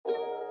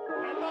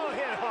Ball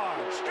hit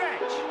hard.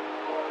 Stretch.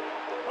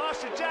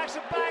 Austin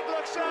Jackson back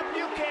looks up.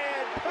 You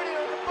can put it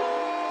on the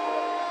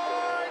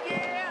board.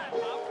 Yeah.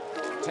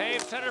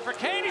 Taves center for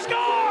Kane. He scores!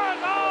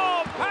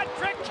 Oh,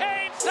 Patrick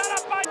Kane set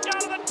up by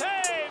Jonathan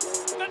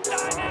Taves. The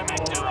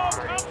dynamic duo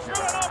comes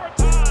through in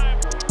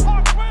overtime.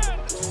 Hawks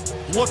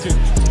win. Looking.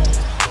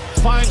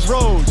 Finds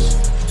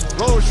Rose.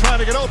 Rose trying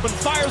to get open.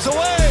 Fires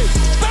away.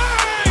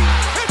 Bang!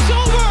 It's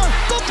over!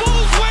 The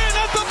Bulls win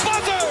at the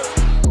buzzer!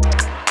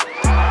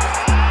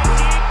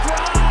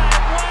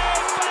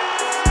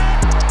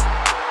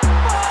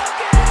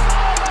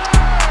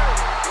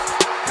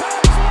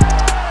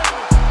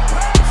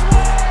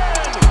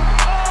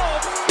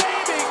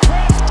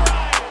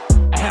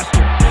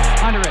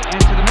 Under it,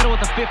 and to the middle with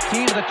the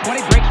 15, to the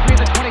 20, breaks free,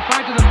 to the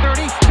 25, to the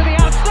 30, to the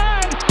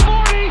outside,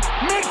 40,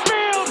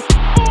 midfield,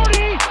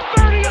 40,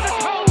 30 of the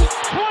coast,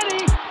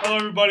 20. Hello,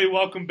 everybody.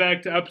 Welcome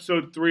back to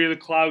episode 3 of the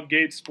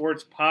Cloudgate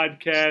Sports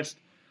Podcast.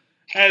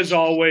 As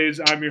always,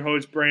 I'm your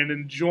host,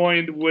 Brandon,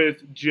 joined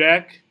with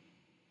Jack.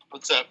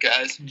 What's up,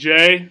 guys?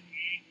 Jay.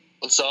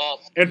 What's up?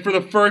 And for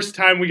the first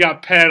time, we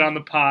got Pat on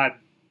the pod.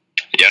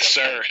 Yes,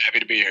 sir. Happy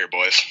to be here,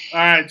 boys. All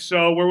right,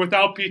 so we're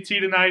without PT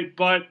tonight,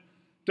 but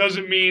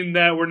doesn't mean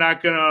that we're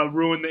not going to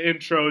ruin the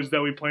intros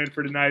that we planned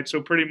for tonight.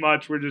 So pretty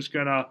much we're just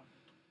going to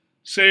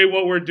say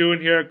what we're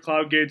doing here at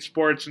Cloudgate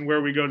Sports and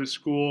where we go to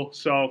school.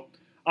 So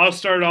I'll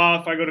start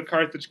off. I go to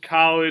Carthage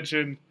College,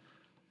 and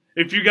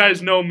if you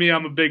guys know me,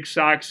 I'm a big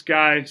Sox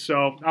guy.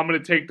 So I'm going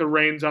to take the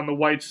reins on the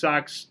White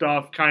Sox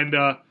stuff, kind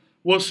of.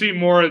 We'll see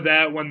more of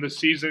that when the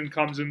season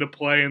comes into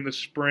play in the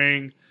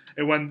spring.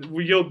 And when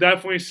you'll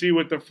definitely see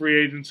with the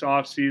free agents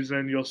off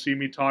season, you'll see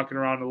me talking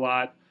around a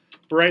lot.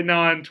 But right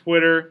now on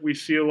Twitter, we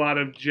see a lot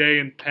of Jay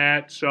and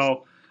Pat,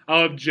 so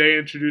I'll have Jay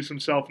introduce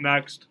himself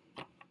next.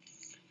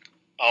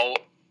 Oh,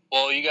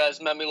 well, you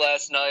guys met me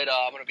last night.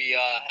 I'm going to be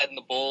heading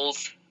the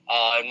Bulls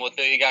and what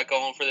they got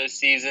going for this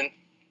season,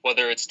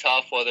 whether it's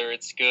tough, whether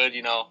it's good,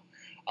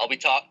 I'll be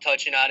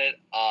touching on it.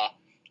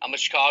 I'm a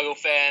Chicago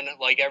fan,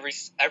 like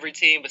every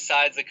team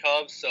besides the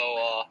Cubs,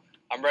 so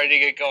I'm ready to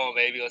get going,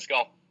 baby. Let's go.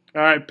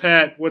 All right,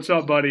 Pat, what's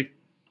up, buddy?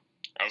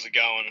 How's it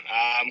going?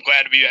 I'm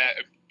glad to be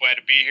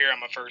here on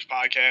my first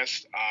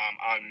podcast.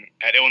 I'm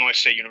at Illinois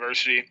State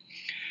University.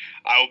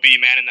 I will be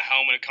manning the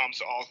helm when it comes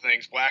to all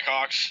things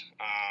Blackhawks.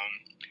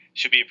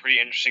 Should be a pretty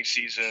interesting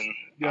season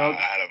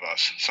ahead of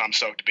us, so I'm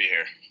stoked to be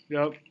here.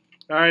 Yep.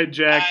 All right,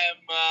 Jack.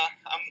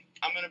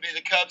 I'm going to be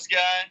the Cubs guy.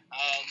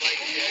 Like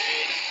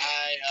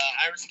Jay,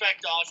 I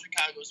respect all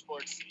Chicago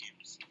sports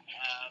teams.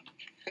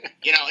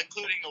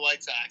 Including the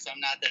White Sox. I'm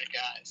not that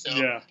guy. So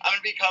yeah. I'm going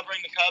to be covering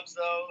the Cubs,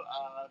 though,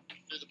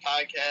 through the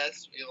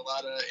podcast. We have a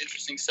lot of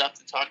interesting stuff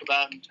to talk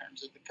about in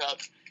terms of the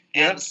Cubs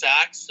and the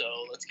Sox,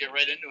 so let's get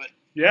right into it.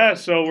 Yeah,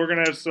 so we're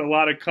going to have a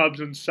lot of Cubs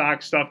and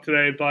Sox stuff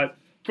today, but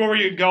before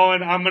we get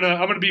going, I'm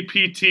gonna be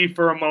PT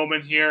for a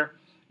moment here.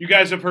 You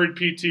guys have heard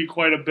PT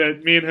quite a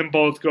bit. Me and him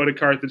both go to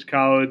Carthage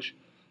College.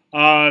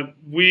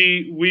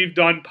 We've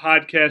done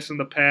podcasts in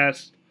the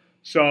past,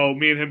 so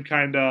me and him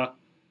kind of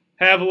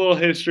have a little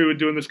history with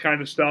doing this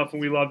kind of stuff,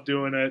 and we love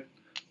doing it.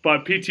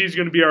 But PT's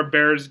going to be our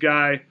Bears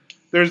guy.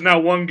 There's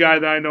not one guy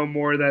that I know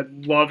more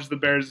that loves the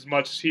Bears as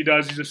much as he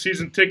does. He's a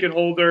season ticket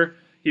holder.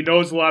 He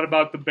knows a lot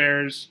about the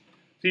Bears.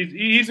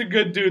 He's a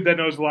good dude that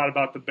knows a lot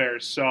about the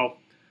Bears. So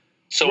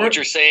what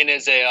you're saying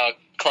is a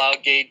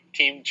Cloudgate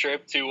team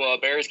trip to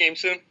Bears game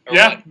soon?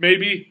 Yeah, what?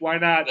 Maybe. Why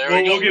not?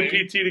 We'll get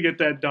PT to get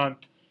that done.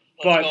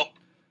 Let's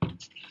go.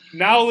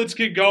 Now let's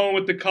get going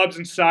with the Cubs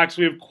and Sox.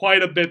 We have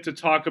quite a bit to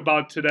talk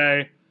about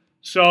today.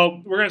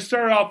 So we're going to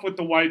start off with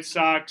the White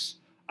Sox.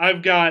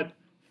 I've got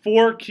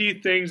 4 key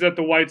things that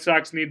the White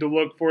Sox need to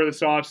look for this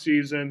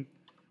offseason.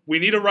 We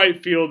need a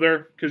right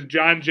fielder because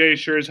John Jay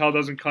sure as hell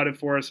doesn't cut it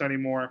for us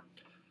anymore.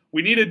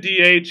 We need a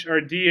DH.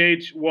 Our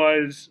DH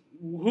was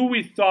who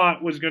we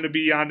thought was going to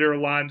be Yonder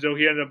Alonso.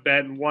 He ended up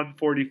batting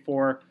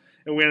 144,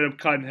 and we ended up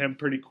cutting him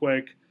pretty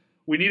quick.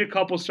 We need a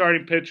couple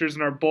starting pitchers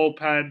in our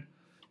bullpen.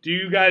 Do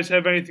you guys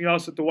have anything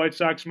else that the White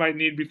Sox might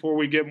need before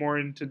we get more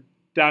into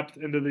depth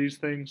into these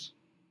things?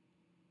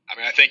 I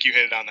mean, I think you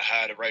hit it on the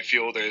head. A right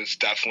fielder is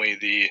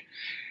definitely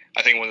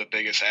I think one of the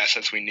biggest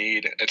assets we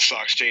need. It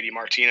sucks JD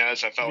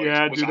Martinez, I felt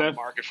like was on the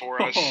market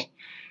for us,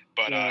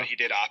 but he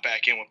did opt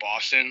back in with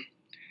Boston.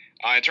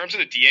 In terms of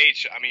the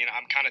DH, I mean,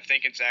 I'm kind of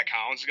thinking Zach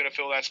Collins is going to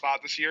fill that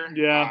spot this year.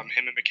 Yeah.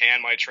 Him and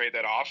McCann might trade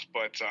that off,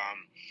 but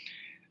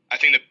I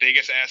think the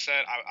biggest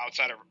asset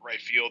outside of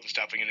right field is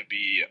definitely going to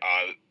be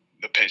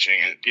the pitching,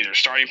 either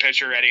starting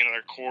pitcher, adding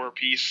another core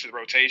piece to the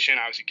rotation.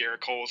 Obviously,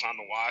 Garrett Cole's on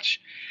the watch,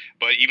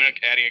 but even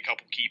adding a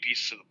couple key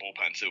pieces to the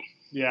bullpen too.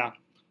 Yeah,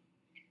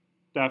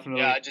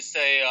 definitely. Yeah, I'd just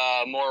say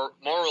more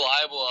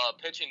reliable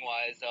pitching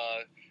wise.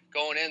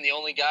 Going in, the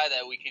only guy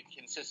that we could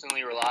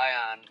consistently rely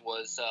on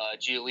was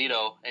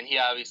Giolito, and he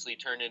obviously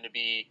turned into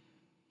be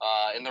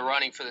in the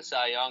running for the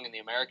Cy Young in the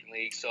American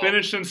League. So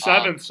finished in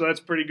 7th, so that's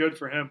pretty good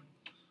for him.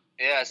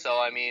 Yeah,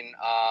 so I mean,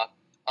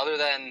 other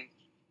than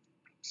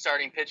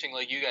starting pitching,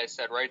 like you guys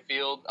said, right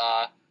field,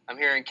 I'm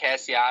hearing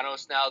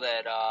Castellanos now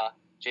that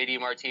JD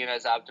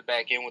Martinez opted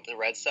back in with the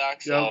Red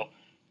Sox. So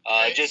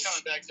Just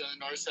coming back to the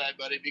north side,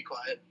 buddy. Be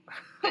quiet.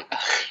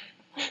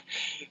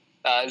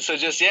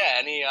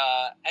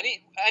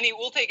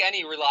 We'll take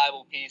any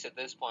reliable piece at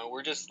this point.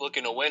 We're just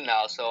looking to win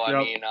now, so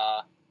I mean,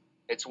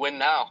 it's win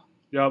now.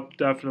 Yep,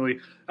 definitely.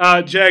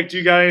 Jack, do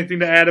you got anything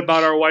to add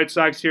about our White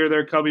Sox here,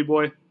 there, Cubby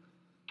boy?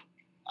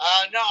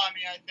 No, I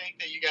mean, I think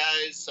that you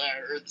guys,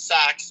 or the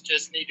Sox,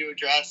 just need to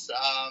address,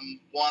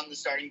 one, the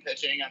starting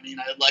pitching. I mean,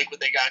 I like what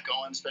they got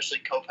going, especially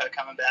Kopech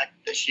coming back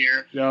this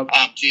year. Yep.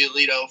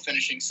 Giolito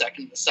finishing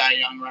second in the Cy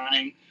Young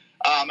running.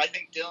 I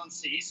think Dylan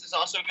Cease is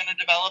also going to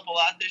develop a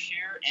lot this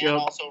year, and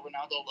also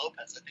Ronaldo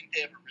Lopez. I think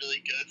they have a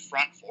really good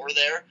front four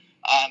there.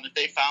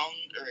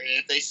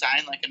 If they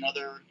sign like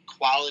another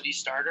quality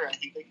starter, I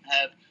think they can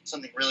have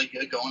something really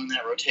good going in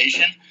that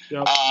rotation.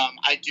 Yep.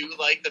 I do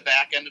like the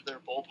back end of their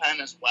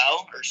bullpen as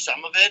well, or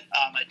some of it.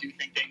 I do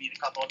think they need a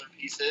couple other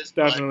pieces.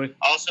 Definitely.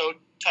 But also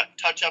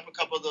touch up a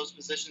couple of those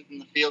positions in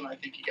the field, and I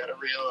think you got a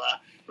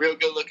real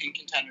good-looking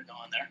contender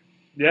going there.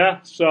 Yeah,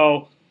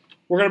 so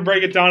we're going to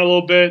break it down a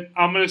little bit.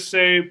 I'm going to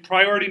say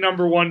priority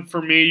number one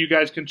for me. You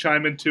guys can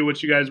chime in too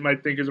what you guys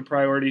might think is a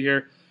priority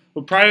here.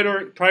 But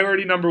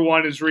priority number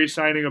one is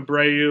re-signing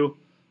Abreu.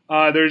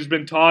 There's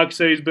been talks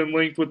that he's been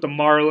linked with the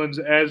Marlins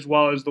as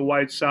well as the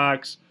White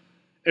Sox.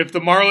 If the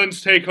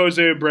Marlins take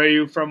Jose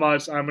Abreu from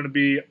us, I'm going to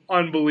be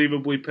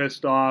unbelievably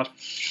pissed off.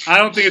 I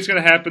don't think it's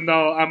going to happen,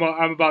 though.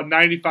 I'm about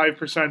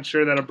 95%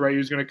 sure that Abreu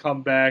is going to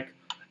come back.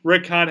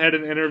 Rick Hahn had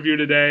an interview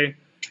today,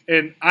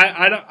 and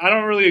I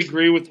don't really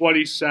agree with what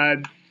he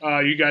said.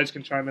 You guys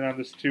can chime in on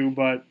this too,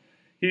 but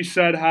he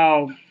said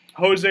how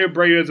Jose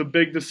Abreu has a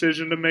big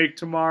decision to make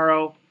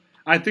tomorrow.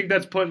 I think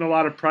that's putting a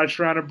lot of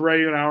pressure on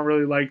Abreu, and I don't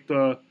really like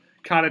the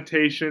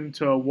connotation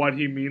to what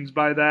he means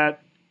by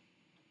that.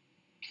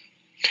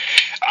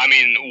 I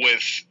mean,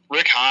 with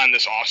Rick Hahn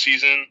this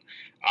offseason,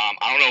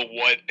 I don't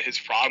know what his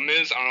problem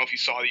is. I don't know if you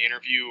saw the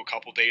interview a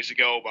couple days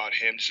ago about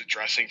him just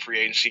addressing free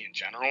agency in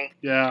general.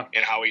 Yeah.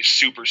 And how he's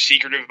super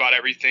secretive about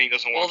everything,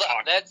 doesn't want to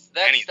talk that's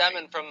anything.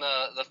 stemming from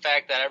the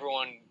fact that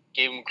everyone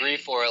gave him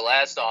grief for it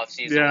last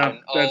offseason. Yeah,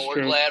 when, we're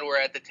true. glad we're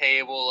at the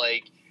table.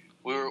 Like,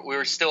 we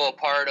were still a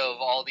part of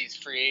all these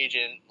free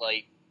agent,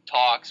 like,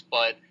 talks.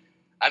 But,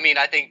 I mean,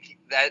 I think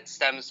that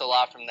stems a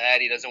lot from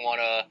that. He doesn't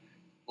want to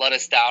let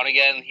us down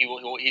again.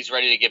 He's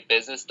ready to get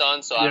business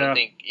done. So I don't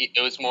think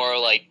it was more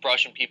like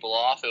brushing people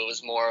off. It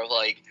was more of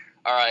like,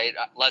 all right,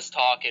 let's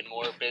talk and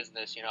more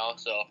business, you know.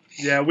 So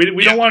yeah,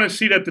 we don't want a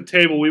seat at the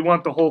table. We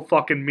want the whole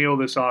fucking meal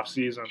this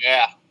offseason.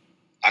 Yeah.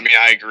 I mean,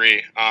 I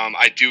agree.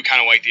 I do kind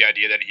of like the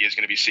idea that he is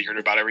going to be secretive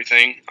about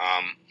everything.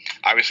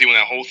 Obviously, when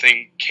that whole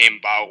thing came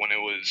about, when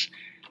it was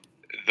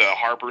the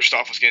Harper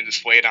stuff was getting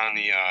displayed on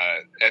the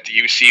at the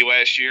UC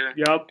last year, and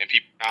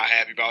people are not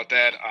happy about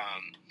that.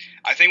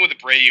 I think with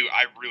Abreu,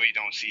 I really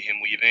don't see him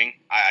leaving.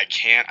 I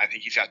can't. I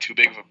think he's got too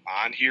big of a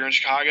bond here in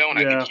Chicago, and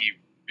I think he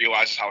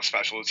realizes how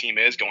special the team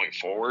is going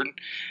forward.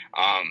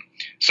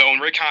 So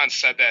when Rick Hahn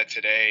said that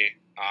today,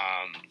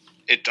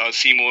 it does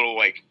seem a little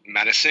like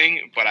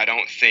menacing, but I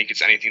don't think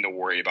it's anything to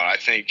worry about. I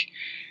think,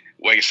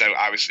 like I said,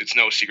 it's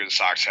no secret the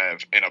Sox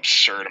have an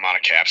absurd amount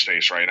of cap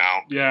space right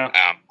now. Yeah.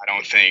 I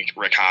don't think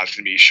Rick Hahn's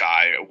going to be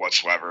shy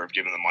whatsoever of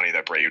giving the money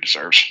that Abreu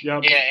deserves.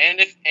 Yep. Yeah,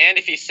 and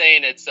if he's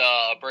saying it's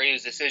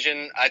Abreu's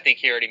decision, I think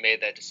he already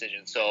made that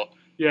decision. So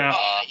no doubt.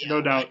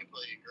 I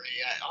completely agree.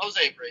 Jose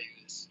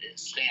Abreu is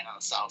staying on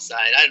the south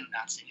side. I do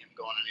not see him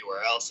going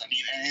anywhere else. I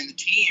mean, and the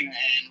team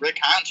and Rick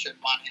Hahn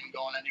shouldn't want him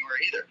going anywhere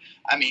either.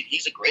 I mean,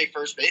 he's a great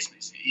first baseman.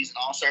 He's an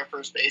all-star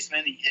first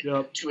baseman. He hit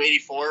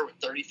 284 with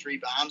 33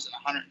 bombs and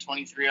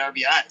 123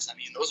 RBIs. I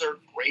mean, those are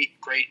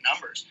great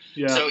numbers.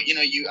 Yeah. So,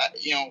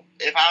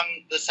 if I'm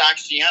the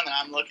Sox GM and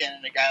I'm looking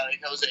at a guy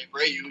like Jose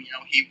Abreu,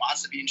 he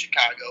wants to be in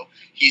Chicago.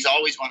 He's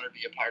always wanted to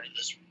be a part of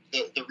this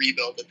the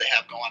rebuild that they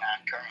have going on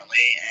currently,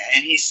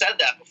 and he said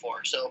that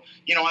before. So,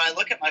 when I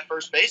look at my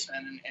first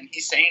baseman and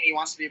he's saying he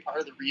wants to be a part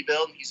of the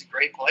rebuild and he's a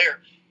great player,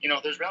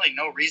 there's really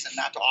no reason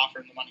not to offer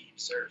him the money he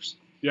deserves.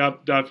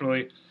 Yep,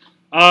 definitely.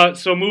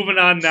 So moving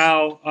on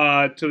now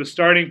to the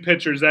starting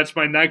pitchers. That's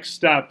my next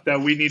step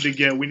that we need to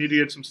get. We need to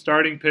get some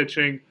starting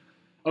pitching.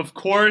 Of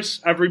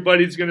course,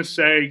 everybody's going to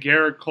say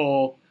Garrett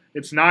Cole.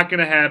 It's not going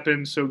to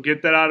happen, so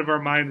get that out of our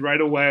mind right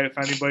away if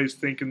anybody's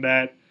thinking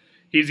that.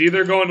 He's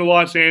either going to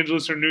Los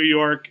Angeles or New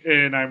York,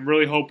 and I'm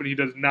really hoping he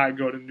does not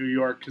go to New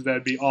York because that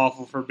would be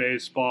awful for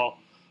baseball.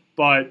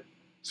 But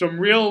some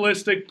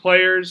realistic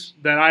players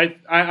that I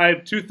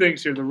have two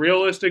things here, the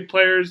realistic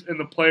players and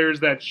the players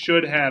that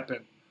should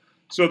happen.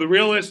 So the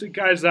realistic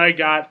guys that I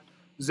got,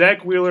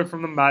 Zach Wheeler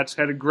from the Mets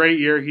had a great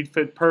year. He'd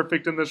fit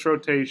perfect in this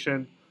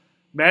rotation.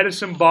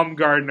 Madison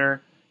Bumgarner,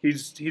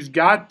 he's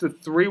got the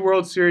 3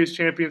 World Series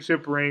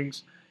championship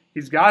rings.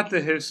 He's got the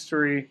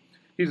history.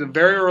 He's a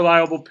very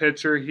reliable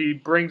pitcher. He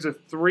brings a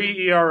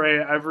 3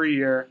 ERA every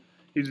year.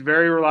 He's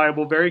very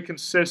reliable, very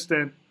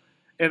consistent.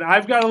 And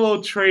I've got a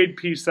little trade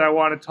piece that I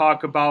want to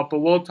talk about, but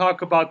we'll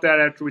talk about that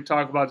after we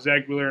talk about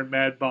Zach Wheeler and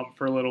Mad Bum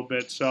for a little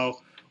bit. So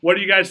what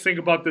do you guys think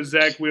about the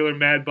Zach Wheeler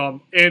Mad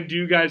Bum? And do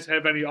you guys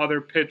have any other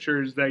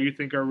pitchers that you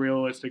think are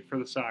realistic for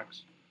the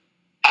Sox?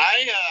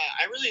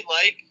 I really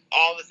like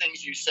all the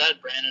things you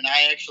said, Brandon.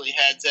 I actually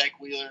had Zach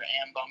Wheeler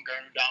and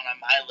Bumgarner down on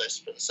my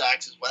list for the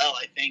Sox as well.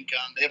 I think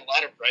they have a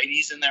lot of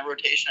righties in that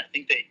rotation. I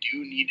think they do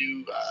need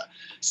to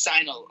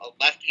sign a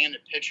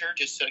left-handed pitcher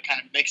just to kind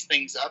of mix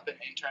things up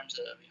in terms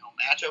of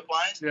matchup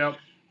wise. Yeah.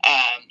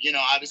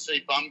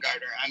 Obviously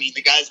Bumgarner. I mean,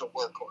 the guy's a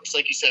workhorse,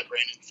 like you said,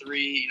 Brandon.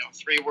 Three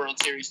World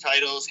Series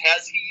titles.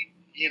 Has he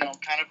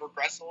kind of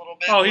regressed a little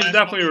bit? Oh, he's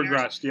definitely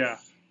regressed. Yeah.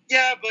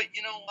 Yeah, but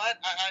you know what?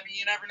 I mean,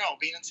 you never know.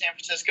 Being in San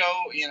Francisco,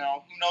 who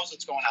knows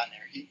what's going on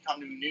there? He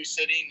come to a new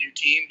city, new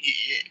team. He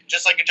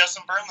just like a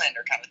Justin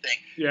Verlander kind of thing.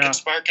 Yeah. Can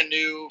spark a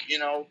new,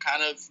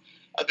 kind of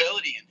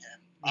ability in him.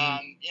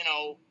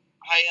 Mm-hmm.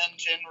 High-end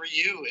Jin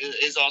Ryu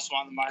is also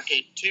on the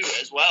market too,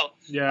 as well.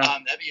 Yeah.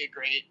 That'd be a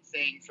great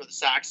thing for the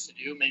Sox to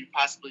do. Maybe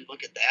possibly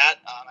look at that.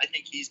 I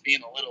think he's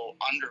being a little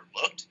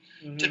underlooked,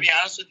 to be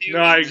honest with you.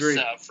 No, I agree.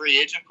 This, free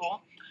agent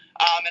pool.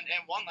 And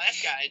one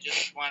last guy I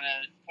just want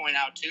to point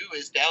out, too,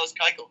 is Dallas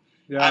Keuchel.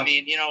 Yeah. I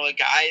mean, a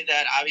guy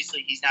that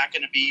obviously he's not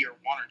going to be your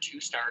 1 or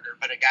 2 starter,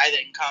 but a guy that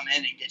can come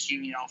in and get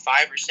you,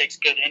 5 or 6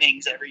 good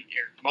innings every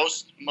year,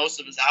 most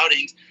of his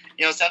outings.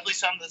 It's definitely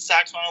something the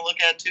Sox want to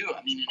look at, too.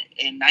 I mean,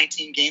 in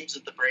 19 games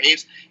with the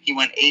Braves, he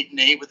went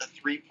 8-8 with a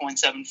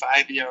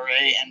 3.75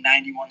 ERA and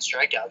 91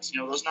 strikeouts.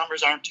 Those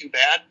numbers aren't too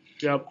bad.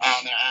 Yep.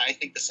 And I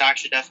think the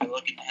Sox should definitely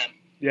look into him.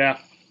 Yeah.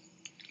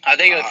 I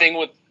think the thing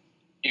with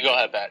you go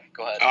ahead, Pat.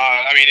 Go ahead.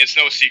 I mean, it's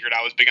no secret.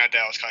 I was big on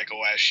Dallas Keuchel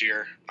last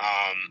year.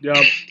 Yep.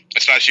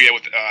 Especially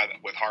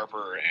with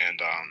Harper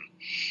and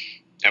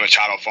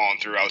Machado falling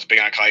through. I was big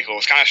on Keuchel. I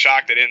was kind of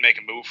shocked they didn't make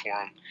a move for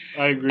him.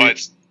 I agree.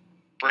 But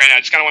Brandon, I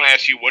just kind of want to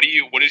ask you,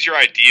 what is your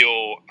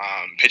ideal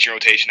pitching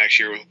rotation next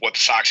year with what the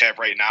Sox have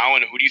right now,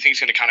 and who do you think is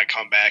going to kind of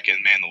come back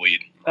and man the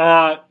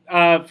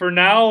lead? For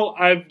now,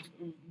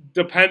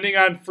 depending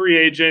on free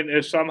agent,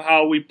 if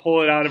somehow we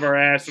pull it out of our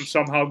ass and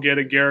somehow get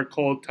a Garrett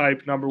Cole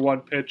type number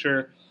 1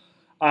 pitcher,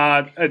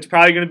 it's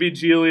probably going to be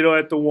Giolito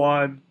at the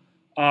 1,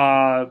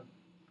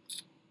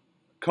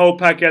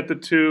 Kopech at the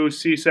 2,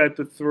 Cease at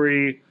the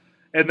 3,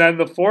 and then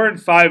the 4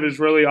 and 5 is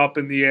really up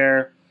in the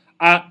air.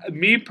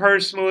 Me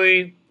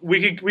personally,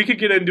 we could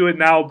get into it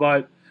now,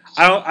 but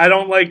I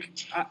don't like.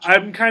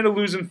 I'm kind of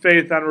losing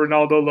faith on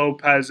Ronaldo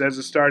Lopez as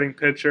a starting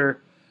pitcher.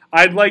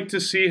 I'd like to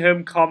see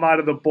him come out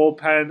of the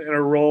bullpen in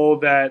a role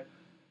that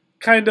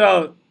kind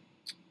of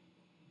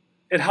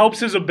it helps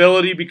his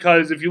ability,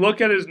 because if you look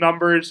at his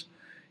numbers,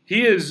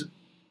 he's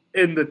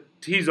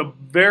a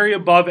very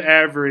above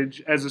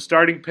average as a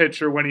starting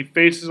pitcher when he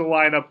faces a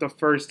lineup the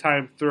first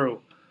time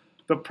through.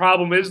 The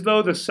problem is,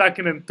 though, the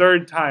second and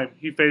third time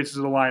he faces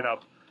a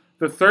lineup.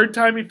 The third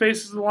time he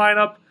faces the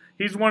lineup,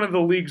 he's one of the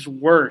league's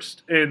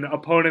worst in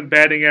opponent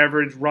batting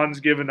average, runs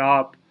given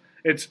up.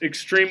 It's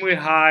extremely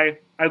high.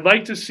 I'd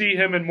like to see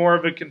him in more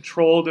of a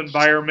controlled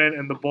environment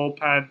in the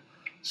bullpen.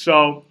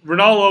 So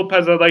Ronaldo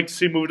Lopez, I'd like to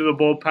see move to the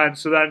bullpen.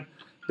 So then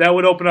that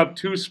would open up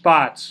 2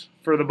 spots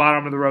for the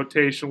bottom of the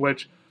rotation,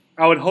 which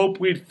I would hope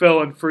we'd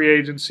fill in free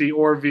agency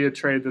or via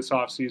trade this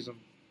offseason.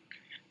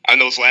 On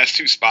those last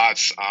 2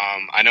 spots,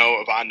 I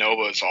know Ivan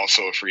Nova is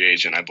also a free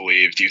agent, I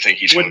believe. Do you think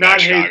he's would coming not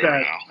back to hate Chicago that.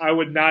 or no? I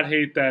would not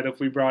hate that if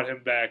we brought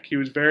him back. He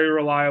was very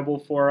reliable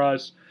for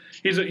us.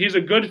 He's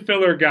a good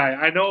filler guy.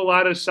 I know a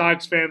lot of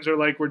Sox fans are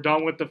like, we're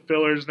done with the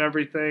fillers and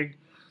everything.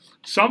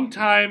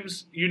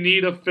 Sometimes you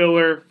need a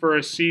filler for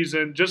a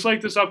season. Just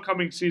like this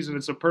upcoming season,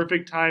 it's a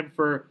perfect time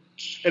for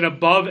an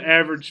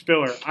above-average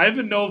filler.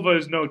 Ivan Nova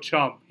is no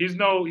chump. He's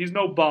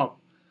no bum.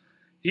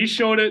 He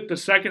showed it the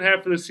second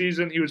half of the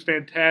season. He was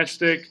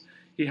fantastic.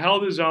 He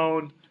held his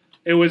own.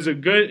 It was a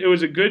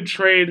good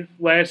trade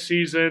last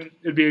season.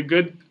 It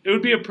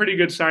would be a pretty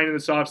good signing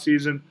this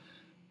offseason.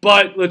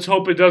 But let's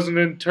hope it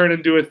doesn't turn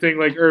into a thing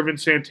like Irvin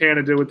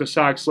Santana did with the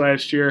Sox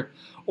last year,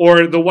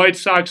 or the White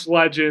Sox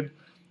legend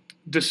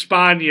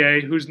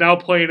Despaigne, who's now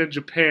playing in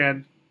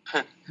Japan.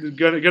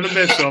 Gonna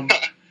miss him.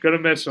 Gonna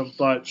miss him.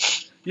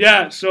 But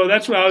yeah, so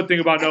that's what I would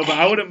think about Nova.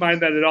 I wouldn't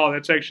mind that at all.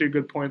 That's actually a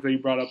good point that you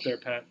brought up there,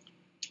 Pat.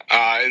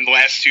 In the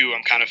last 2,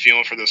 I'm kind of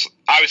feeling for this.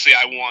 Obviously,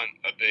 I want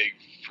a big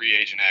free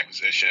agent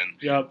acquisition.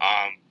 Yep.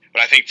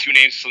 But I think 2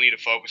 names still need to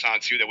focus on,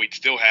 too, that we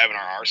still have in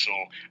our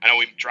arsenal. I know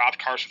we dropped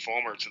Carson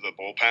Fulmer to the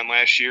bullpen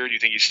last year. Do you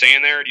think he's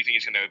staying there, or do you think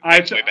he's going to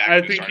make his way back?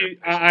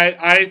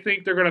 I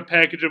think they're going to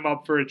package him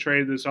up for a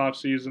trade this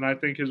offseason. I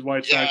think his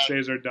White Sox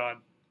days are done.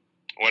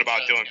 What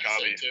about Dylan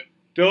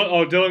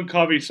Covey? Dylan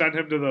Covey, send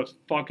him to the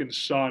fucking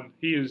sun.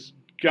 He is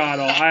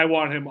I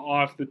want him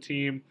off the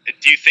team.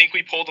 Do you think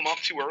we pulled him up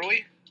too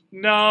early?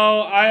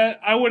 No,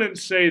 I wouldn't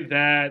say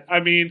that. I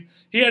mean,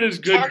 he had his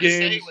good games. It's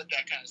hard to say with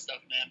that kind of stuff,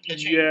 man.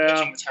 Pitching,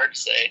 it's hard to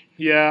say.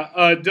 Yeah,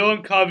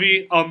 Dylan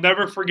Covey, I'll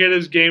never forget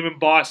his game in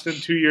Boston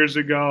 2 years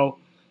ago.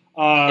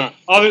 That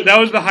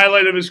was the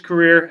highlight of his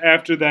career.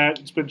 After that,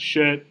 it's been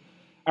shit.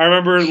 I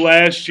remember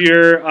last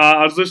year,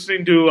 I was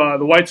listening to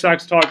the White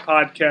Sox Talk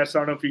podcast. I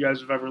don't know if you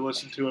guys have ever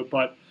listened to it,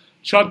 but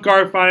Chuck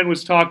Garfien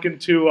was talking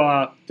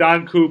to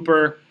Don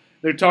Cooper.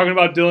 They're talking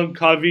about Dylan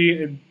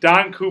Covey, and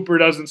Don Cooper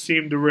doesn't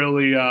seem to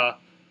really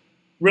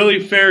really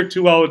fared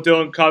too well with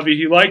Dylan Covey.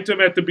 He liked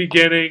him at the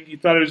beginning. He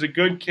thought he was a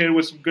good kid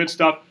with some good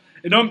stuff.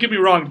 And don't get me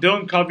wrong,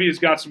 Dylan Covey has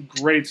got some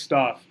great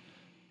stuff.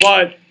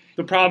 But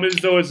the problem is,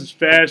 though, is his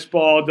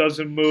fastball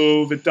doesn't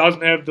move. It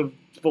doesn't have the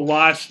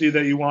velocity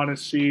that you want to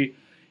see.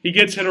 He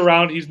gets hit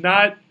around. He's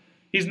not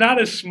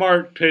a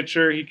smart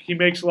pitcher. He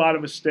makes a lot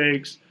of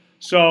mistakes.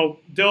 So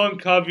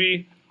Dylan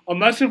Covey,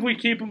 unless if we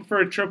keep him for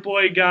a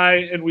AAA guy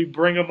and we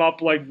bring him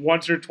up like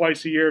once or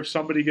twice a year if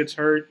somebody gets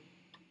hurt,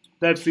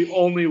 that's the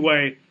only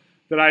way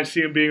that I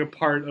see him being a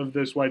part of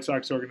this White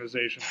Sox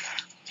organization.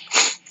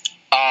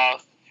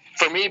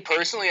 For me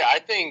personally, I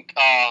think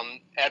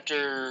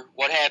after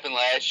what happened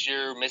last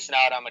year, missing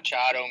out on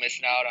Machado,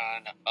 missing out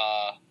on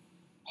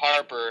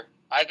Harper,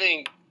 I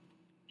think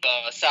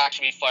the Sox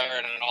should be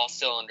firing on all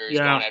cylinders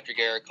going after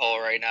Garrett Cole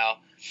right now.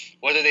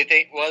 Whether they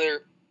think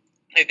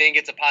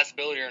it's a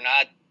possibility or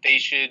not, they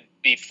should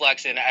be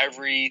flexing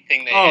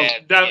everything they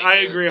have. I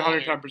agree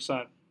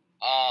 110%.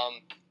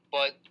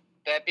 But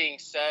that being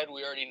said,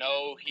 we already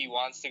know he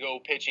wants to go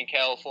pitch in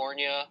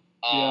California.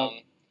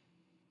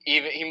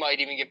 Even he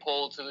might even get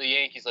pulled to the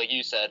Yankees, like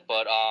you said.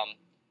 But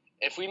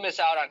if we miss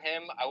out on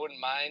him, I wouldn't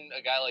mind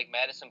a guy like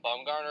Madison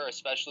Bumgarner,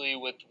 especially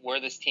with where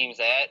this team's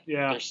at.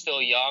 Yeah. They're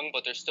still young,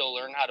 but they're still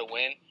learning how to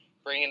win.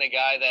 Bring in a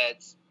guy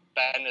that's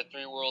been to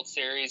 3 World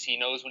Series. He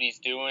knows what he's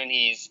doing.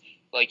 He's,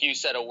 like you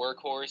said, a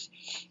workhorse.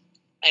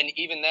 And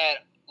even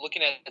that,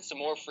 looking at some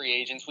more free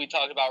agents, we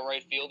talked about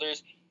right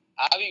fielders.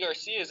 Avi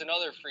Garcia is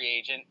another free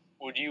agent.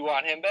 Would you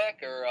want him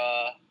back, or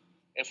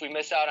if we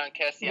miss out on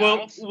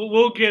Castellanos?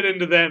 We'll get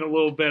into that in a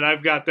little bit.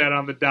 I've got that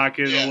on the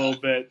docket in a little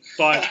bit.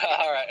 But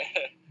all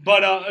right.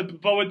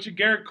 But with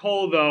Garrett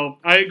Cole, though,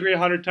 I agree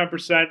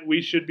 110%.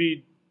 We should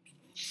be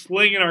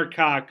slinging our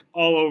cock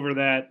all over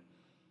that.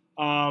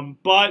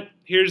 But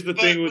here's the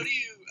thing with.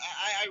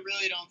 I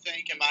really don't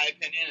think, in my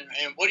opinion,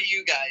 and what do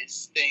you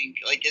guys think?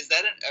 Like, is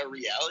that a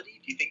reality?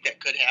 Do you think that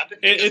could happen?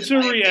 It's a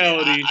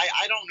reality.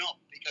 I don't know,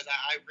 because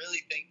I really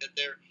think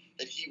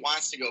that he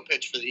wants to go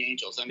pitch for the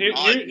Angels. I mean,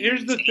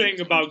 here's the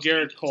thing about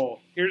Garrett Cole.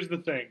 Here's the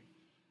thing.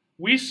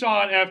 We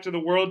saw it after the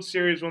World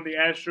Series when the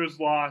Astros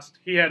lost.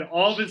 He had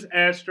all of his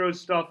Astros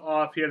stuff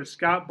off. He had a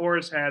Scott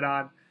Boras hat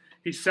on.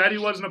 He said he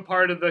wasn't a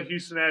part of the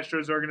Houston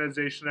Astros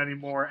organization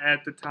anymore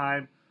at the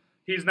time.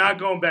 He's not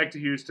going back to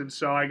Houston,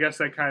 so I guess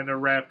that kind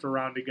of wrapped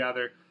around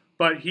together.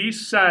 But he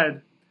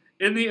said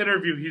in the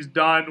interview he's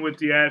done with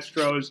the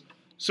Astros.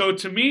 So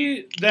to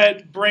me,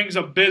 that brings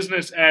a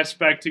business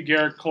aspect to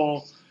Garrett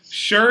Cole.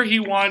 Sure, he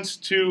wants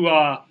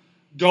to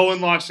go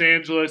in Los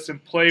Angeles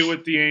and play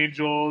with the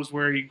Angels,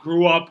 where he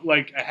grew up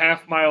like a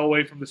half mile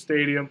away from the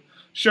stadium.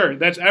 Sure,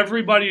 that's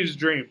everybody's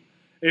dream.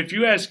 If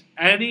you ask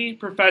any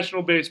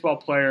professional baseball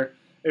player,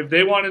 if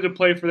they wanted to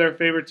play for their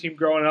favorite team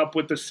growing up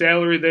with the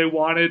salary they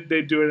wanted,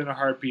 they'd do it in a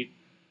heartbeat.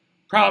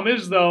 Problem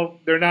is, though,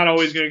 they're not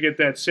always going to get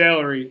that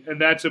salary, and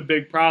that's a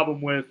big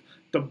problem with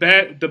the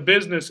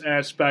business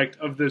aspect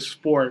of this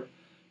sport.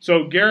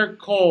 So Garrett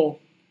Cole,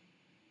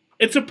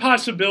 it's a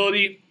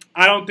possibility.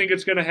 I don't think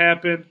it's going to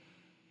happen.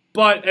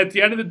 But at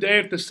the end of the day,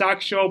 if the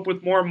Sox show up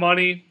with more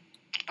money,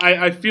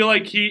 I feel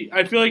like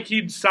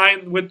he'd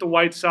sign with the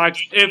White Sox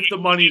if the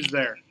money's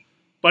there.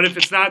 But if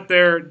it's not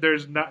there,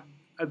 there's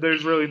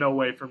really no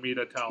way for me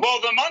to tell. Well,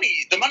 the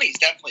money's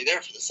definitely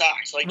there for the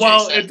Sox. Like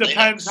it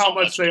depends how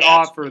much they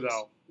offer,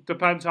 though. It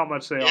depends how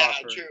much they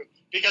offer. Yeah, true.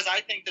 Because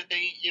I think that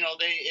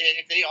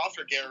if they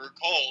offer Garrett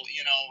Cole,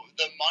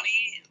 the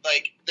money,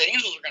 like the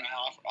Angels are going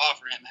to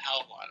offer him a hell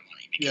of a lot of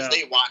money because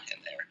they want him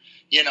there.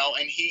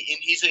 And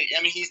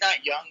he's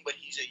not young, but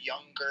he's a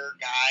younger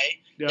guy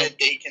that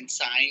they can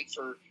sign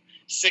for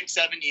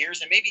 6-7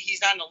 years, and maybe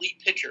he's not an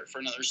elite pitcher for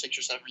another 6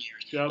 or 7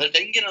 years. Yep. But if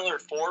they can get another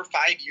 4 or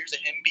 5 years of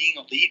him being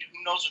elite,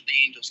 who knows what the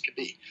Angels could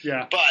be?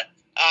 Yeah. But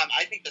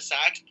I think the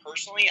Sox,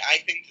 personally, I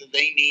think that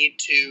they need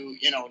to,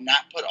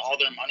 not put all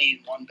their money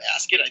in one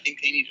basket. I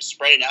think they need to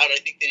spread it out. I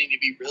think they need to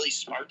be really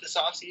smart this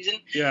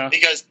offseason. Yeah.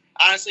 Because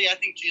honestly, I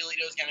think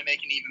Giolito is going to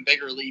make an even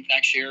bigger leap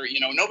next year.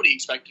 Nobody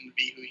expected him to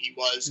be who he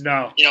was.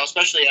 No.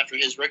 Especially after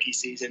his rookie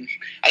season.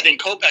 I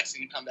think Kopech's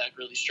going to come back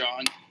really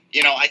strong.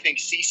 I think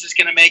Cease is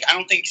going to I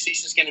don't think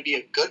Cease is going to be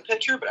a good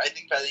pitcher, but I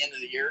think by the end of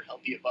the year,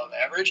 he'll be above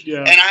average. Yeah.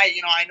 And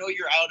I know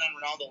you're out on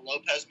Ronaldo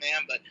Lopez,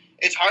 man, but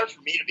it's hard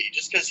for me to be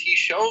just because he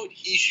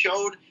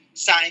showed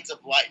signs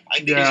of life. I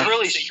think he's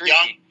really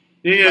streaky.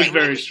 He is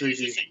very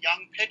streaky. He's a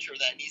young pitcher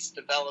that needs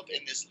to develop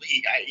in this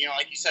league.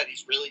 Like you said,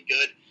 he's really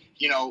good,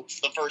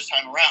 the first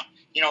time around.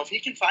 If he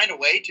can find a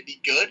way to be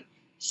good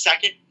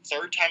second,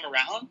 third time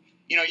around,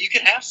 you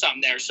can have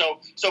some there. So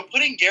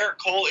putting Garrett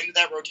Cole into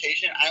that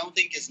rotation, I don't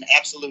think is an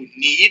absolute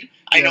need.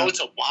 I know it's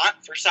a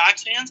want for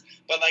Sox fans,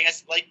 but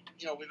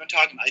we've been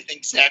talking, I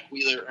think Zach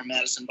Wheeler or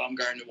Madison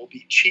Bumgarner will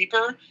be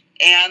cheaper,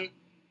 and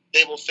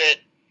they will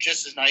fit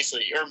just as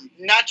nicely, or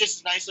not just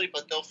as nicely,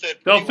 but they'll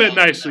fit. They'll fit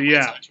nicely,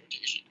 yeah,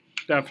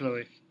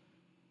 definitely.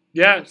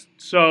 Yeah.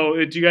 So,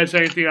 do you guys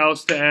have anything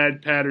else to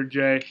add, Pat or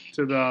Jay,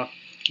 to the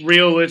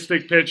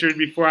realistic pitchers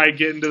before I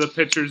get into the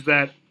pitchers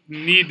that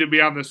need to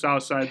be on the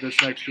south side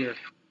this next year?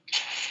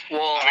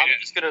 Well, I'm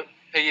just going to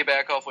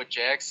piggyback off what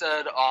Jack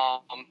said.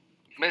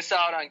 miss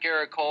out on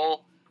Garrett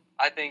Cole,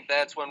 I think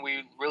that's when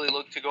we really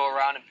look to go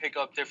around and pick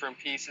up different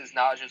pieces,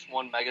 not just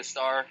one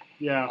megastar.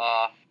 Yeah.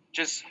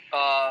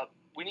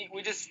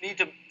 We just need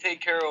to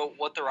take care of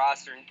what the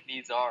roster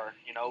needs are.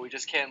 We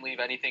just can't leave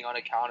anything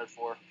unaccounted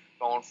for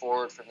going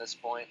forward from this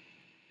point.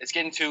 It's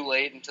getting too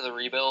late into the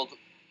rebuild.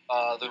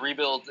 The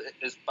rebuild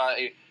is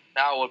by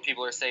now what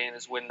people are saying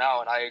is win now,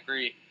 and I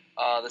agree.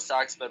 The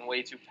Sox have been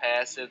way too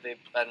passive. They've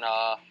been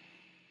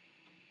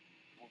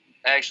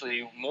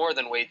actually more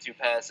than way too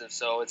passive.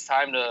 So it's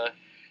time to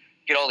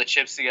get all the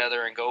chips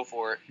together and go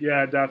for it.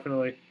 Yeah,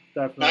 definitely.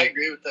 I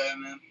agree with that,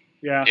 man.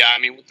 Yeah. Yeah, I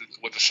mean,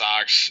 with the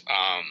Sox,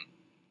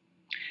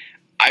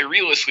 I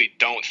realistically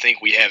don't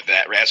think we have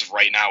that. As of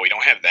right now, we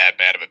don't have that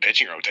bad of a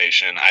pitching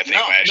rotation. I think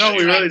no,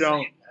 we really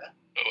don't.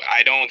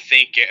 I don't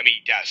think. I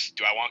mean, yes.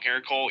 Do I want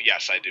Garrett Cole?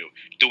 Yes, I do.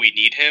 Do we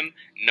need him?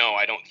 No,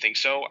 I don't think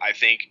so. I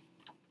think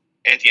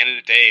at the end of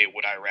the day,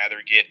 would I rather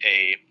get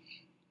a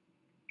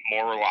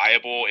more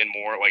reliable and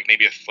more like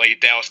maybe a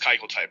Dallas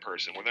Keuchel type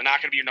person where they're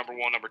not going to be your number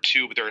one, number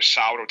two, but they're a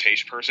solid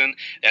rotation person?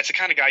 That's the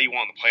kind of guy you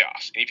want in the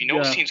playoffs. And if you know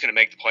his team's going to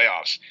make the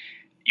playoffs,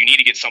 you need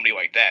to get somebody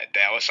like that.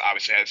 Dallas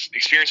obviously has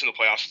experience in the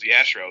playoffs with the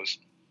Astros.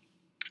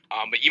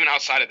 But even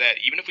outside of that,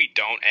 even if we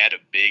don't add a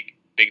big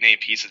name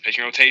piece of the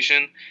pitching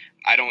rotation,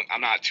 I'm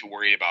not too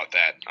worried about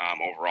that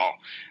overall.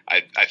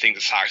 I think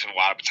the Sox have a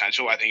lot of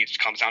potential. I think it just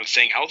comes down to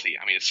staying healthy.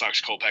 I mean, it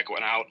sucks Kopech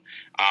went out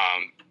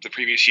the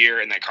previous year,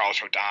 and then Carlos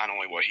Rodon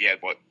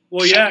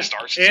seven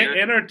starts this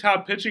year. And our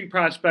top pitching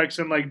prospects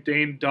and like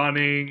Dane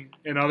Dunning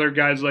and other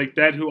guys like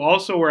that who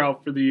also were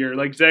out for the year,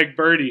 like Zach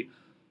Birdie.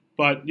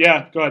 But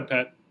yeah, go ahead,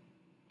 Pat.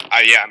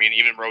 I mean,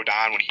 even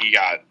Rodon when he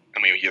got. I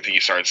mean, I think he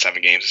started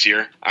 7 games this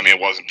year. I mean, it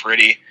wasn't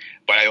pretty.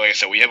 But like I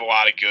said, we have a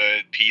lot of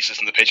good pieces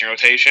in the pitching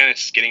rotation. It's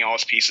just getting all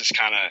those pieces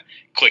kind of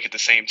click at the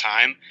same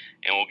time,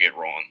 and we'll get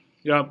rolling.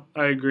 Yep,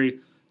 I agree.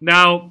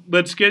 Now,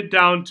 let's get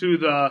down to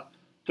the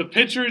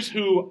pitchers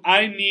who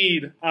I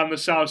need on the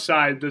South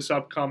Side this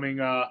upcoming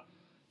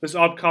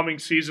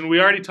season. We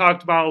already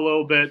talked about a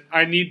little bit.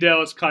 I need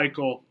Dallas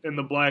Keuchel in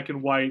the black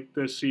and white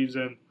this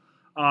season.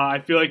 I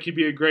feel like he'd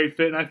be a great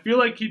fit, and I feel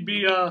like he'd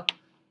be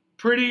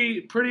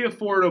pretty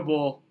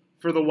affordable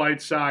for the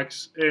White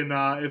Sox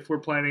if we're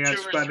planning on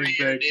spending big.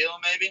 2 or 3 year deal,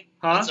 maybe?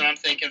 Huh? That's what I'm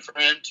thinking for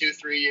him,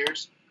 2-3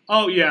 years.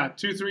 Oh yeah,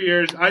 2-3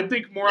 years. I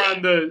think more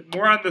on the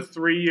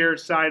 3-year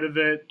side of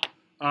it.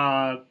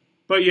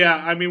 But yeah,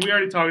 I mean, we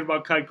already talked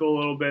about Keuchel a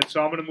little bit,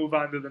 so I'm going to move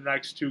on to the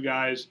next two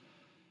guys.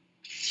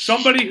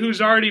 Somebody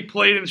who's already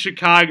played in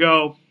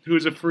Chicago,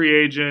 who's a free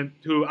agent,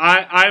 who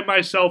I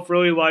myself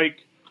really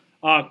like,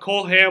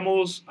 Cole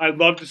Hamels. I'd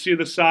love to see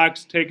the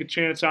Sox take a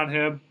chance on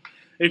him.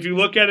 If you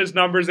look at his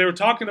numbers, they were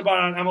talking about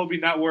on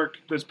MLB Network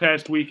this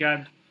past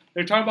weekend.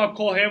 They're talking about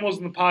Cole Hamels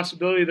and the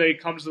possibility that he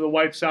comes to the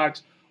White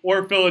Sox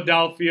or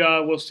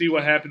Philadelphia. We'll see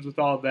what happens with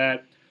all of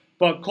that.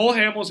 But Cole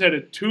Hamels had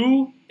a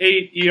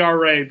 2.8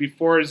 ERA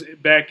before his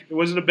back.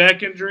 Was it a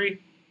back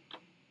injury?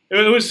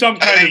 It was some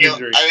kind of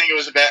injury. I think it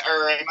was a back,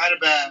 or it might have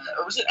been,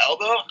 or was it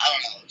elbow? I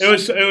don't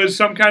know. It was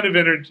some kind of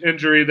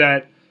injury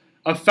that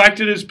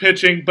affected his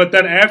pitching. But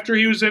then after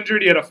he was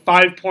injured, he had a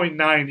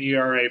 5.9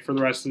 ERA for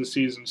the rest of the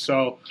season.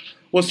 So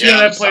we'll see how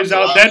that plays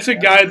out. That's a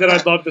guy that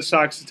I'd love the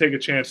Sox to take a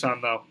chance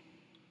on, though.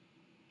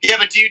 Yeah,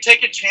 but do you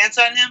take a chance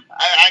on him?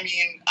 I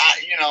mean,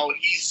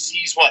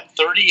 he's what,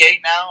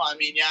 38 now? I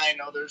mean, yeah, I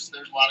know there's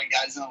a lot of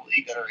guys in the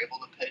league that are able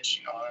to pitch,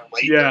 in their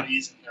late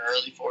 30s and their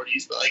early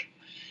 40s, but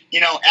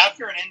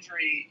after an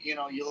injury,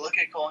 you look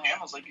at Cole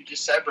Hamels, like you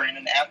just said,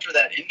 Brandon. After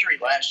that injury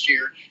last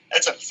year,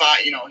 that's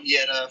he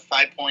had a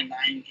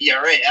 5.9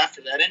 ERA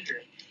after that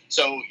injury.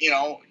 So,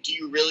 do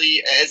you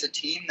really, as a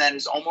team that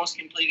is almost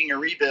completing a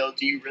rebuild,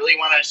 do you really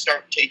want to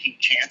start taking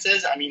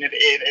chances? I mean,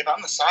 if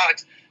I'm the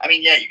Sox,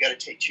 yeah, you got to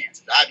take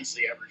chances.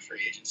 Obviously, every free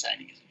agent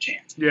signing is a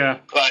chance. Yeah.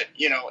 But,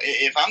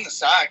 if I'm the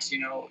Sox,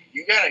 you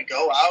got to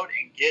go out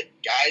and get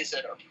guys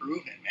that are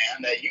proven,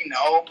 man, that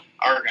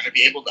are going to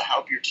be able to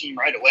help your team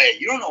right away.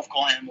 You don't know if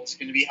Cole Hamels is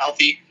going to be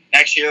healthy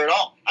next year at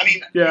all. I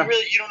mean, you don't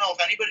know if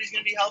anybody's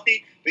going to be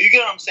healthy, but you get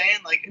what I'm saying?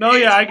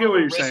 I get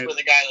what you're saying. With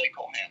a guy like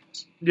Cole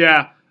Hamels.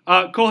 Yeah.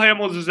 Cole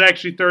Hamels is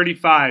actually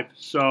 35,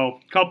 so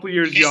a couple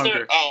years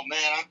younger. Oh, man,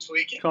 I'm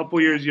tweaking.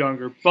 Couple years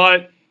younger.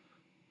 But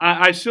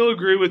I still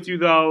agree with you,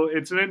 though.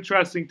 It's an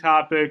interesting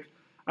topic.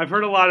 I've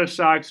heard a lot of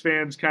Sox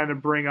fans kind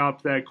of bring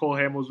up that Cole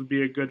Hamels would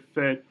be a good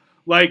fit.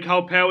 Like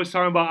how Pat was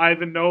talking about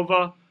Ivan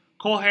Nova,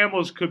 Cole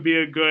Hamels could be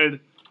a good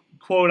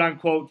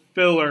quote-unquote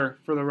filler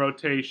for the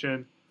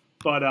rotation.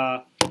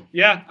 But,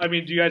 yeah, do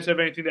you guys have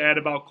anything to add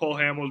about Cole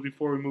Hamels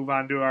before we move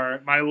on to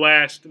my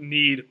last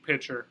need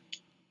pitcher?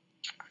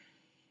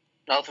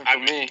 Nothing for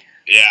me.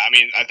 Yeah,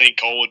 I think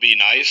Cole would be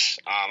nice.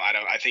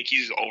 I think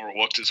he's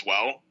overlooked as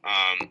well.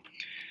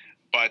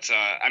 But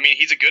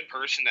he's a good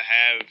person to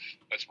have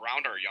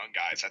around our young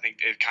guys. I think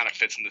it kind of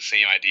fits in the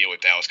same idea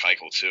with Dallas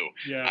Keuchel too.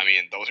 Yeah.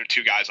 Those are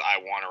two guys I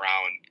want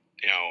around.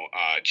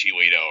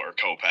 Giolito or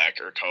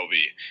Kopech or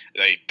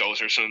Kobe.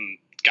 Those are some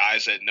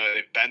guys that know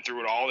they've been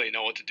through it all. They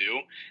know what to do,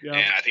 and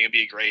I think it'd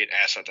be a great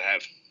asset to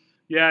have.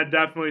 Yeah,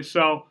 definitely.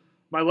 So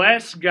my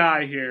last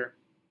guy here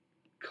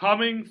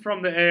coming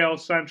from the AL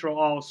Central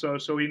also,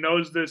 so he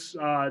knows this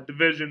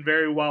division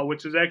very well,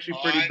 which is actually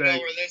pretty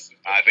big.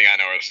 I think I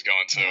know where this is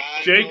going to.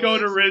 Jake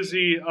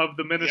Odorizzi of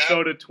the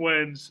Minnesota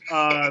Twins.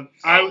 I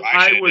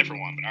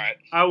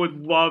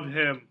would love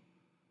him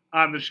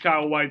on the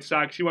Chicago White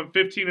Sox. He went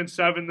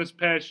 15-7 this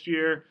past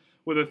year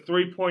with a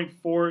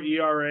 3.4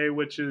 ERA,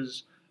 which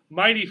is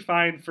mighty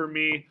fine for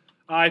me.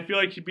 I feel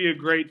like he'd be a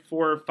great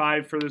 4 or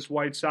 5 for this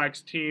White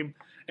Sox team.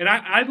 And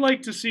I'd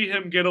like to see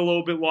him get a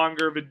little bit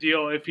longer of a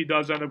deal if he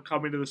does end up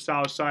coming to the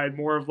South Side,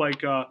 more of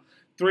like a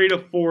 3 to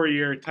 4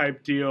 year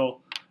type deal.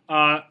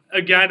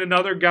 Again,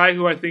 another guy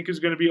who I think is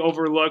going to be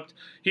overlooked.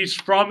 He's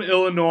from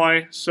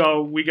Illinois,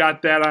 so we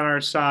got that on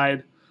our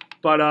side.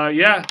 But I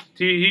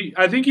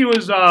think he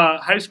was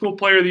high school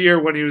player of the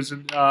year when he was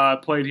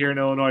played here in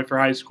Illinois for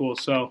high school.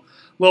 So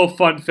little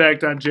fun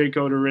fact on Jake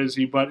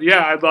Odorizzi. But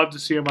yeah, I'd love to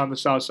see him on the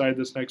South Side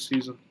this next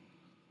season.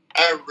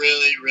 I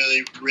really,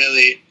 really,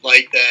 really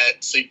like that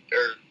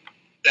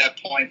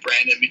point,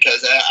 Brandon,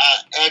 because I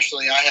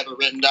have it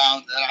written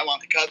down that I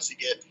want the Cubs to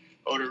get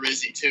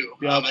Odorizzi too.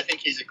 Yep. I think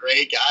he's a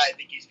great guy. I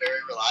think he's very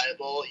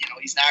reliable.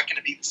 He's not going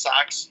to be the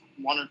Sox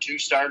 1 or 2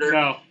 starter.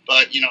 No.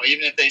 But even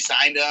if they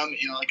signed him,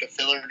 like a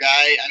filler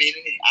guy,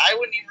 I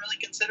wouldn't even really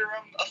consider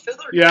him a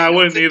filler guy. Yeah, I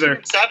wouldn't either.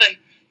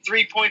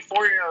 3.4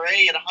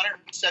 ERA at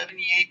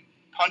 178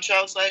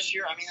 punch-outs last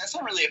year. That's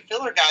not really a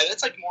filler guy.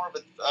 That's like more of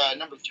a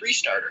number 3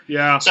 starter.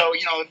 Yeah. So,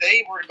 if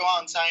they were to go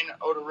out and sign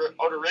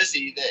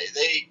Odorizzi,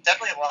 they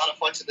definitely have a lot of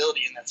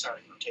flexibility in that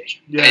starting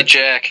rotation. Yeah. Hey,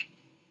 Jack.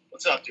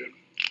 What's up, dude?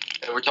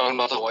 Hey, we're talking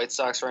about the White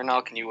Sox right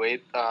now. Can you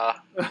wait?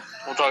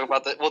 We'll talk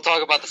about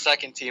the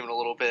second team in a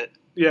little bit.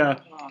 Yeah.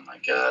 Oh, my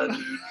God,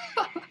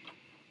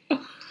 dude.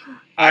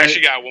 I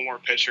actually got one more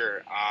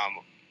pitcher.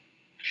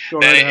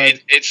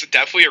 It's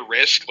definitely a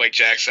risk. Like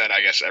Jack said,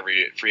 I guess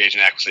every free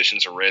agent acquisition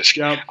is a risk.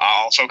 Yep.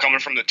 Also coming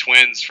from the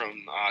Twins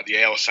from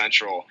the AL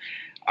Central,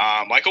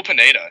 Michael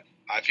Pineda.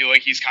 I feel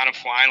like he's kind of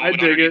flying a little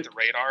bit underneath the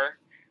radar.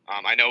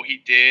 I know he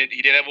did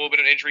have a little bit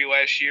of injury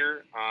last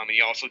year. And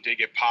he also did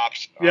get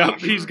popped.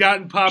 He's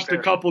gotten popped a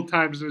couple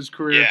times in his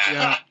career.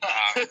 Yeah.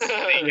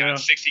 He got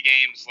 60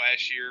 games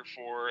last year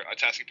for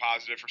testing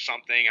positive for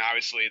something.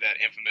 Obviously, that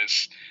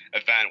infamous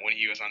event when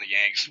he was on the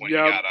Yanks when he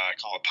got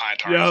called pine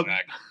tar on his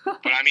neck.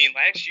 But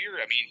last year,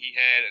 he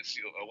had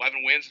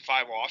 11 wins and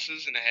 5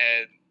 losses, and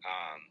had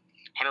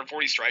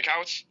 140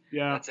 strikeouts.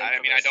 Yeah.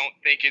 I don't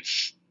think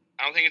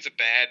it's a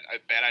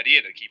bad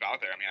idea to keep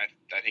out there.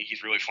 I think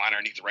he's really flying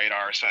underneath the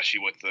radar, especially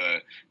with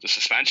the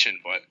suspension.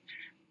 But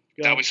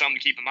that'll be something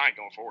to keep in mind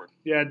going forward.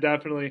 Yeah,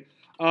 definitely.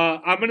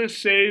 I'm gonna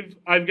save.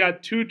 I've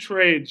got 2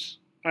 trades,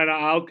 and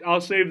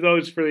I'll save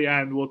those for the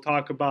end. We'll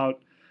talk about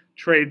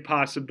trade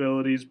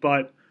possibilities,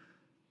 but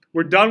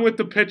we're done with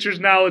the pitchers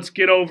now. Let's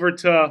get over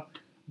to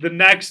the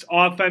next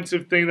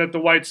offensive thing that the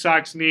White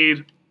Sox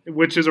need,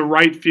 which is a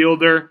right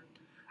fielder.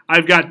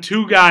 I've got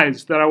 2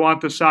 guys that I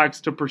want the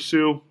Sox to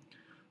pursue.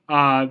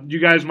 You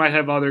guys might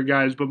have other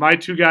guys, but my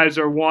 2 guys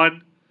are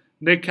 1,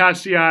 Nick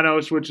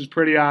Castellanos, which is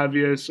pretty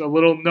obvious. A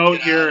little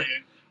note here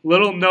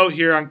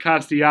on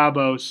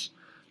Castellanos.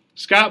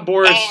 Scott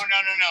Boras. Oh,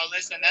 no.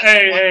 Listen, that's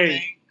the one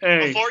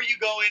thing. Before you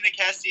go into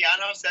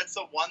Castellanos, that's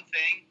the one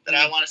thing that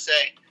I want to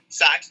say.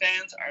 Sox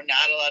fans are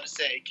not allowed to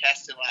say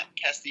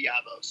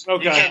Castellanos.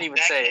 Okay. You can't even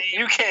say it.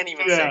 You can't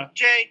even say it.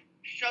 Jay,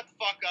 shut the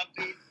fuck up,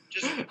 dude.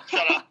 Just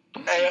shut up.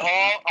 Hey,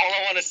 all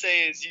I want to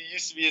say is you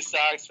used to be a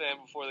Sox fan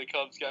before the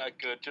Cubs got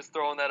good. Just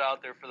throwing that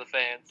out there for the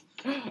fans.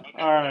 Okay.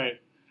 All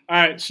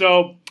right.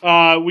 So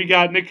we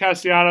got Nick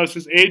Castellanos.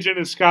 His agent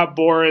is Scott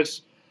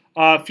Boras.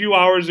 A few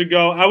hours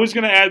ago, I was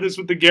going to add this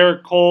with the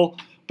Garrett Cole,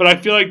 but I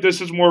feel like this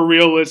is more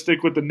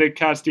realistic with the Nick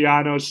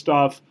Castellanos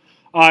stuff.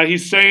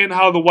 He's saying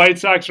how the White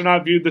Sox are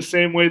not viewed the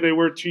same way they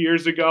were 2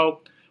 years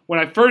ago. When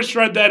I first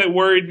read that, it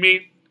worried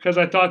me because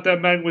I thought that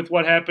meant with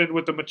what happened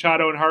with the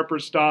Machado and Harper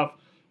stuff,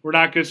 we're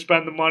not going to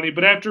spend the money.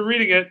 But after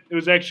reading it, it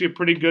was actually a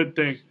pretty good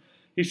thing.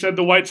 He said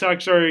the White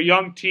Sox are a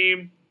young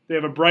team. They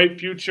have a bright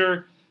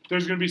future.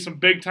 There's going to be some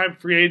big-time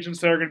free agents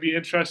that are going to be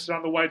interested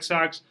on the White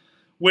Sox,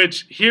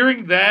 which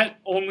hearing that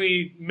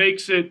only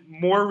makes it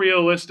more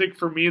realistic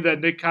for me that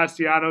Nick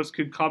Castellanos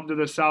could come to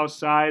the South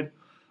Side.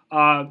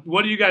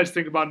 What do you guys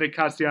think about Nick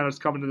Castellanos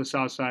coming to the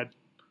South Side?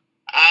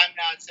 I'm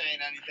not saying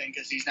anything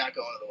because he's not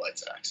going to the White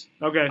Sox.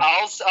 Okay.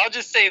 I'll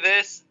just say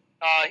this.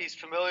 He's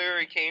familiar.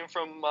 He came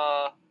from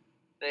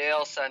the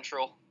AL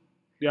Central.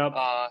 Yep.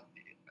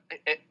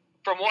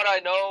 From what I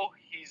know,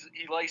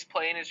 he likes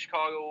playing in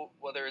Chicago,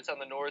 whether it's on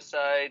the north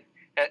side,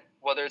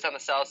 whether it's on the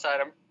south side.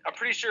 I'm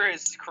pretty sure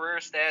his career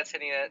stats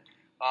hitting at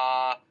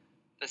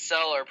the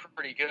cell are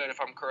pretty good,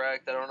 if I'm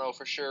correct. I don't know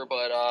for sure,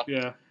 but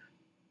yeah.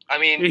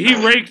 He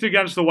raked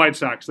against the White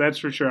Sox. That's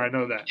for sure. I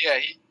know that.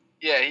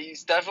 Yeah,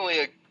 he's definitely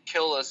a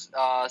killer.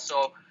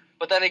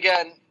 But then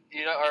again,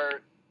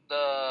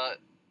 the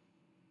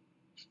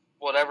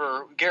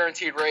whatever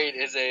guaranteed rate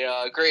is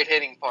a great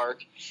hitting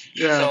park.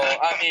 Yeah.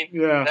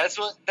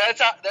 So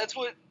that's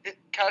what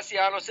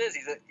Castellanos is.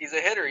 He's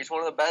a hitter. He's one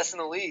of the best in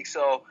the league.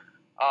 So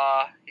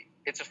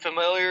it's a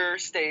familiar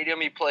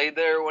stadium. He played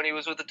there when he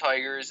was with the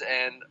Tigers,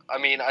 and I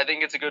mean, I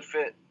think it's a good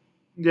fit.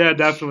 Yeah,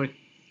 definitely.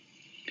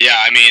 Yeah,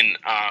 I mean,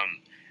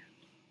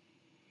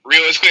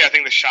 realistically, I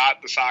think the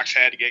shot the Sox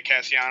had to get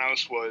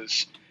Castellanos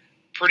was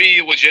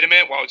pretty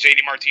legitimate while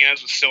JD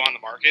Martinez was still on the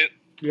market.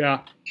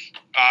 Yeah.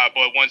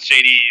 But once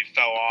JD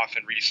fell off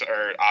and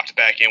opted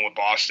back in with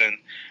Boston,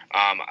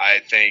 I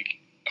think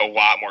a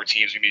lot more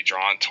teams would be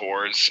drawn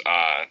towards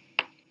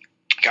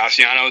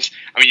Castellanos.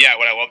 I mean, yeah,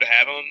 would I love to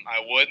have him?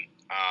 I would.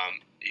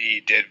 He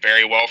did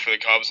very well for the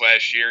Cubs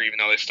last year, even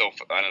though they still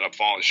ended up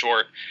falling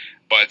short.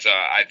 But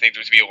I think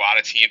there's going to be a lot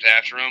of teams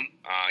after him.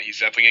 He's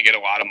definitely going to get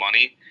a lot of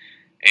money.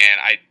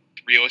 And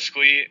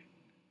realistically,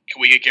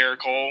 can we get Garrett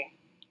Cole?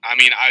 I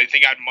mean, I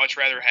think I'd much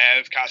rather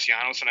have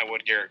Castellanos than I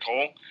would Garrett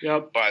Cole.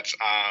 Yep. But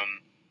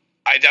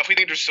I definitely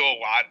think there's still a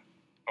lot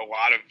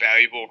of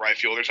valuable right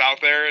fielders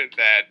out there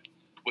that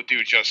would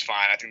do just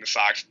fine. I think the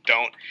Sox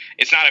don't.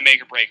 It's not a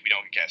make or break if we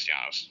don't get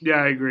Castellanos. Yeah,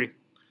 I agree.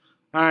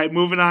 All right,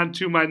 moving on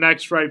to my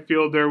next right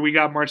fielder. We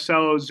got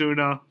Marcell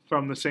Ozuna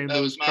from the St.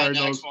 Louis Cardinals. That was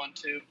my next one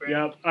too,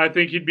 Brandon. Yep, I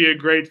think he'd be a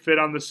great fit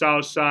on the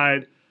south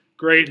side.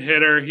 Great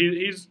hitter.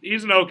 He's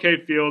an okay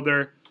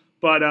fielder.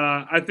 But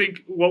I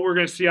think what we're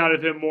going to see out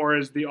of him more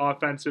is the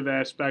offensive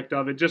aspect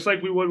of it, just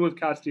like we would with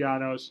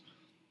Castellanos.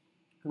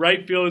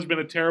 Right field has been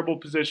a terrible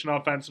position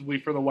offensively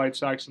for the White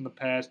Sox in the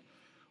past.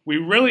 We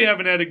really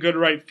haven't had a good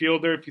right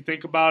fielder, if you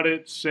think about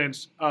it,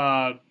 since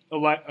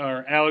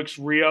Alex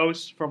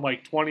Rios from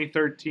like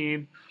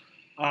 2013.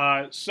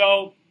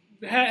 So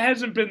it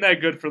hasn't been that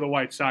good for the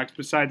White Sox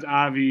besides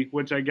Avi,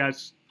 which I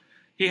guess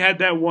he had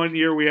that 1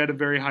 year we had a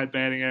very high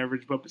batting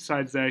average, but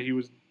besides that he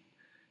was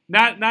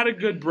not a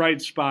good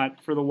bright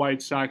spot for the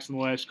White Sox in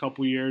the last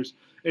couple of years.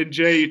 And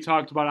Jay, you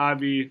talked about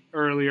Avi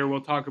earlier. We'll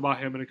talk about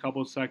him in a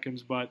couple of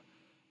seconds. But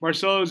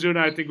Marcell Ozuna,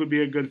 I think, would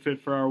be a good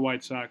fit for our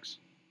White Sox.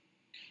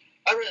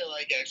 I really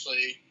like,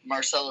 actually,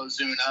 Marcell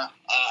Ozuna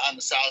on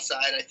the south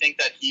side. I think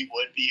that he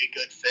would be a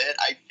good fit.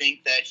 I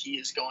think that he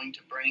is going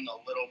to bring a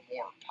little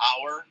more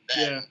power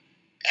than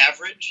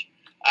average.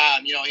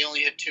 He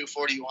only hit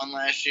 241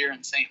 last year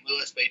in St.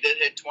 Louis, but he did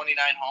hit 29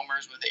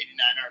 homers with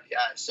 89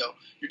 RBIs. So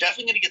you're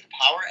definitely going to get the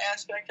power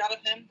aspect out of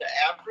him. The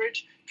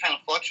average kind of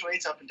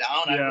fluctuates up and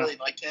down. Yeah. I really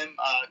liked him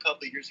a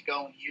couple of years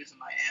ago when he was in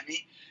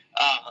Miami.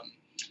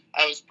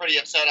 I was pretty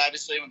upset,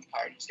 obviously, when the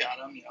Cardinals got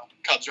him.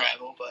 Cubs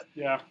rival, but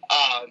I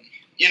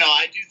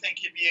do think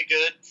he'd be a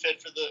good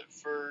fit for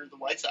the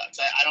White Sox.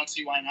 I don't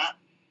see why not.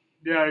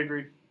 Yeah, I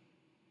agree.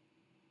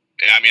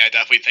 Yeah, I mean, I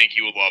definitely think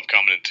he would love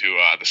coming into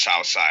the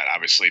South Side.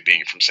 Obviously,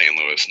 being from St.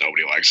 Louis,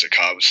 nobody likes the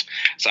Cubs,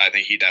 so I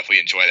think he'd definitely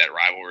enjoy that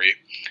rivalry.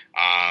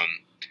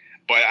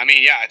 But I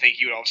mean, yeah, I think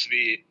he would also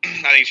be.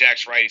 I think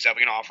Jack's right. He's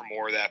definitely going to offer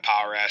more of that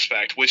power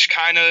aspect, which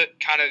kind of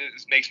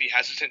makes me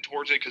hesitant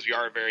towards it because we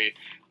are a very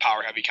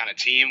power heavy kind of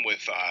team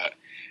with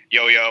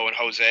Yo-Yo and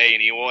Jose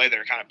and Eloy.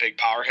 They're kind of big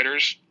power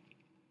hitters.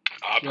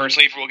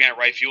 Personally, if we're looking at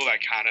right field, I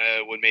kind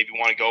of would maybe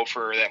want to go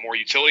for that more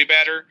utility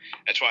batter.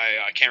 That's why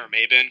Cameron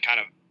Maybin kind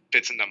of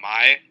fits into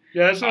my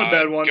that's not a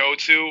bad one.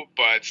 Go-to.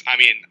 But I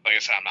mean, like I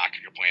said, I'm not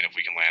going to complain if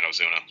we can land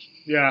Ozuna.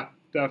 Yeah,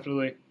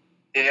 definitely.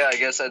 Yeah, I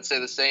guess I'd say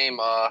the same.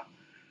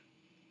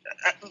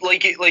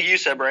 Like you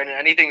said, Brandon,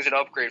 anything's an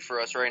upgrade for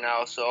us right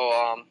now. So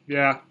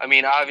I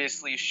mean,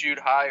 obviously shoot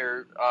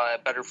higher,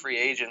 better free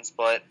agents.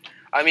 But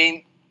I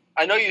mean,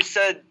 I know you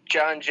said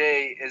John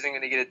Jay isn't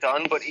going to get it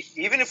done, but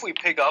even if we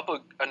pick up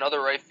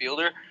another right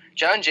fielder,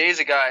 John Jay is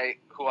a guy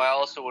who I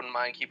also wouldn't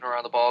mind keeping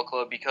around the ball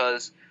club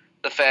because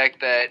the fact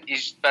that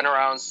he's been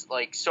around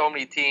like so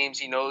many teams,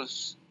 he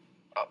knows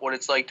what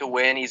it's like to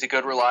win. He's a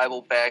good,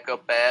 reliable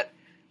backup bat.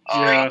 He's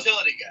a great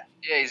utility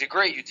guy. Yeah, he's a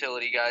great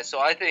utility guy. So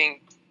I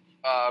think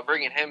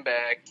bringing him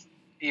back,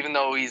 even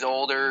though he's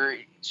older,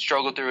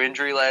 struggled through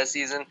injury last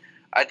season,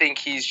 I think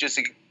he's just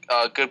a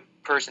good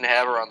person to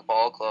have around the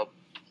ball club.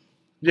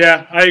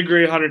 Yeah, I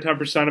agree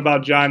 110%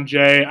 about John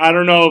Jay. I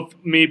don't know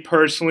if me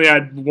personally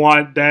I'd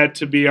want that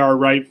to be our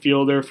right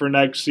fielder for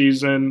next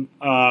season.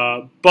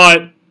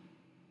 But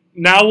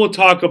now we'll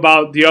talk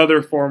about the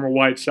other former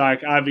White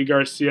Sox, Avi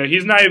Garcia.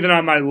 He's not even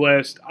on my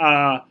list.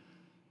 I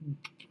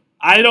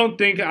don't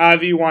think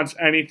Avi wants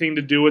anything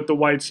to do with the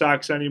White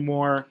Sox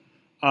anymore.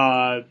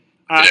 I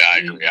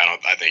agree.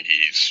 I think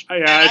he's.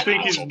 Yeah, I don't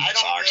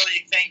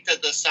really think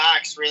that the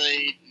Sox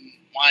really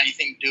want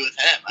anything to do with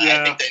him.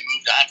 Yeah. I think they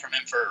moved on from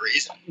him for a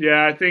reason.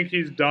 Yeah, I think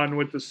he's done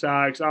with the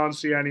Sox. I don't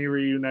see any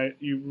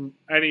reuniting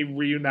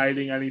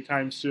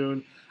anytime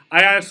soon.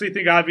 I honestly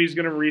think Avi's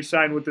going to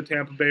re-sign with the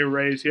Tampa Bay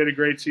Rays. He had a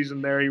great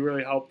season there. He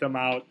really helped them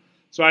out.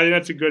 So I think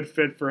that's a good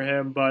fit for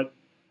him. But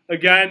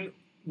again,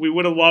 we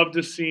would have loved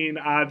to seen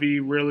Avi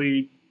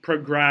really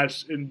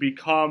progress and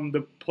become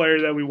the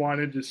player that we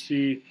wanted to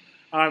see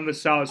on the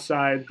South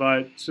Side,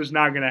 but it's just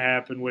not going to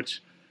happen,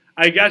 which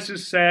I guess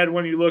is sad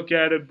when you look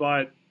at it,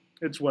 but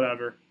it's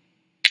whatever.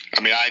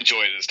 I mean, I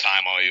enjoyed his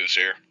time while he was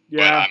here.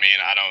 Yeah. But, I mean,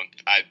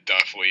 I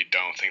definitely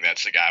don't think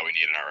that's the guy we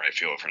need in our right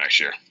field for next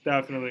year.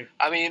 Definitely.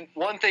 I mean,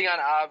 one thing on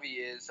Avi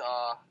is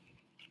a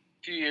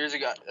few years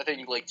ago, I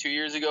think like 2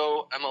 years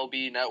ago,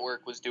 MLB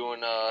Network was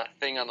doing a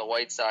thing on the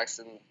White Sox,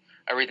 and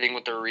everything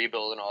with the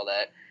rebuild and all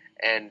that.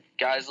 And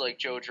guys like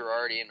Joe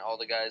Girardi and all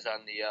the guys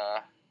on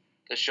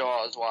the show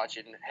I was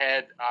watching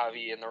had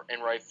Avi in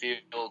right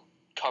field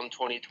come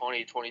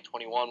 2020,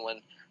 2021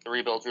 when the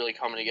rebuild's really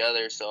coming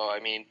together. So, I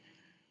mean,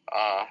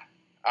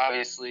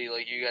 obviously,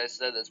 like you guys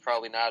said, that's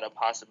probably not a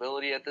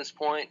possibility at this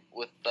point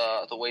with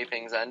the way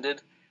things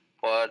ended.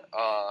 But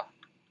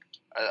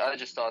I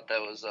just thought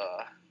that was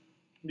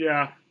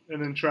yeah,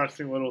 an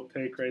interesting little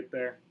take right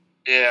there.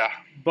 Yeah.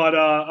 But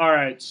all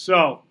right,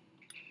 so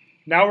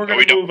now we're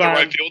going to move on.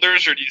 Right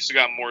fielders, or do you still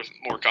got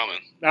more coming?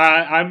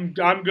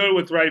 I'm good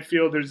with right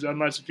fielders,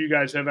 unless if you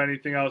guys have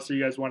anything else that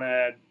you guys want to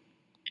add.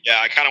 Yeah,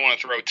 I kind of want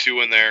to throw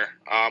two in there.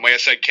 Like I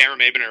said, Cameron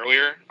Maybin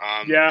earlier.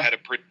 Had a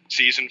pretty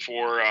season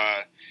for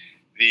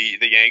the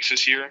Yanks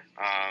this year.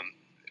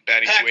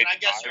 Batting Pat, can I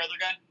guess your other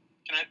guy?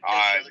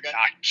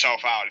 Knock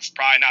himself out. It's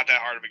probably not that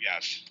hard of a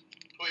guess.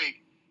 Puig.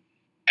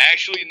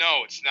 Actually,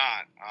 no, it's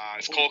not.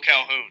 It's Cole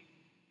Calhoun.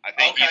 I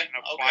think he's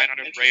flying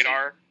under the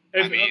radar.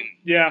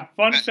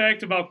 Fun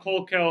fact about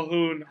Cole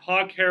Calhoun,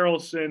 Hawk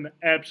Harrelson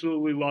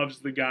absolutely loves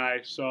the guy,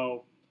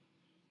 so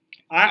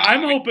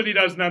I'm hoping he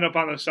doesn't end up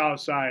on the south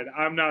side.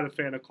 I'm not a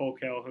fan of Cole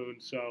Calhoun,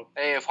 so.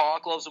 Hey, if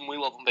Hawk loves him, we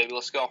love him, baby.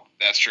 Let's go.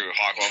 That's true.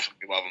 Hawk loves him.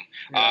 We love him.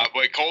 Yeah.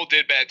 But Cole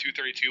did bat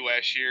 .232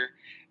 last year.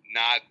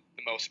 Not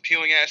the most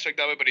appealing aspect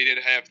of it, but he did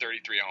have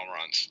 33 home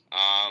runs.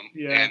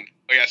 And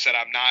like I said,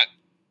 I'm not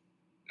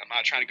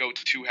trying to go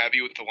too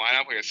heavy with the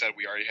lineup. Like I said,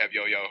 we already have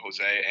Yo-Yo,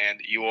 Jose, and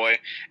Eloy,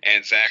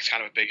 and Zach's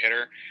kind of a big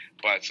hitter.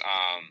 But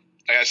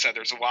like I said,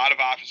 there's a lot of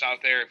options out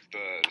there if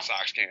the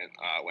Sox can't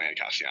land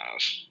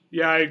Castellanos.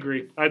 Yeah, I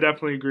agree. I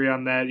definitely agree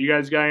on that. You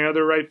guys got any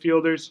other right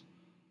fielders?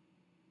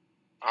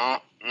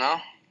 No.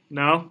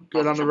 No?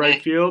 Good on the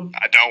right field?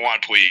 I don't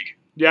want Puig.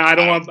 Yeah, I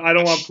don't want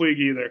Puig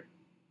either.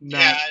 No.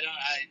 Yeah,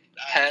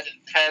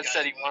 Pat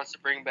said he wants to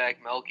bring back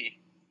Melky.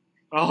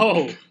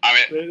 Oh.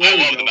 I mean, I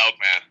love the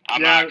Milkman.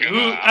 I'm not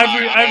gonna.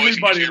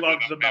 Everybody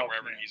loves the Milkman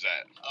wherever he's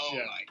at. Oh my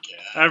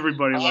God.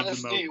 Everybody loves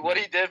the Milkman. Honestly, what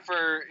he did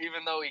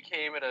even though he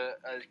came at a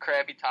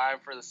crappy time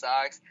for the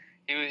Sox,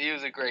 he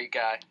was a great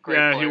guy. Great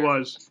player. He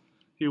was.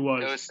 He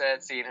was. It was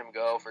sad seeing him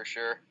go for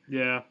sure.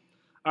 Yeah.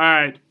 All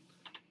right.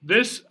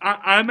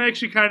 I'm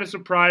actually kind of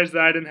surprised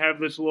that I didn't have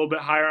this a little bit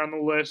higher on the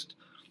list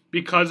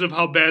because of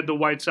how bad the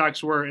White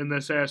Sox were in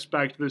this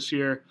aspect this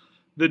year.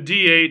 The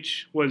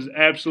DH was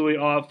absolutely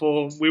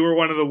awful. We were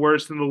one of the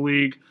worst in the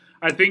league.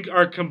 I think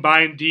our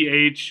combined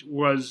DH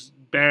was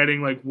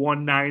batting like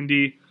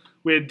 190.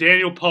 We had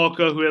Daniel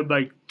Palka, who had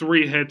like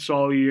 3 hits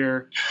all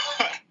year.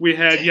 We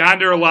had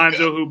Yonder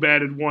Alonso, who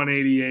batted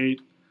 188.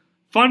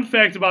 Fun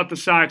fact about the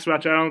Sox,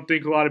 which I don't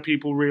think a lot of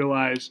people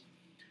realize,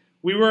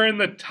 we were in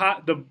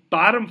the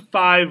bottom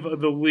 5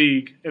 of the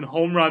league in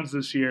home runs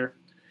this year,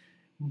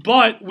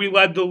 but we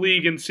led the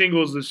league in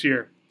singles this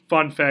year.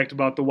 Fun fact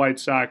about the White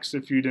Sox,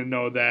 if you didn't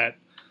know that.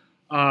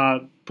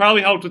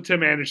 Probably helped with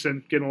Tim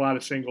Anderson getting a lot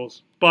of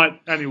singles. But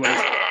anyways.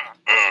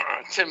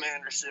 Tim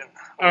Anderson.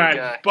 All right.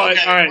 Guy. But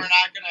okay, all right.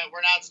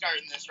 We're not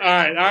starting this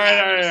right now. All right.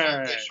 Yeah,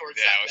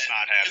 let's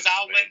not have because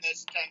I'll win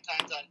this 10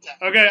 times out of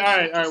 10. Okay,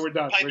 all right, we're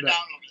done. Pipe We're it done.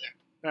 down over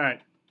there. All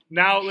right.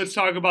 Now let's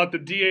talk about the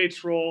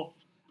DH role.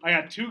 I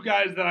got 2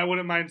 guys that I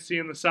wouldn't mind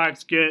seeing the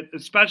Sox get,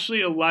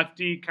 especially a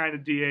lefty kind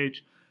of DH.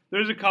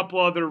 There's a couple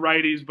other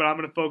righties, but I'm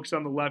going to focus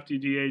on the lefty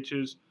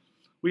DHs.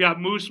 We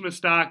got Moose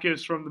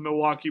Moustakas from the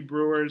Milwaukee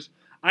Brewers.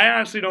 I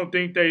honestly don't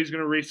think that he's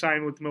going to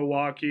re-sign with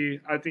Milwaukee.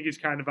 I think he's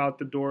kind of out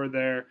the door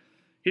there.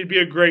 He'd be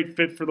a great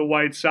fit for the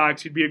White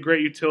Sox. He'd be a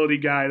great utility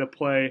guy to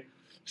play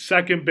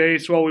second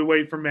base while we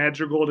wait for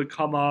Madrigal to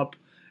come up.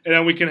 And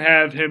then we can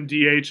have him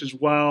DH as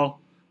well.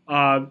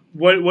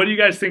 What do you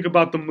guys think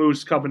about the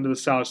Moose coming to the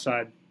South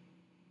Side?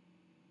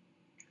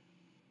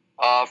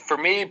 For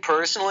me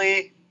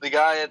personally, the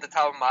guy at the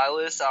top of my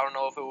list, I don't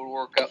know if it would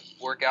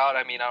work out.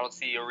 I mean, I don't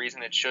see a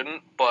reason it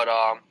shouldn't, but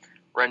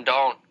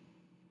Rendon.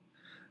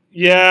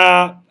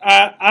 Yeah,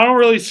 I don't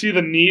really see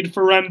the need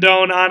for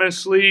Rendon,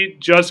 honestly,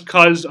 just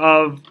because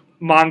of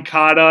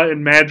Moncada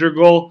and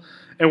Madrigal,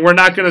 and we're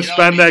not going to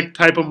spend that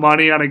type of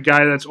money on a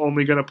guy that's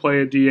only going to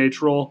play a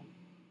DH role.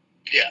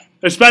 Yeah.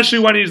 Especially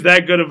when he's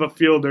that good of a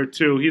fielder,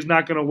 too. He's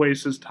not going to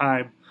waste his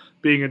time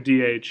being a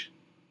DH.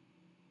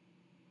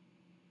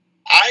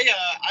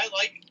 I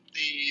like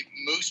the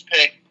Moose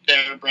pick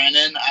there,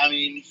 Brendan. I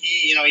mean,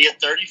 he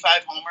had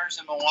 35 homers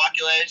in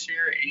Milwaukee last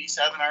year,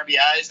 87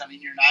 RBIs. I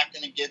mean, you're not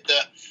going to get the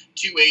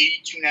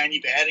 280, 290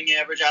 batting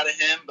average out of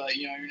him, but,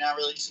 you're not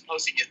really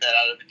supposed to get that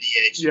out of a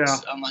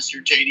DH unless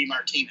you're JD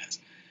Martinez.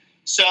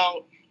 So,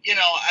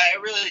 I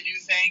really do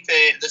think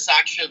the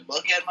Sox should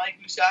look at Mike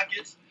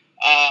Moustakas.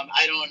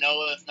 I don't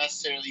know if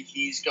necessarily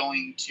he's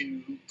going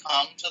to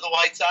come to the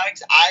White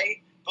Sox.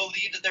 I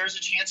believe that there's a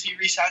chance he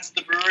re-signs to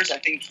the Brewers. I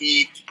think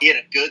he had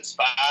a good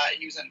spot.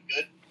 He was in a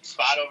good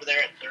spot over there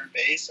at third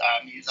base.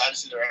 He's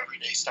obviously their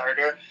everyday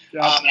starter.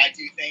 And I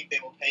do think they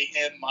will pay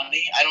him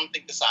money. I don't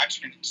think the Sox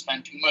are going to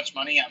spend too much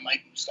money on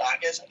Mike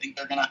Moustakas. I think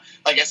they're going to,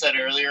 like I said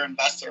earlier,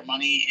 invest their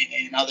money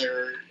in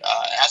other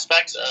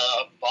aspects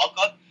of the ball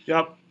club.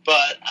 Yep.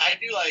 But I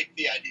do like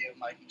the idea of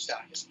Mike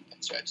Moustakas in the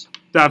pinstripes.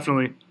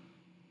 Definitely.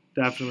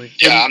 Definitely.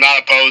 Yeah, I'm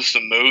not opposed to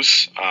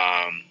Moose.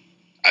 I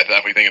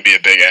definitely think it'd be a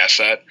big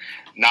asset.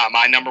 Not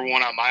my number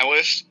one on my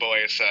list, but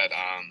like I said,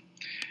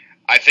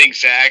 I think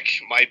Zach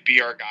might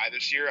be our guy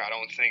this year. I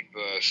don't think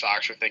the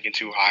Sox are thinking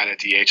too high on a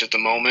DH at the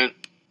moment.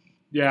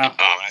 Yeah.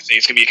 I think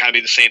it's going to be kind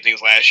of the same thing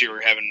as last year.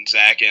 We're having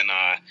Zach and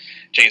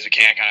James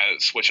McCann kind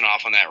of switching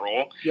off on that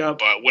role. Yep.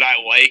 But would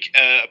I like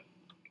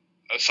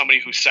somebody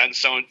who's set in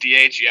stone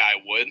DH? Yeah,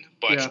 I would.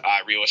 But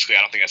realistically,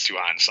 I don't think that's too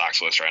high on the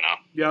Sox list right now.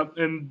 Yep.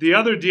 And the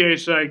other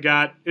DH that I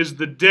got is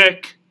the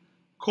Dick,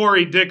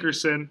 Corey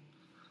Dickerson.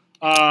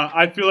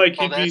 I feel like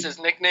that's his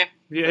nickname?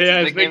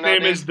 Yeah, his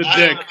nickname is the Dick.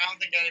 I don't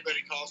think anybody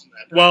calls him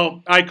that.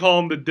 Well, I call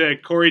him the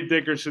Dick. Corey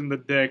Dickerson, the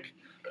Dick.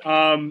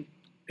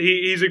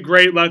 He's a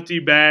great lefty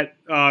bat,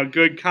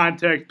 good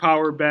contact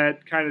power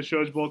bat, kind of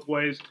shows both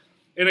ways.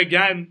 And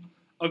again,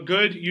 a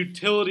good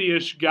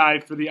utility-ish guy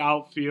for the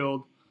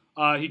outfield.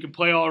 He can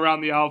play all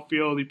around the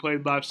outfield. He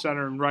played left,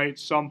 center, and right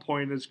some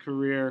point in his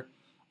career.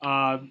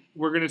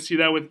 We're going to see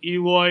that with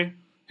Eloy.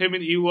 Him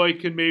and Eloy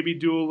can maybe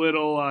do a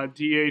little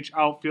DH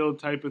outfield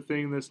type of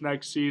thing this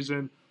next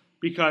season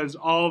because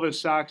all of us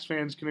Sox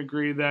fans can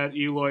agree that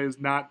Eloy is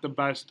not the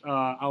best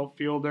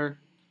outfielder.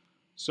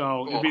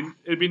 So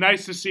it'd be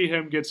nice to see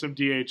him get some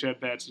DH at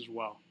bats as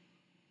well.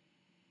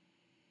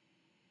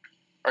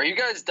 Are you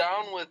guys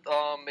down with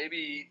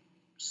maybe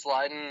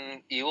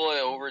sliding Eloy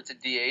over to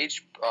DH?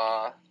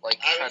 I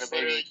was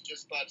literally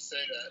just about to say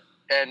that.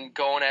 And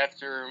going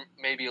after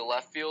maybe a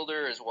left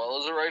fielder as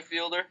well as a right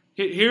fielder.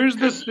 Here's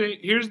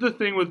the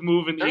thing with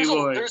moving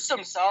Eloy. There's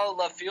some solid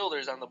left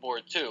fielders on the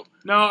board too.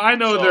 No, I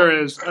know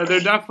there is. There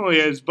definitely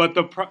is. But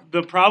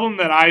the problem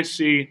that I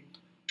see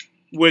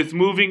with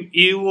moving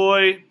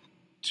Eloy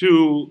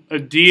to a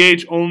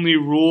DH only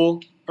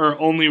role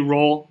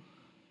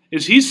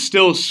is he's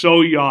still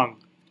so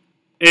young,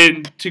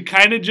 and to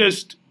kind of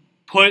just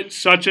put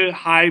such a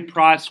high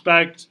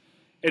prospect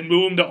and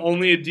move him to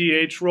only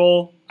a DH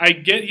role. I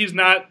get he's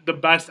not the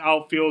best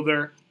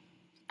outfielder,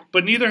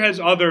 but neither has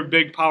other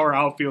big power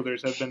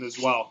outfielders have been as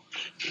well.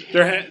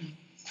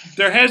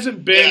 There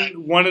hasn't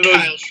been one of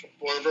those.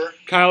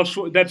 Kyle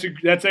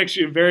Schwarber. That's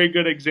actually a very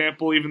good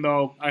example. Even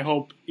though I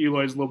hope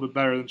Eloy's a little bit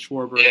better than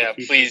Schwarber. Yeah,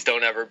 please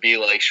don't ever be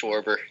like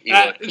Schwarber.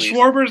 Eloy,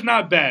 Schwarber's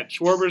not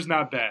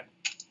bad.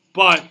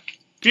 But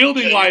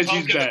fielding wise,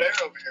 he's bad.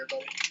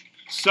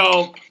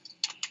 So.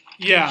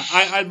 Yeah,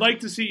 I'd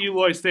like to see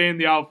Eloy stay in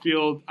the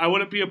outfield. I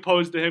wouldn't be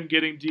opposed to him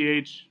getting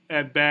DH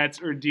at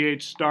bats or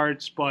DH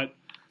starts, but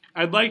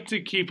I'd like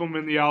to keep him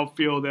in the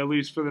outfield at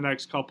least for the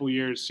next couple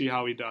years, see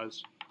how he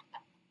does.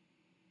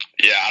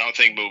 Yeah, I don't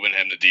think moving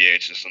him to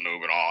DH is a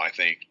move at all. I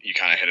think you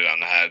kind of hit it on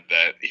the head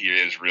that he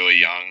is really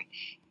young,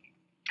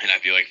 and I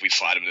feel like if we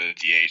slide him to the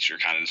DH, you're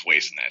kind of just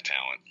wasting that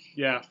talent.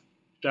 Yeah,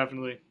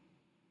 definitely.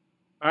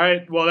 All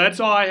right, well,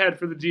 that's all I had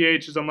for the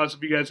DHs, unless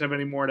if you guys have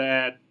any more to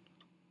add.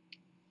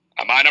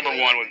 My number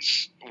one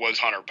was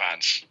Hunter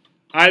Pence.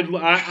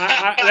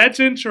 That's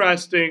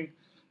interesting.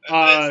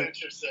 That's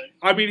interesting.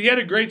 I mean, he had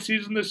a great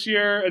season this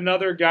year.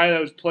 Another guy that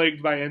was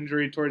plagued by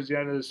injury towards the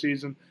end of the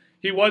season.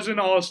 He was an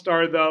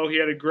all-star, though. He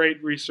had a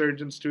great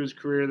resurgence to his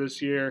career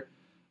this year.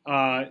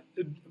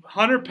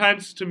 Hunter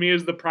Pence, to me,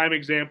 is the prime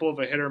example of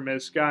a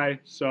hit-or-miss guy.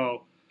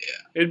 So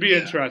it'd be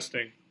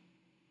interesting.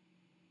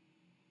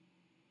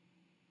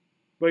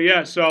 But,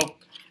 yeah, so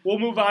we'll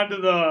move on to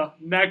the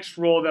next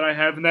role that I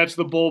have, and that's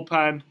the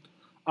bullpen.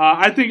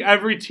 I think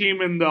every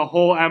team in the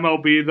whole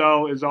MLB,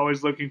 though, is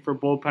always looking for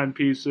bullpen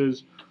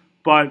pieces.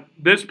 But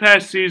this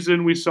past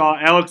season, we saw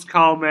Alex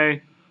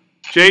Colomé,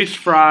 Jace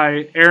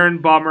Fry, Aaron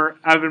Bummer,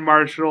 Evan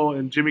Marshall,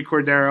 and Jimmy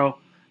Cordero.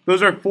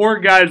 Those are four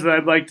guys that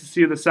I'd like to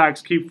see the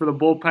Sox keep for the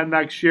bullpen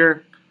next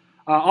year.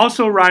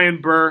 Also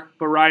Ryan Burr,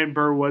 but Ryan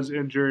Burr was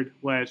injured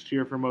last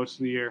year for most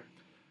of the year.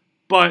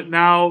 But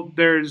now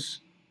there's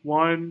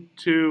 1,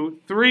 2,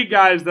 3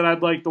 guys that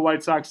I'd like the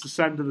White Sox to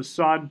send to the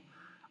sun.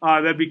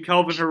 That'd be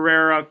Kelvin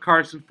Herrera,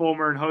 Carson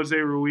Fulmer, and Jose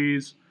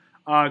Ruiz.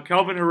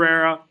 Kelvin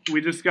Herrera,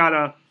 we just got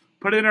to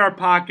put it in our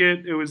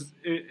pocket.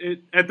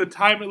 It at the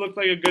time, it looked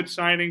like a good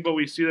signing, but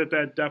we see that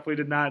definitely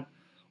did not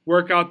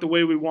work out the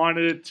way we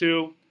wanted it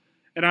to.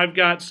 And I've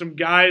got some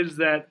guys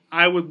that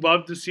I would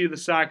love to see the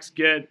Sox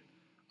get.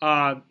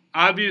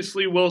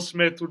 Obviously, Will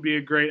Smith would be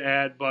a great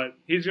add, but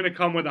he's going to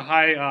come with a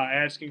high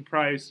asking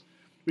price.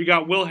 We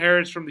got Will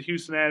Harris from the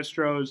Houston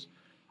Astros,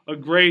 a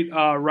great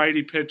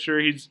righty pitcher.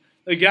 He's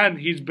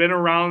been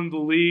around the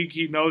league.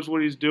 He knows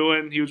what he's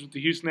doing. He was with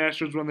the Houston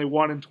Astros when they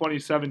won in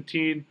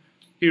 2017.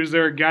 He was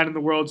there again in the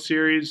World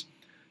Series.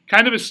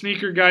 Kind of a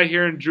sneaker guy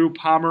here in Drew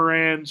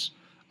Pomeranz.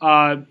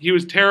 He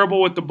was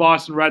terrible with the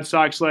Boston Red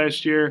Sox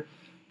last year.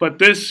 But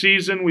this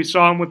season, we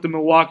saw him with the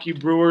Milwaukee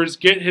Brewers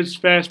get his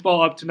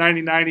fastball up to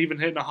 99, even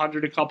hitting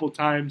 100 a couple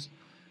times.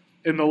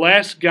 And the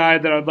last guy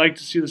that I'd like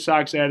to see the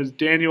Sox add is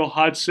Daniel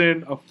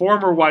Hudson, a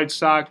former White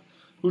Sox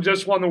who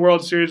just won the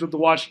World Series with the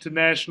Washington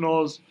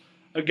Nationals.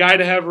 A guy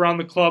to have around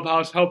the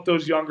clubhouse, help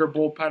those younger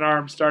bullpen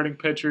arms, starting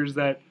pitchers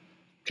that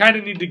kind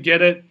of need to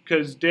get it,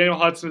 because Daniel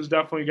Hudson is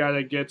definitely a guy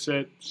that gets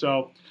it.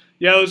 So,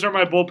 yeah, those are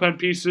my bullpen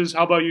pieces.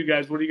 How about you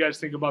guys? What do you guys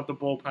think about the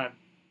bullpen?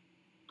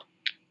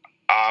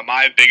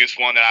 My biggest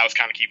one that I was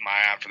kind of keeping my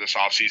eye on for this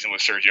offseason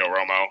was Sergio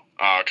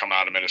Romo coming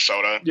out of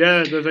Minnesota.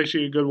 Yeah, that's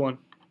actually a good one.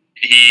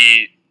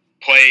 He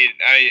played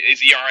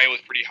his ERA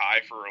was pretty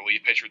high for a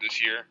relief pitcher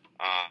this year.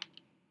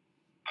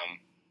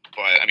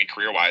 But, I mean,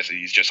 career-wise,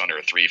 he's just under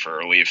a 3 for a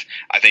relief.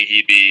 I think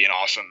he'd be an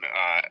awesome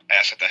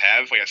asset to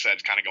have. Like I said,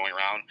 it's kind of going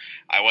around.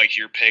 I like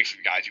your picks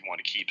of guys you want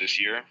to keep this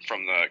year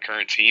from the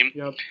current team.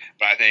 Yep.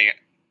 But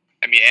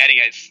adding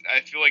it,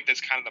 I feel like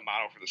that's kind of the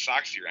model for the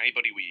Sox here.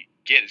 Anybody we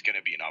get is going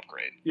to be an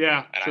upgrade.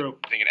 Yeah, and true.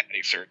 I think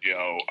adding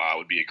Sergio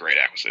would be a great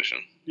acquisition.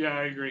 Yeah,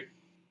 I agree.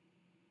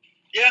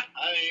 Yeah,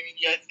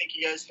 I think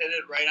you guys hit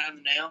it right on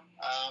the nail.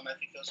 I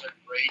think those are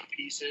great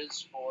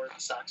pieces for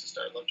the Sox to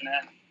start looking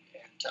at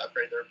and to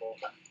upgrade their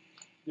bullpen.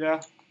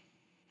 Yeah.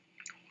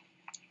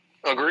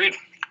 Agreed.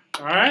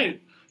 All right.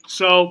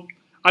 So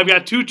I've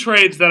got 2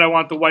 trades that I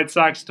want the White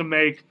Sox to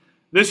make.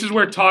 This is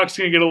where talk's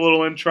going to get a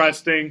little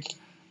interesting.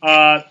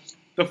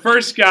 The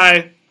first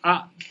guy,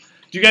 do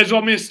you guys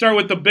want me to start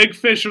with the big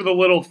fish or the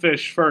little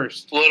fish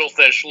first? Little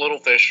fish. Little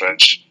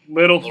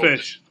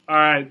fish. All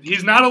right.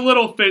 He's not a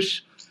little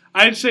fish.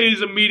 I'd say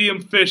he's a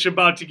medium fish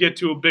about to get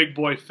to a big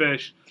boy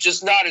fish.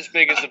 Just not as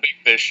big as a big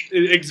fish.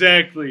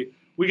 Exactly.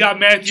 We got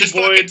Matthew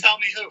Boyd. Tell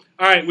me who.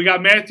 All right, we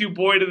got Matthew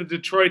Boyd of the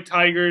Detroit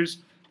Tigers.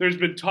 There's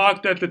been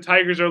talk that the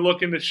Tigers are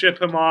looking to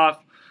ship him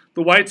off.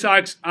 The White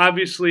Sox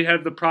obviously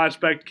have the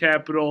prospect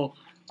capital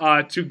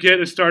to get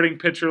a starting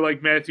pitcher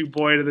like Matthew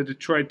Boyd of the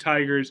Detroit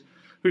Tigers,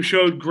 who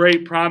showed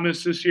great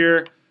promise this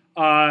year.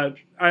 I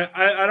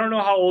don't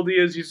know how old he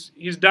is.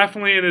 He's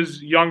definitely in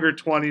his younger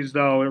 20s,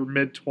 though, or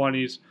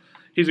mid-20s.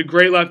 He's a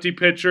great lefty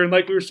pitcher, and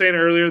like we were saying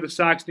earlier, the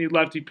Sox need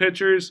lefty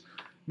pitchers.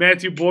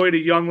 Matthew Boyd, a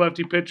young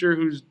lefty pitcher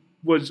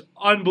was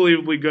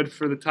unbelievably good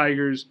for the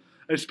Tigers,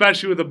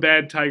 especially with a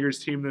bad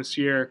Tigers team this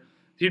year.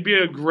 He'd be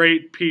a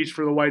great piece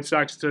for the White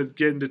Sox to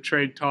get into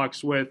trade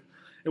talks with.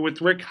 And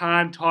with Rick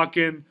Hahn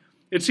talking,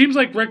 it seems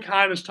like Rick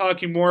Hahn is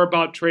talking more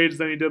about trades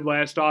than he did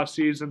last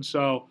offseason,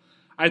 so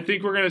I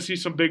think we're going to see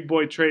some big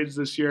boy trades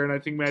this year, and I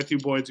think Matthew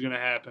Boyd's going to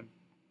happen.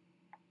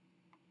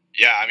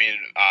 Yeah,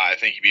 I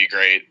think he'd be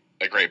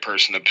a great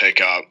person to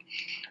pick up.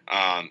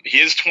 He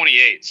is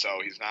 28, so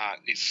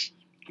he's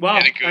well,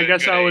 I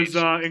guess I was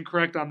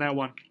incorrect on that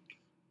one.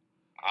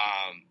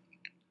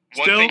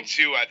 One thing,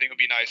 too, I think would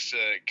be nice to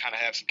kind of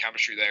have some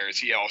chemistry there is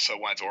he also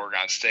went to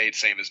Oregon State,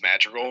 same as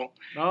Madrigal.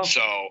 Oh.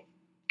 So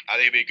I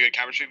think it'd be a good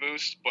chemistry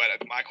boost.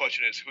 But my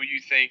question is, who do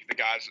you think the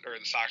guys or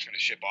the Sox are going to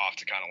ship off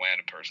to kind of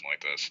land a person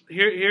like this?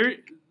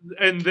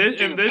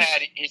 This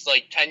he's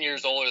like 10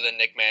 years older than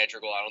Nick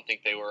Madrigal. I don't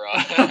think they were.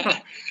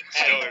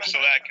 There's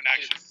that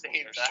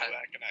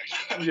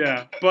connection.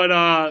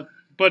 Yeah,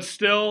 but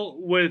still,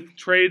 with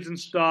trades and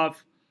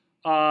stuff,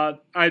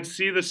 I'd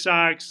see the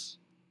Sox.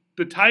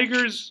 The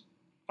Tigers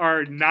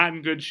are not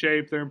in good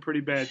shape. They're in pretty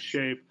bad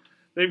shape.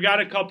 They've got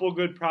a couple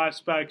good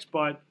prospects,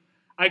 but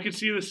I could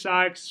see the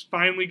Sox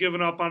finally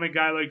giving up on a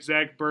guy like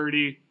Zach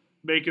Birdie,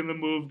 making the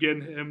move,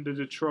 getting him to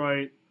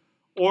Detroit,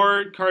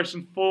 or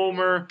Carson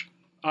Fulmer.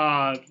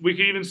 We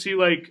could even see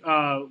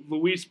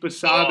Luis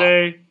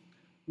Basabe.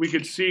 We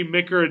could see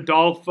Micker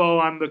Adolfo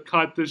on the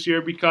cut this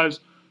year, because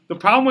the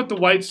problem with the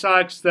White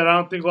Sox that I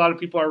don't think a lot of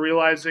people are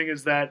realizing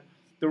is that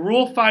the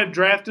Rule 5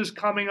 draft is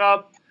coming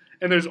up,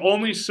 and there's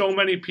only so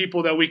many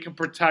people that we can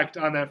protect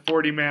on that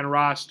 40-man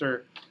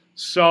roster.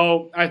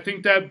 So I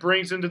think that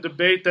brings into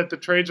debate that the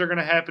trades are going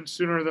to happen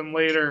sooner than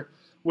later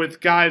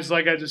with guys,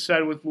 like I just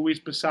said, with Luis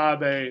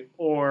Basabe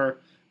or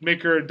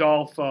Micker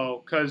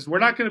Adolfo, because we're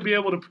not going to be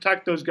able to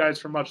protect those guys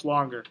for much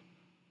longer.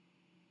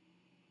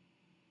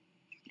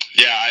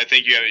 Yeah, I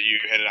think you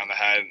hit it on the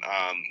head.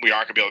 We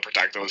aren't going to be able to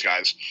protect those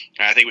guys.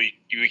 And I think we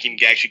can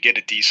actually get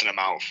a decent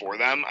amount for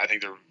them. I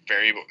think they're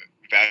very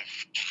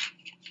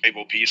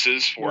valuable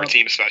pieces for a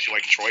team, especially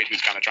like Detroit,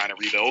 who's kind of trying to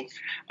rebuild.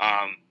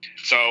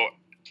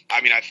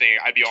 I think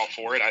I'd be all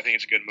for it. I think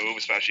it's a good move,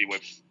 especially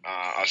with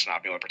us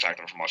not being able to protect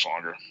them for much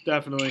longer.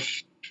 Definitely.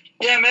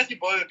 Yeah, Matthew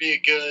Boyd would be a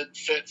good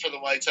fit for the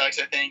White Sox,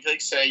 I think. Like I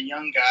say,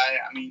 young guy.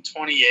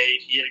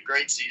 28. He had a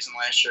great season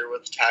last year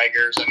with the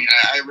Tigers.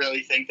 I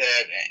really think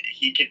that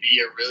he could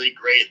be a really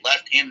great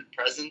left-handed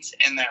presence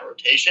in that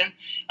rotation.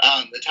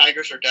 The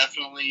Tigers are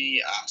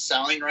definitely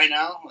selling right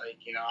now.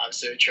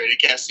 Obviously they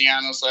traded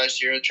Castellanos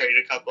last year. They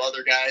traded a couple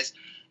other guys.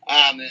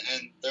 And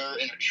they're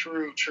in a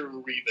true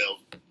rebuild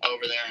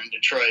over there in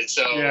Detroit.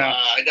 So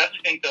I definitely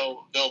think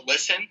they'll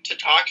listen to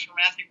talks from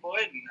Matthew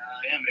Boyd,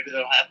 and maybe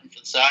that'll happen for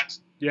the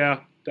Sox.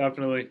 Yeah,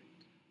 definitely.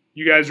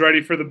 You guys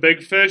ready for the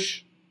big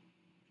fish?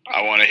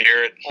 I want to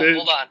hear it.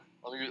 Hold on.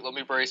 Let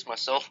me brace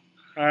myself.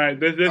 All right,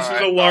 this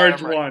is a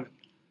large one.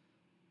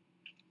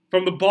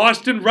 From the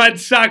Boston Red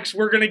Sox,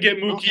 we're going to get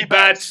Mookie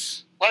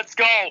Betts. Let's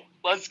go.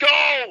 All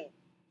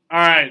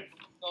right.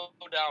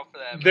 Go down for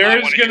that.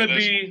 There's going to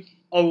be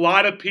a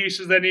lot of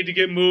pieces that need to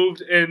get moved,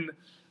 and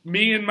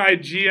me in my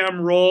GM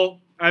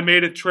role, I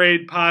made a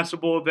trade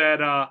possible that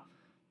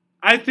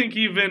I think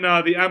even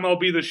the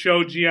MLB The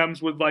Show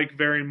GMs would like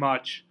very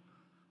much.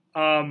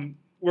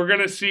 We're going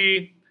to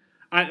see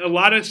a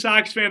lot of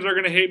Sox fans are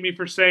going to hate me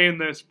for saying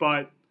this,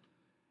 but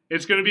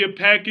it's going to be a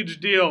package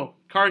deal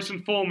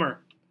Carson Fulmer,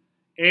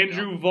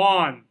 Andrew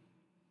Vaughn.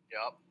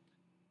 Yep.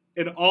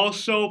 And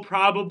also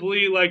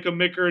probably like a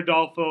Micker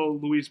Adolfo,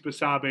 Luis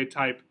Basabe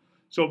type.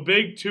 So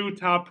big 2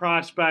 top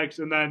prospects,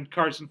 and then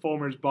Carson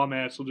Fulmer's bum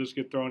ass will just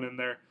get thrown in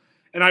there.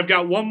 And I've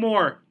got one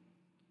more.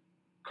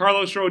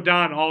 Carlos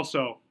Rodon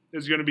also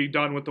is going to be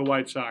done with the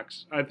White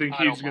Sox. I think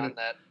he's going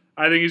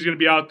to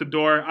be out the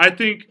door. I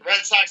think the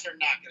Red Sox are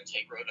not going to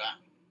take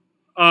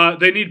Rodon.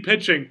 They need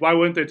pitching. Why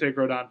wouldn't they take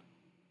Rodon?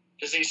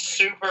 Because he's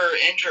super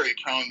injury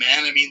prone,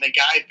 man. I mean, the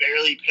guy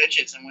barely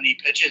pitches, and when he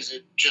pitches,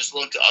 it just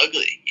looks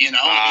ugly. You know,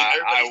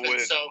 I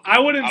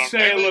wouldn't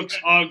say it looks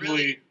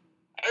ugly.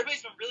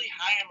 Everybody's been really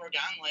high on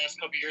Rodon the last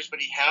couple of years, but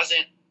he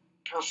hasn't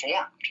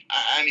performed.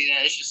 I mean,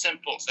 it's just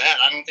simple as that.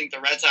 I don't think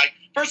the Red Sox.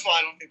 First of all,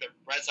 I don't think the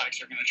Red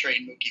Sox are going to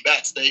trade Mookie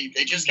Betts. They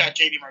just got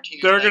JD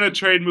Martinez. They're going to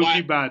trade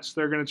Mookie Betts.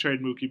 They're going to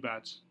trade Mookie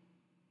Betts.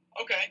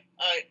 Okay,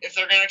 if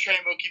they're going to trade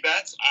Mookie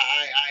Betts,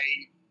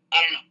 I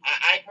don't know.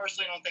 I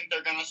personally don't think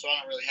they're going to, so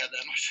I don't really have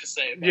that much to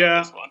say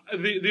about this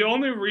one. The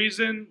only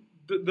reason,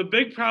 the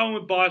big problem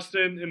with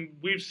Boston, and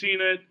we've seen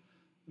it,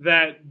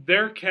 that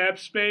their cap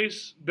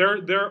space,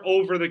 they're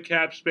over the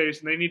cap space,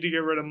 and they need to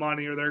get rid of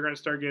money or they're going to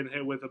start getting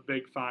hit with a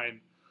big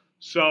fine.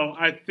 So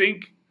I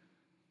think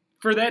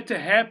for that to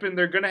happen,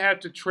 they're going to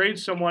have to trade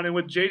someone, and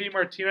with JD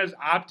Martinez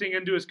opting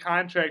into his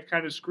contract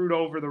kind of screwed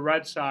over the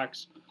Red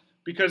Sox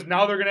because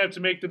now they're going to have to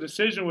make the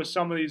decision with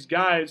some of these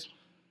guys.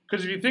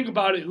 Because if you think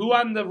about it, who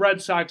on the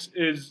Red Sox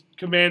is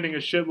commanding a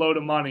shitload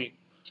of money?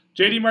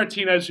 JD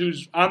Martinez,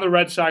 who's on the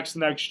Red Sox the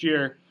next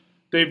year.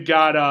 They've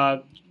got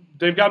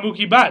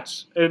Mookie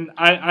Betts, and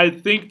I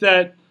think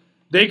that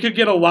they could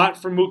get a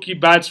lot from Mookie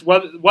Betts,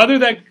 whether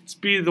that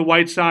be the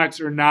White Sox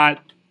or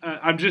not.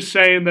 I'm just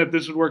saying that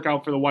this would work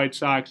out for the White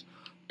Sox,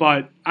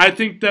 but I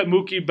think that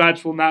Mookie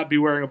Betts will not be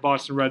wearing a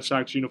Boston Red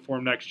Sox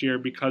uniform next year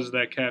because of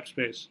that cap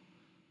space.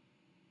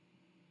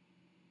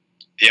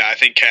 Yeah, I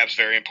think cap's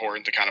very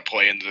important to kind of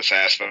play into this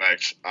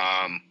aspect.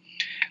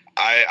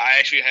 I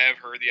actually have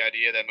heard the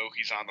idea that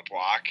Mookie's on the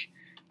block.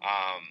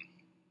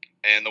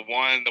 And the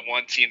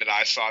one team that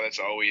I saw that's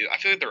always, I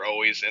feel like they're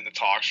always in the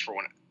talks for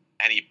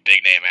any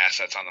big name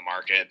assets on the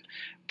market.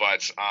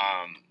 But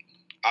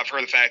I've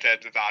heard the fact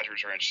that the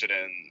Dodgers are interested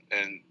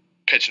in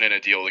pitching in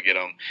a deal to get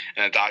him,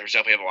 and the Dodgers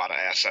definitely have a lot of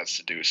assets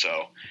to do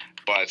so.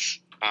 But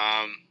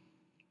I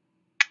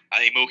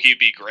think Mookie would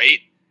be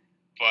great,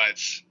 but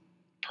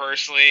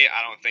personally,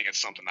 I don't think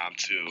it's something I'm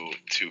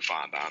too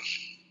fond on.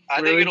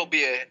 I think it'll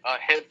be a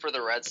hit for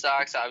the Red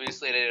Sox.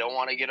 Obviously, they don't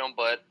want to get him,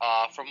 but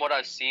from what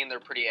I've seen,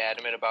 they're pretty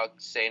adamant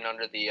about staying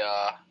under the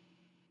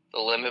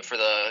limit for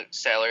the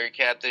salary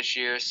cap this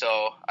year.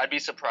 So I'd be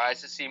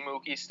surprised to see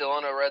Mookie still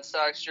in a Red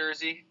Sox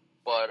jersey,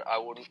 but I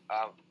wouldn't.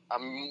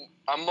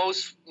 I'm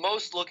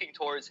most looking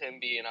towards him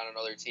being on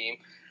another team.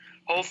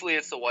 Hopefully,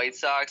 it's the White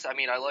Sox. I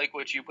mean, I like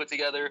what you put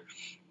together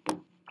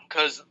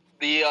because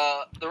the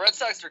Red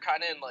Sox are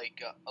kind of in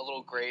like a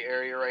little gray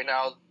area right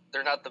now.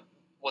 They're not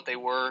what they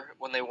were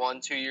when they won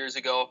 2 years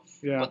ago,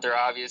 but they're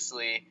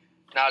obviously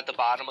not at the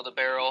bottom of the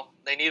barrel.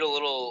 They need a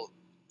little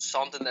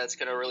something that's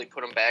going to really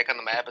put them back on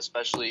the map,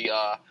 especially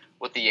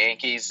with the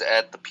Yankees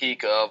at the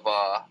peak of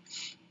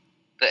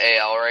the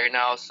AL right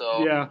now.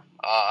 So,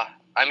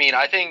 I mean,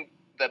 I think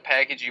the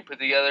package you put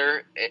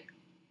together,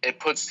 it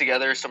puts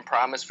together some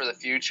promise for the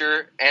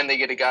future, and they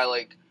get a guy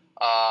like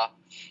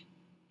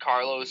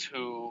Carlos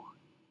who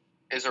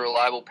is a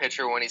reliable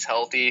pitcher when he's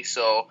healthy.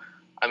 So,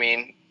 I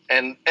mean,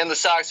 and the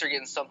Sox are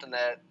getting something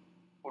that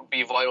would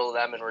be vital to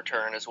them in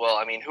return as well.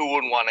 I mean, who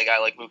wouldn't want a guy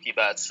like Mookie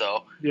Betts?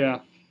 So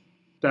yeah,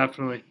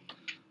 definitely.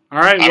 All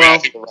right. I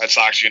think the Red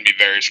Sox are going to be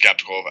very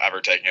skeptical of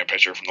ever taking a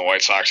pitcher from the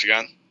White Sox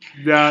again.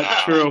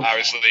 Yeah, true.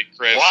 Obviously,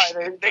 Chris.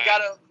 Why they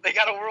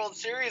got a World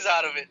Series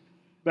out of it.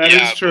 That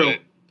is true.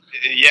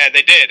 Yeah,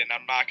 they did, and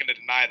I'm not going to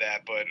deny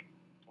that. But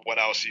what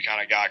else you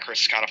kind of got?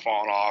 Chris is kind of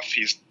fallen off.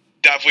 He's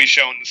definitely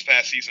shown this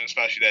past season,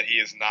 especially that he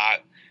is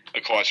not a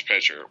clutch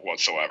pitcher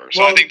whatsoever.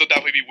 So I think they'll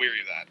definitely be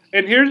weary of that.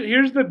 And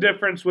here's the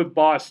difference with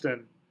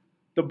Boston.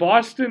 The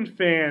Boston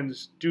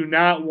fans do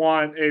not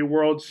want a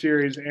World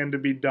Series and to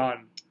be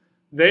done.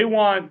 They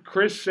want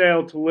Chris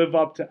Sale to live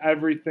up to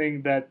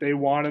everything that they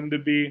want him to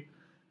be.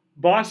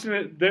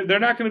 Boston, they're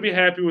not going to be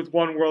happy with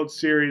one World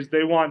Series.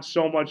 They want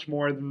so much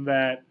more than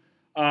that.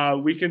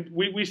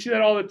 We see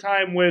that all the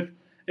time with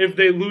if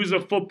they lose a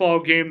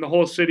football game, the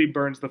whole city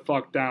burns the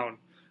fuck down.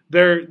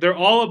 They're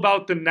all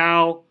about the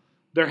now.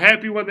 They're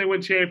happy when they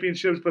win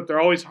championships, but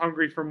they're always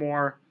hungry for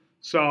more.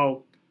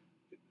 So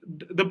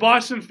the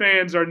Boston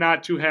fans are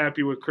not too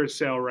happy with Chris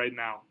Sale right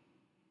now.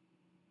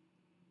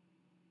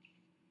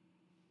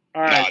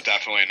 All right. No,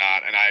 definitely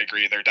not. And I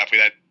agree. They're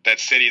definitely that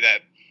city that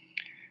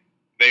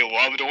they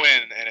love to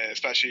win. And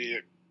especially,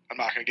 I'm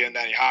not going to get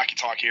into any hockey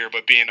talk here,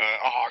 but being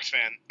a Hawks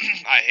fan,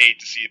 I hate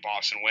to see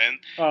Boston win.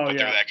 But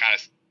they're that kind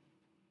of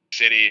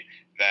city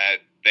that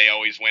they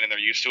always win and they're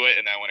used to it.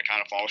 And then when it kind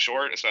of falls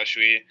short,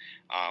 especially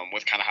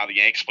with kind of how the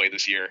Yankees played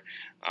this year,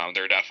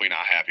 they're definitely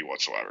not happy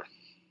whatsoever.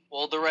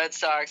 Well, the Red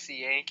Sox, the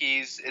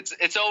Yankees,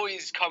 it's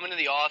always coming to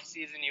the off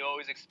season. You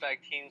always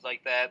expect teams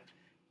like that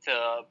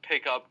to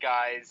pick up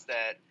guys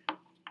that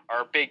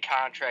are big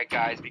contract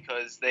guys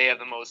because they have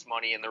the most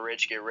money and the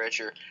rich get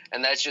richer.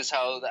 And that's just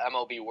how the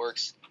MLB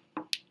works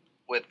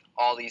with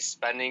all these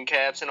spending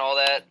caps and all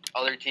that.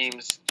 Other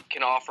teams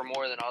can offer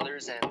more than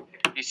others, and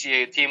you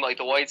see a team like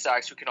the White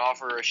Sox who can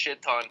offer a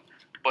shit ton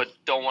but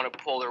don't want to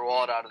pull their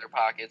wallet out of their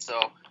pocket.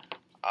 So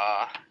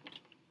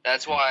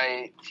that's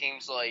why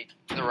teams like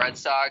the Red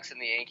Sox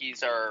and the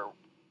Yankees are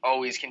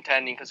always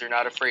contending because they're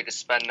not afraid to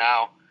spend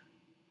now.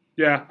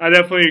 Yeah, I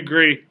definitely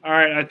agree. All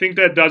right, I think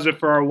that does it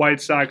for our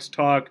White Sox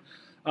talk.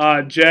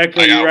 Jack,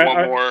 I got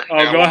one more.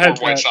 Go ahead,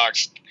 White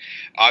Sox.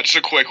 Just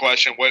a quick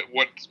question.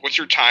 What's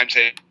your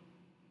timetable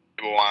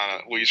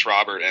on Luis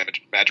Robert and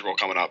Madrigal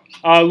coming up?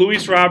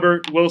 Luis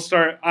Robert will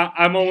start.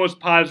 I'm almost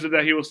positive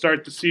that he will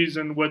start the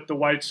season with the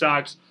White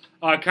Sox.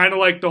 Kind of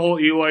like the whole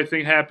Eloy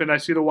thing happened. I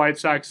see the White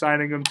Sox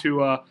signing him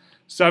to a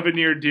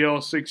 7-year deal,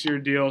 6-year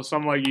deal,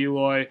 something like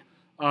Eloy,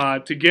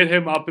 to get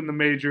him up in the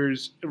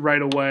majors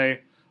right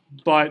away.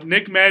 But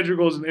Nick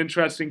Madrigal is an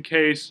interesting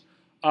case.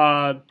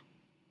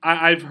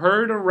 I've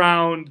heard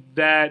around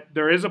that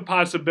there is a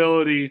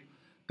possibility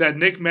that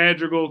Nick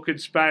Madrigal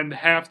could spend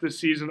half the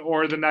season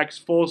or the next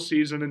full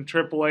season in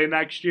AAA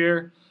next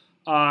year.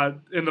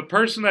 And the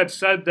person that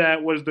said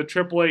that was the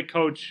AAA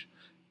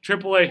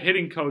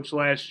hitting coach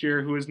last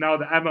year, who is now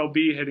the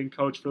MLB hitting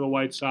coach for the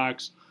White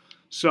Sox.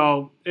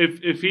 So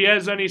if he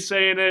has any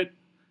say in it,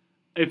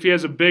 if he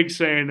has a big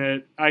say in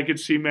it, I could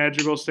see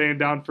Madrigal staying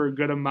down for a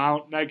good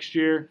amount next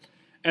year.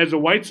 As a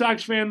White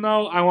Sox fan,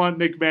 though, I want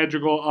Nick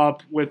Madrigal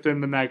up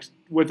within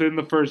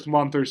the first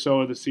month or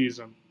so of the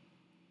season.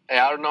 Hey,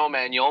 I don't know,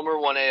 man.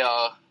 Yolmer won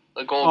a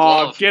Gold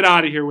Glove. Get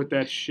out of here with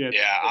that shit.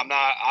 Yeah, I'm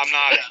not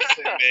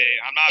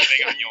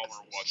big on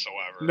Yolmer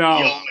whatsoever. No.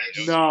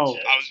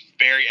 I was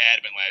very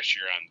adamant last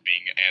year on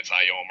being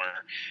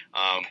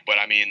anti-Yolmer. But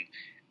I mean,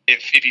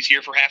 if he's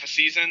here for half a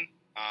season,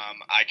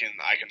 I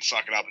can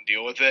suck it up and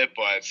deal with it.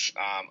 But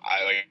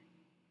like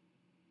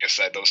I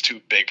said, those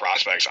two big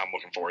prospects, I'm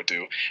looking forward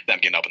to them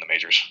getting up in the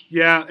majors.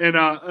 Yeah, and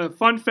a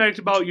fun fact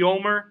about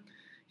Yolmer,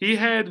 he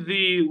had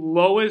the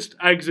lowest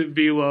exit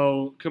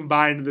velo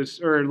combined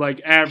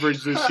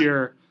average this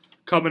year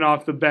coming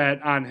off the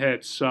bat on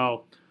hits.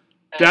 So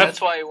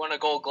that's why he won a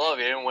Gold Glove.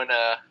 He didn't win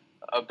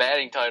a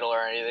batting title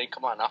or anything.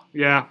 Come on now.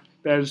 Yeah,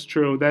 that is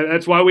true.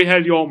 That's why we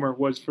had Yolmer,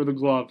 was for the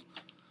glove.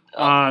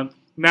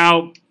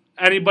 Now,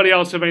 anybody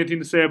else have anything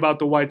to say about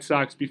the White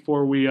Sox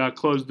before we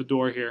close the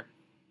door here?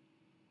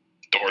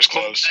 Door's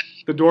closed.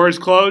 The door is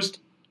closed?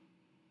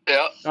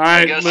 Yeah. All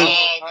right.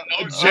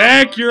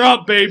 Jack, you're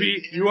up,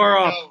 baby. You are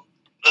up.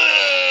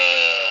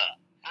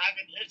 I've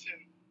been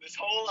itching this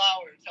whole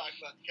hour to talk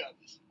about the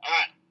Cubs. All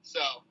right. So,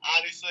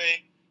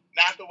 obviously,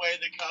 not the way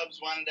the Cubs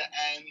wanted to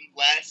end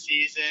last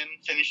season,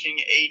 finishing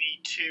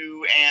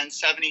 82-77,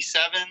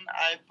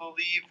 I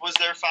believe, was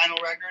their final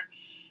record.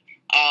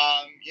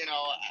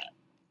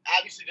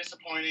 Obviously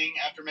disappointing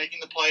after making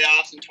the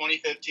playoffs in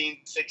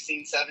 2015,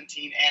 16,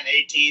 17, and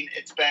 18.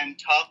 It's been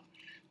tough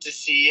to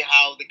see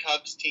how the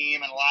Cubs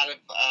team and a lot of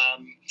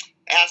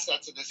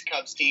assets of this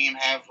Cubs team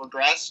have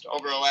regressed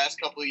over the last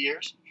couple of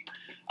years.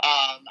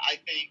 I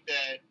think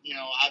that,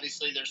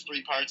 obviously there's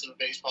three parts of a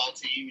baseball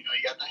team. You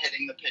got the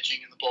hitting, the pitching,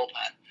 and the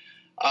bullpen.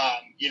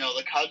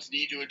 The Cubs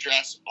need to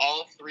address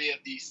all three of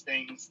these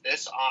things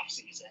this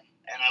offseason.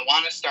 And I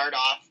want to start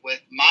off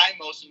with my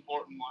most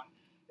important one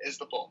is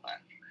the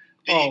bullpen.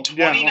 The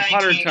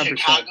 2019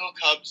 Chicago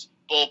Cubs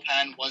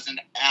bullpen was an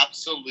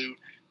absolute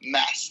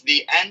mess.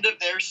 The end of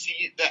the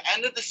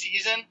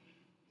season,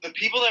 the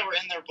people that were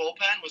in their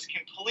bullpen was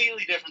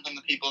completely different than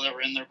the people that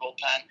were in their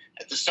bullpen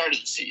at the start of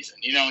the season.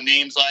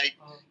 Names like,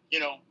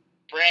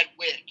 Brad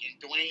Wick and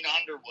Dwayne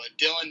Underwood,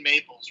 Dylan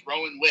Maples,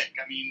 Rowan Wick.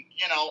 I mean,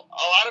 a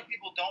lot of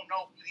people don't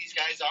know who these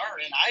guys are,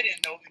 and I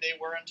didn't know who they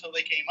were until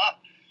they came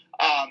up.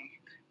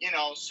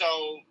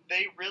 So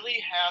they really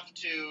have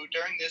to,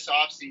 during this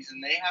offseason,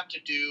 they have to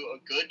do a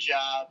good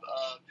job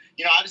of,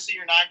 obviously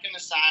you're not going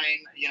to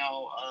sign,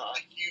 a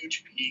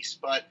huge piece,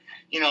 but,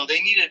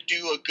 they need to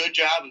do a good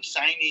job of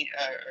signing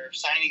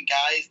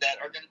guys that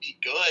are going to be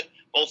good,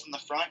 both in the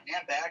front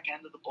and back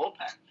end of the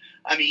bullpen.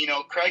 I mean,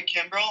 Craig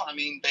Kimbrell,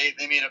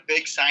 they made a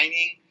big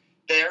signing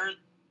there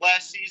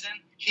last season.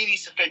 He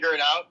needs to figure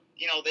it out.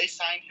 They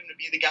signed him to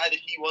be the guy that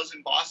he was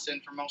in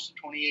Boston for most of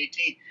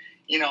 2018.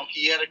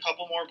 He had a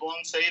couple more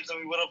blown saves than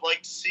we would have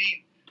liked to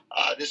see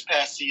this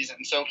past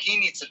season. So he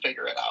needs to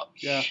figure it out.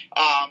 Yeah.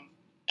 And,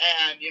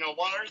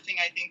 one other thing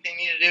I think they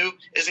need to do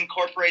is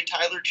incorporate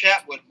Tyler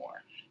Chatwood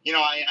more.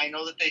 I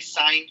know that they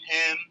signed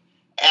him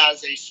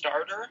as a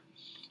starter.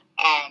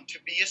 To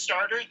be a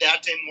starter,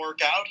 that didn't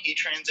work out. He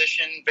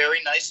transitioned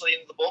very nicely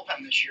into the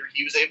bullpen this year.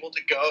 He was able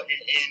to go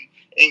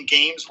in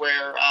games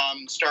where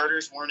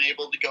starters weren't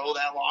able to go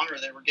that long or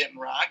they were getting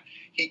rocked.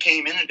 He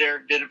came in and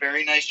did a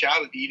very nice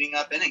job of eating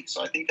up innings.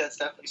 So I think that's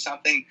definitely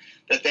something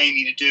that they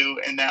need to do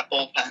in that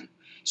bullpen.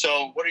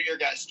 So what are your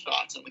guys'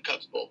 thoughts on the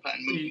Cubs bullpen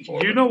moving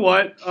forward? You know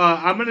what?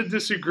 I'm going to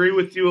disagree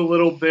with you a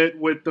little bit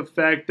with the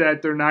fact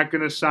that they're not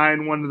going to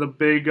sign one of the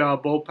big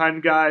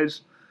bullpen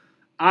guys.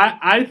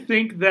 I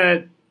think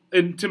that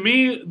And to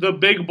me, the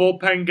big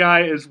bullpen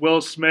guy is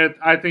Will Smith.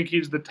 I think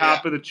he's the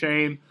top of the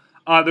chain.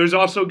 There's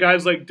also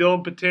guys like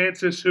Dylan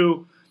Betances,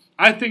 who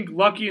I think,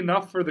 lucky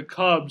enough for the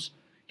Cubs,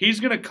 he's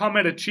going to come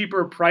at a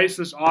cheaper price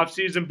this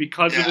offseason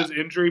because of his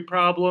injury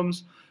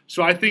problems.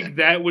 So I think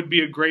that would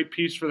be a great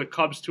piece for the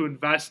Cubs to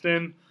invest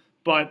in.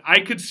 But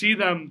I could see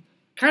them,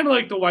 kind of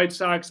like the White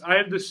Sox, I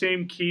have the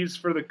same keys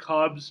for the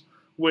Cubs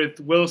with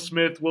Will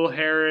Smith, Will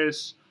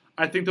Harris.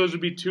 I think those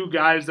would be two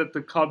guys that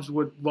the Cubs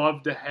would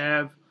love to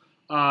have.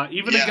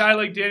 Even a guy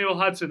like Daniel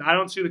Hudson, I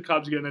don't see the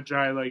Cubs getting a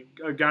guy like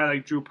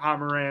Drew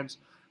Pomeranz.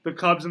 The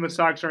Cubs and the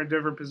Sox are in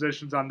different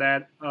positions on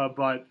that.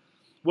 But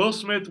Will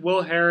Smith,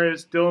 Will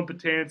Harris, Dylan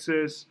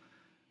Betances.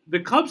 The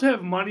Cubs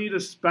have money to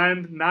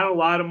spend, not a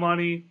lot of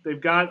money.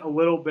 They've got a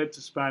little bit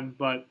to spend,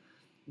 but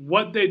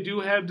what they do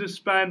have to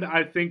spend,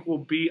 I think, will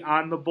be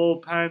on the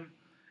bullpen.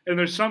 And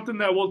there's something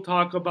that we'll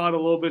talk about a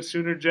little bit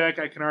sooner, Jack.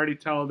 I can already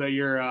tell that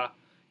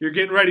you're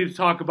getting ready to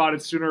talk about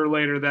it sooner or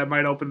later. That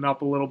might open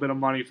up a little bit of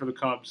money for the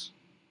Cubs.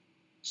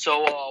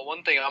 So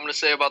one thing I'm going to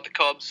say about the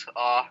Cubs,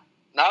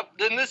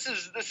 this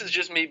is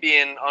just me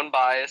being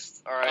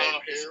unbiased. All right. Oh,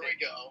 here we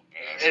go.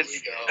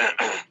 This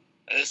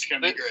is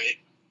going to be great.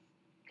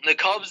 The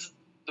Cubs,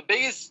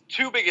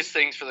 two biggest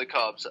things for the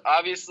Cubs.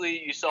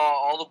 Obviously, you saw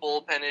all the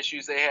bullpen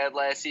issues they had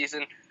last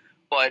season,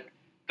 but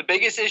the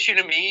biggest issue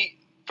to me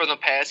from the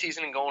past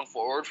season and going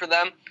forward for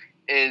them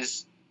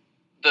is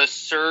the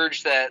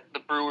surge that the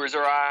Brewers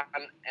are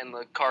on and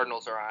the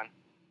Cardinals are on.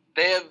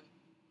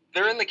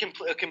 They're in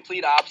a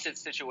complete opposite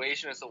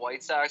situation as the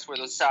White Sox, where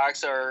the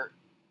Sox are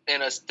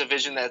in a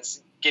division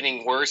that's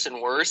getting worse and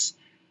worse,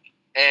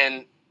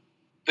 and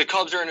the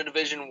Cubs are in a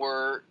division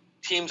where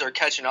teams are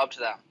catching up to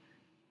them.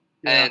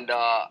 Yeah. And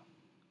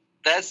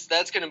that's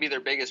going to be their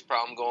biggest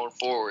problem going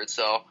forward.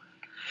 So,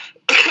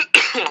 no,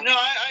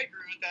 I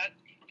agree with that.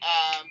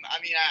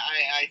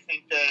 I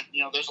think that,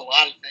 there's a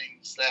lot of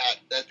things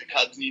that the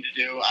Cubs need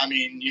to do. I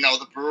mean,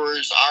 the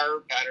Brewers are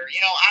better.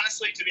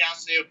 Honestly, to be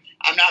honest with you,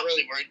 I'm not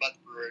really worried about the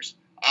Brewers.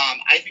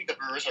 I think the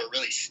Brewers are a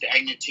really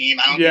stagnant team.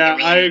 I don't think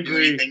they're really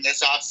doing anything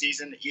this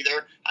offseason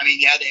either. I mean,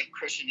 they have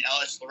Christian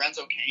Yelich.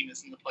 Lorenzo Cain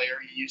isn't the player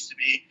he used to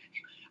be.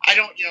 They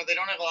don't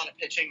have a lot of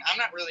pitching. I'm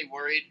not really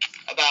worried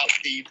about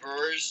the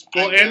Brewers.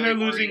 Well, and they're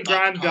losing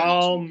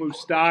Grandal,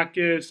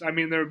 Moustakas. I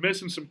mean, they're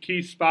missing some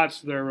key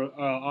spots to their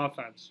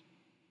offense.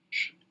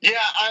 Yeah,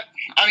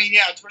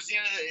 towards the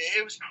end of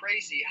it was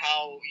crazy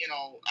how,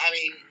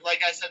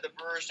 like I said, the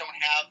Brewers don't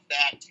have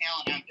that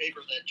talent on paper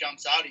that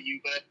jumps out at you,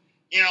 but,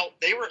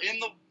 they were in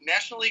the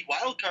National League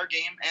wildcard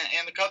game,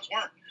 and the Cubs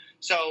weren't.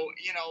 So,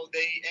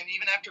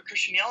 even after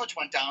Christian Yelich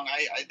went down,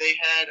 they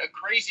had a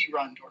crazy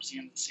run towards the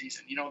end of the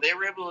season. They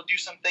were able to do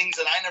some things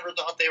that I never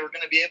thought they were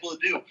going to be able to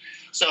do.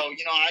 So,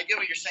 I get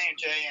what you're saying,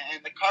 Jay,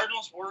 and the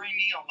Cardinals worry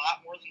me a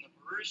lot more than the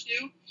Brewers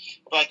do,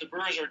 but the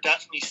Brewers are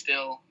definitely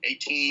still a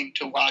team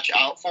to watch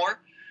out for.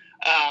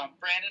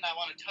 Brandon, I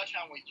want to touch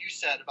on what you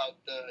said about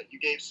you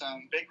gave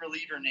some big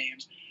reliever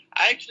names.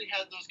 I actually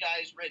had those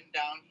guys written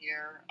down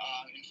here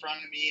in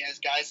front of me as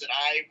guys that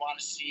I want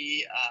to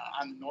see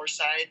on the north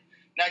side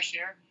next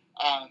year.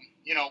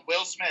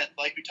 Will Smith,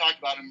 like we talked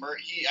about,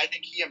 I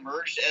think he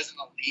emerged as an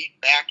elite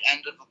back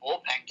end of the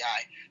bullpen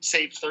guy.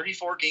 Saved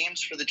 34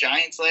 games for the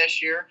Giants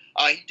last year.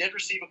 He did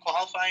receive a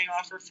qualifying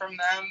offer from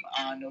them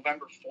on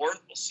November 4th.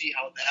 We'll see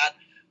how that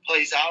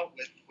plays out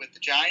with the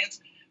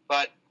Giants.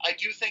 But I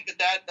do think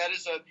that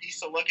is a piece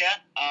to look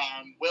at.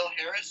 Will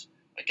Harris,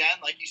 again,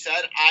 like you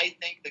said, I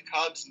think the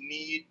Cubs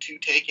need to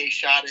take a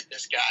shot at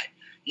this guy.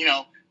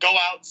 Go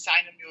out,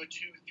 sign him to a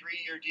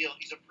 2-3 year deal.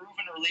 He's a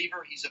proven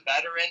reliever. He's a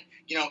veteran.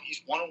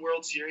 He's won a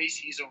World Series.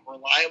 He's a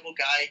reliable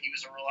guy. He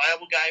was a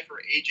reliable guy for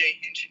A.J.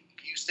 Hinch in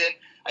Houston.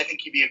 I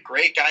think he'd be a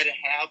great guy to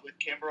have with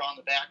Kimbrel on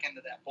the back end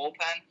of that bullpen.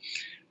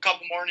 A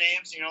couple more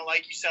names,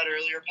 like you said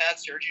earlier, Pat,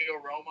 Sergio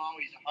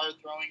Romo. He's a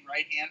hard-throwing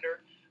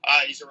right-hander.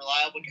 He's a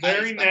reliable guy.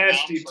 Very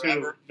nasty,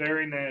 too.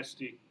 Very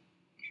nasty.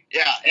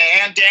 Yeah,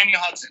 and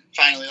Daniel Hudson,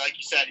 finally, like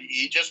you said,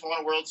 he just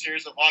won a World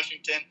Series with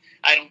Washington.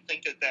 I don't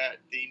think that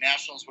the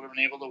Nationals would have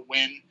been able to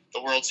win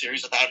the World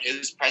Series without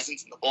his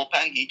presence in the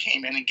bullpen. He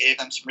came in and gave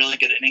them some really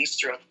good innings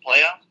throughout the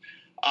playoffs.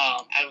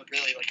 I would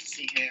really like to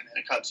see him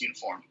in a Cubs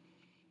uniform.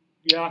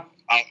 Yeah.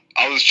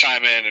 I'll just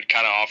chime in and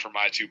kind of offer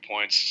my 2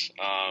 points.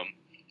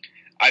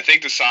 I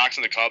think the Sox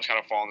and the Cubs kind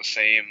of fall in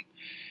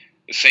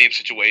the same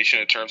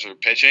situation in terms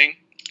of pitching.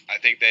 I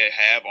think they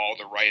have all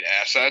the right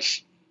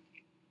assets.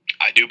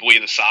 I do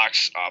believe the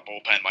Sox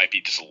bullpen might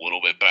be just a little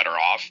bit better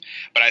off,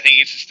 but I think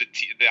it's just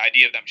the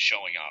idea of them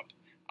showing up.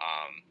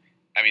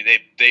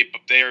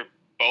 They're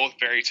both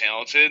very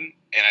talented,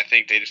 and I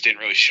think they just didn't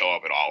really show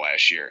up at all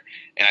last year.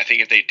 And I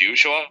think if they do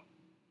show up,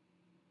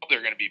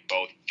 they're going to be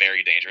both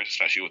very dangerous,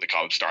 especially with the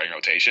Cubs starting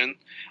rotation.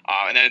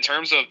 And then in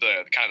terms of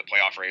the kind of the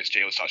playoff race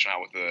Jay was touching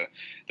on with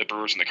the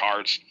Brewers and the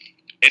Cards,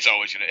 it's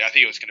always going to – I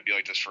think it's going to be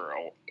like this for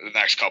the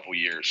next couple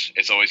years.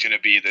 It's always going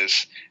to be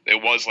this –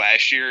 it was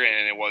last year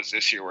and it was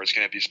this year where it's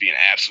going to just be an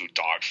absolute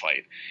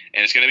dogfight.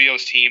 And it's going to be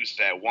those teams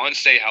that, one,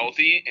 stay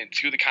healthy, and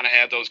two, to kind of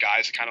have those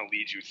guys to kind of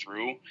lead you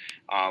through.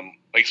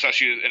 Like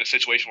especially in a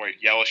situation where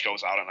Yelich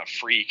goes out on a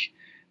freak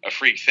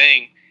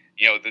thing,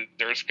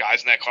 there's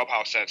guys in that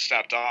clubhouse that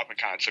stepped up and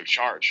kind of took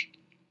charge.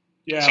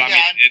 Yeah. So, I mean,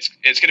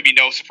 it's going to be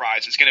no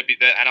surprise. It's going to be –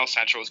 the NL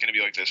Central is going to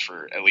be like this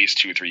for at least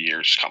 2-3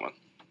 years coming.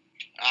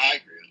 I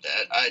agree with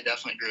that. I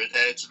definitely agree with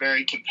that. It's a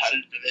very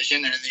competitive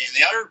division. And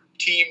the other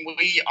team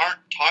we aren't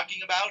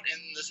talking about in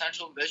the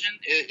Central Division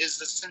is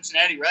the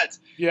Cincinnati Reds.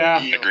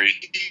 Yeah, agreed.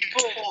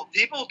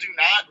 People do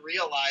not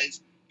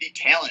realize the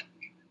talent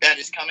that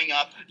is coming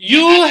up.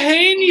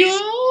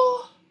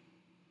 Eugenio?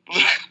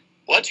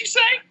 What'd you say?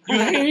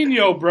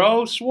 Eugenio,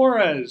 bro.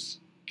 Suarez.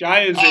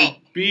 Guy is a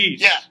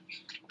beast. Yeah,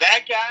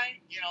 that guy,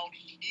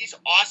 he's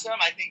awesome.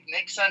 I think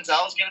Nick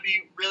Senzel is going to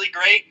be really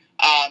great.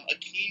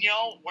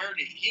 Aquino, where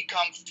did he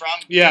come from?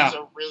 Yeah. He's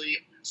a really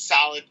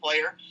solid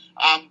player.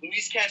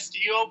 Luis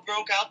Castillo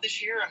broke out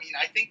this year. I mean,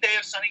 I think they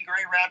have Sonny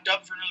Gray wrapped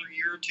up for another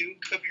year or two.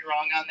 Could be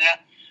wrong on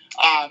that.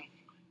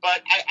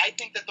 But I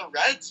think that the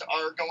Reds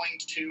are going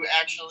to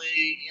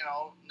actually,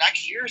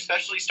 next year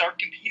especially start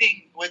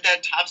competing with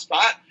that top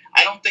spot.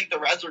 I don't think the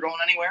Reds are going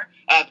anywhere.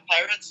 The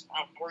Pirates,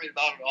 I'm worried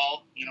about it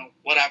all,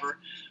 whatever.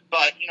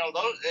 But,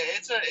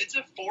 it's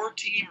a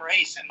 4-team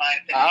race, in my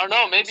opinion. I don't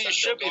know. Maybe you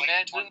should be,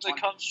 man. Didn't the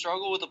Cubs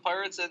struggle with the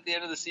Pirates at the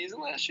end of the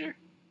season last year?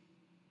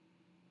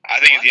 I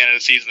think at the end of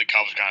the season, the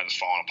Cubs are kind of just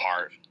falling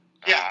apart.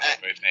 Yeah. I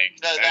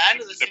think. The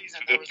end of the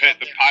season, the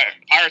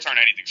Pirates aren't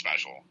anything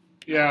special.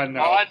 Yeah,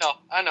 no. Oh,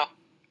 I know.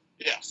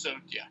 Yeah, so,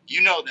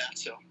 you know that,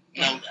 so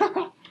know that.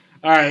 All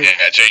right.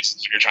 Yeah, Jason,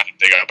 you're trying to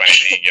dig up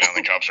anything and get on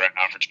the Cubs right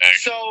now for Jack.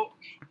 So,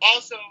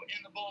 also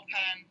in the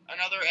bullpen,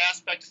 another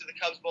aspect to the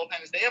Cubs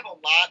bullpen is they have a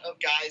lot of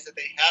guys that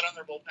they had on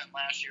their bullpen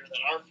last year that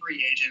are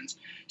free agents.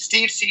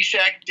 Steve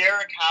Cishek,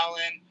 Derek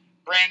Holland,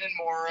 Brandon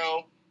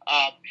Morrow,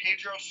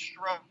 Pedro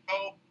Strop,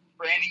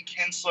 Brandon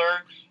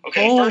Kinsler.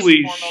 Okay, holy first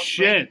and foremost,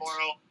 shit.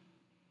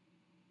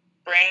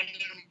 Brandon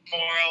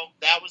Morrow,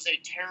 that was a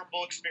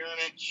terrible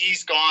experiment.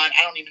 He's gone.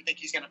 I don't even think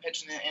he's going to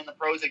pitch in the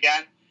pros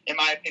again, in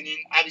my opinion.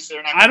 Obviously,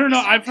 they're not. I don't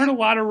know. I've heard a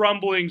lot of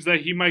rumblings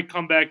that he might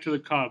come back to the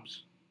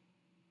Cubs.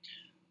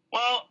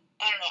 Well,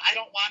 I don't know. I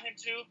don't want him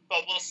to,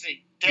 but we'll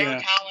see.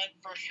 Derek Holland,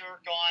 for sure,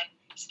 gone.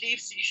 Steve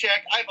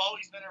Cishek, I've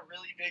always been a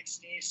really big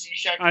Steve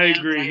Cishek fan. I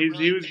agree.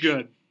 He was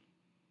good.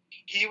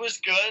 He was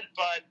good,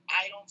 but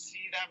I don't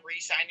see them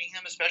re-signing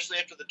him, especially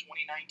after the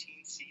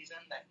 2019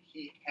 season that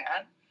he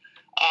had.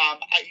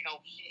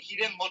 He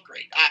didn't look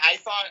great. I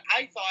thought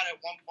at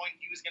one point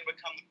he was going to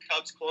become the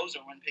Cubs closer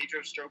when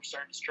Pedro Strop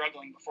started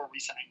struggling before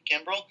re-signing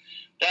Kimbrel.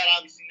 That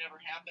obviously never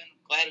happened.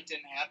 Glad it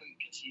didn't happen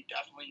because he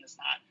definitely is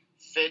not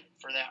fit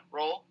for that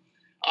role.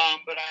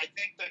 But I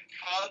think the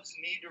Cubs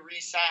need to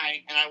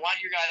re-sign, and I want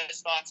your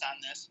guys' thoughts on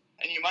this,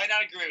 and you might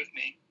not agree with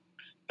me,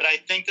 but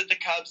I think that the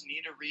Cubs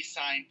need to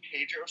re-sign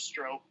Pedro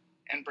Strop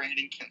and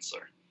Brandon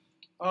Kinsler.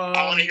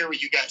 I want to hear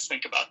what you guys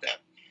think about that.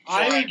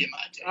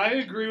 I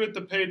agree with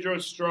the Pedro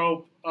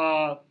Strop.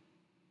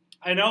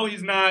 I know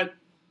he's not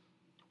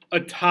a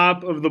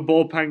top of the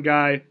bullpen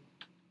guy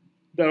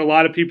that a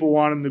lot of people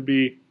want him to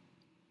be,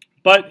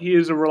 but he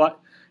is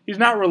he's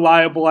not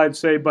reliable, I'd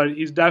say, but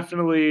he's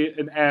definitely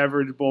an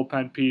average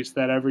bullpen piece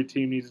that every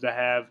team needs to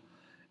have,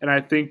 and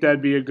I think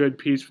that'd be a good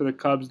piece for the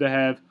Cubs to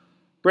have.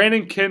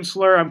 Brandon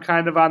Kinsler, I'm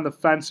kind of on the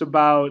fence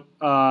about,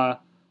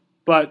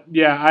 but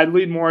yeah, I'd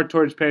lean more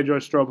towards Pedro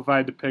Strop if I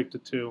had to pick the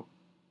two.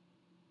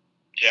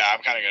 Yeah,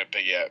 I'm kind of going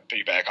to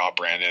piggyback off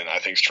Brandon. I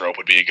think Strop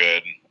would be a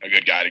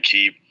good guy to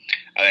keep.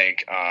 I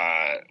think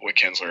with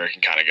Kinsler, it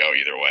can kind of go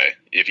either way.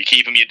 If you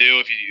keep him, you do.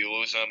 If you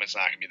lose him, it's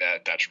not going to be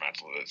that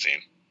detrimental to the team.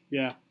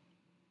 Yeah.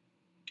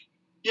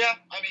 Yeah,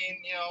 I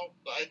mean,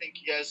 I think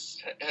you guys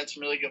had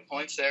some really good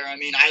points there. I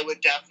mean, I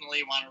would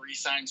definitely want to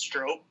re-sign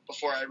Strop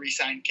before I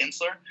re-sign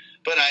Kinsler.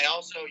 But I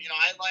also,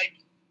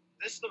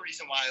 this is the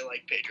reason why I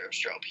like Pedro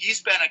Strop.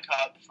 He's been a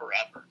Cub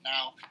forever.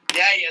 Now,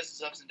 yeah, he has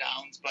his ups and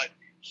downs, but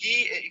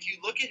if you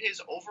look at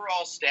his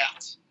overall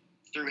stats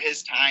through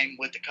his time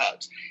with the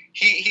Cubs,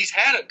 he's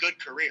had a good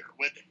career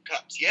with the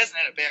Cubs. He hasn't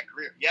had a bad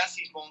career. Yes,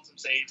 he's blown some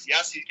saves.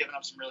 Yes, he's given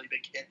up some really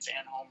big hits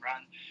and home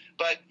runs.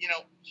 But,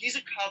 he's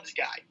a Cubs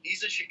guy.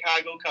 He's a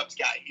Chicago Cubs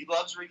guy. He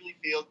loves Wrigley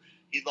Field.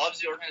 He loves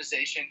the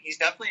organization. He's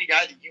definitely a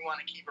guy that you want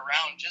to keep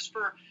around just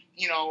for,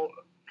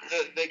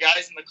 the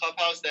guys in the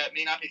clubhouse that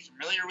may not be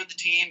familiar with the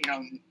team,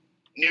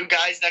 new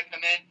guys that come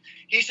in.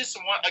 He's just a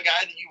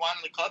guy that you want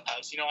in the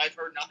clubhouse. I've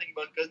heard nothing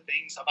but good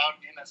things about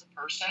him as a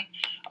person.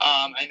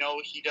 I know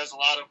he does a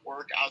lot of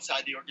work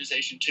outside the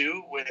organization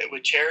too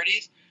with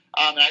charities.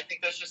 And I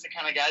think that's just the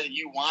kind of guy that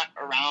you want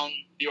around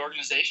the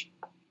organization.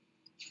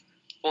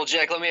 Well,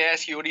 Jack, let me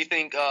ask you, what do you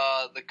think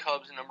the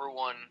Cubs' number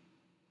one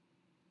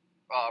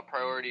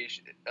priority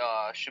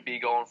should be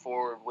going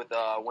forward with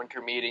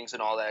winter meetings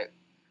and all that?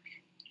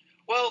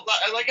 Well,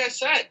 like I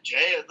said,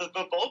 Jay, the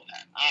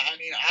bullpen. I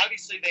mean,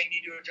 obviously they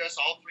need to address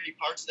all three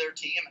parts of their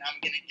team, and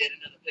I'm going to get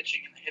into the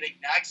pitching and the hitting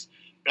next.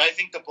 But I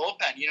think the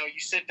bullpen, you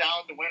sit down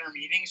at the winter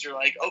meetings, you're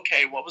like,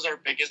 okay, what was our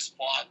biggest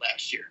flaw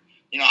last year?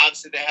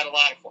 Obviously they had a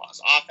lot of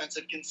flaws.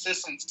 Offensive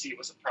consistency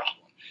was a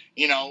problem.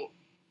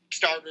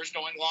 Starters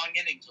going long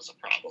innings was a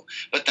problem.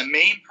 But the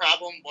main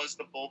problem was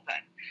the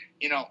bullpen.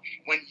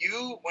 When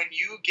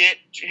you get,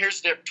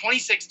 here's the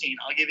 2016,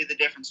 I'll give you the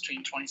difference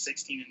between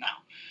 2016 and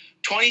now.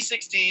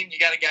 2016, you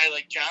got a guy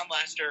like John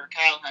Lester or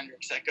Kyle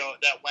Hendricks that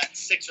went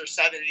 6 or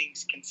 7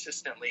 innings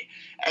consistently.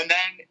 And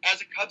then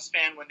as a Cubs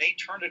fan, when they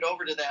turned it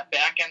over to that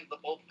back end of the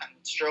bullpen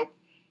with Strop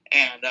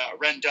and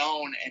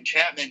Rendon and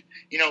Chapman,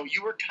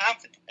 you were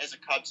confident as a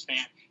Cubs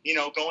fan,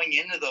 going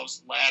into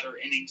those latter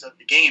innings of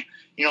the game.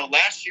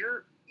 Last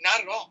year, not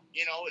at all.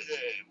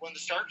 When the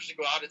starters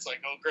go out, it's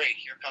like, oh, great,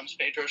 here comes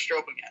Pedro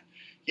Strop again.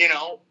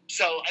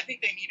 So I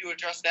think they need to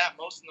address that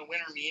most in the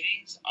winter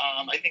meetings.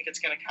 I think it's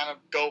going to kind of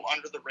go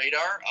under the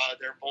radar,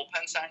 their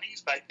bullpen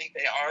signings, but I think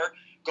they are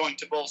going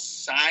to both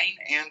sign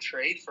and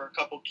trade for a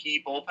couple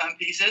key bullpen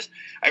pieces.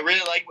 I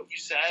really like what you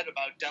said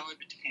about Dellin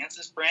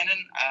Betances, Brandon.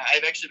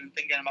 I've actually been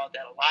thinking about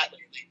that a lot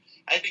lately.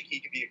 I think he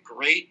could be a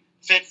great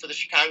fit for the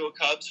Chicago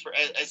Cubs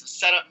as a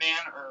setup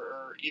man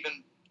or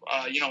even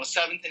a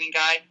seventh inning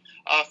guy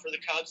for the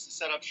Cubs to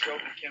set up Strop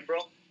and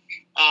Kimbrel.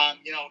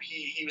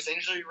 He was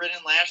injury-ridden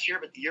last year,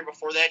 but the year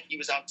before that, he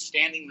was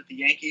outstanding with the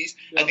Yankees.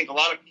 Yep. I think a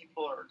lot of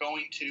people are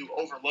going to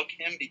overlook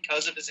him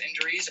because of his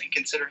injuries and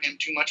consider him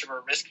too much of a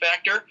risk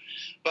factor.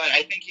 But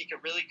I think he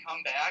could really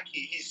come back.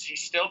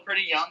 He's still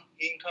pretty young.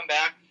 He can come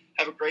back,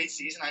 have a great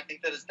season. I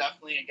think that is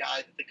definitely a guy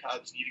that the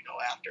Cubs need to go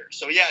after.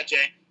 So, yeah,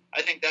 Jay,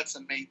 I think that's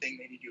the main thing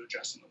they need to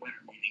address in the winter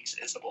meetings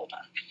is the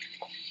bullpen.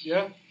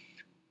 Yeah.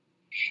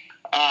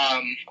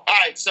 All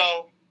right,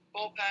 so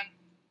bullpen,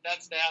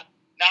 that's that.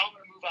 Now I'm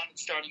going to move on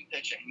to starting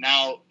pitching.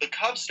 Now, the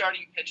Cubs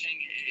starting pitching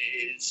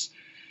is,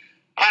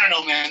 I don't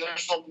know, man.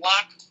 There's a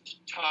lot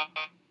to talk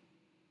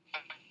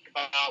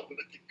about with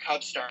the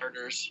Cubs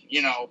starters,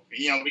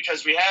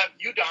 because we have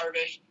Yu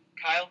Darvish,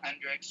 Kyle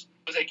Hendricks,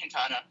 Jose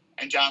Quintana,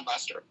 and John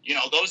Lester.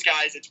 Those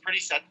guys, it's pretty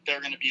set that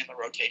they're going to be in the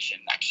rotation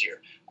next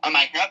year. Am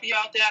I happy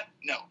about that?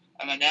 No.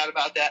 Am I mad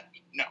about that?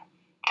 No.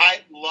 I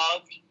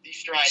love the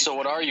strides. So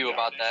what are you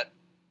about that?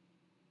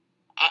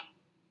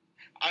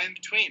 I'm in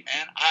between,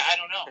 man. I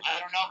don't know. I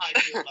don't know how I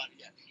feel about it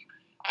yet.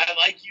 I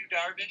like Yu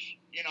Darvish.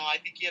 I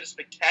think he had a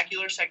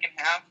spectacular second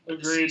half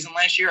of the season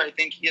last year. I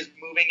think he is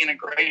moving in a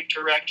great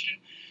direction.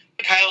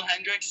 Kyle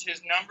Hendricks,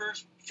 his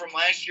numbers from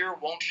last year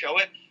won't show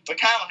it. But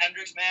Kyle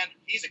Hendricks, man,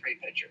 he's a great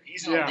pitcher.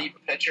 He's an elite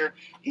pitcher.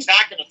 He's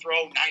not going to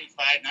throw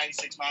 95,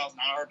 96 miles an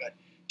hour, but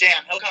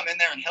damn, he'll come in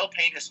there and he'll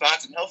paint his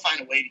spots and he'll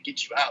find a way to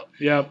get you out.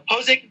 Yep.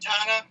 Jose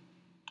Quintana,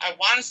 I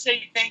want to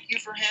say thank you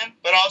for him,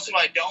 but also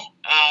I don't.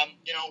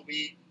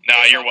 No,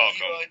 you're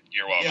welcome.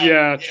 You're welcome.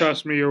 Yeah,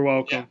 trust me, you're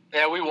welcome.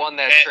 Yeah, we won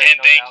that trade. And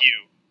thank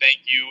you.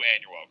 Thank you, and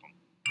you're welcome.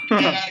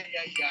 Yeah,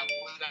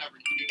 whatever.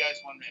 You guys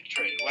won that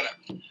trade,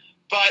 whatever.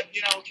 But,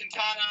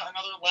 Quintana,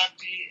 another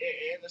lefty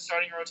in the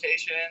starting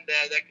rotation,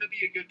 that could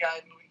be a good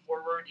guy moving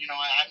forward.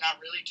 I'm not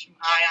really too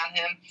high on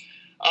him.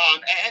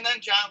 And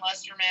then John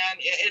Lester, man,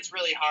 it's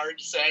really hard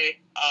to say.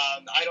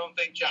 I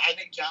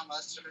think John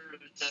Lester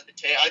is at the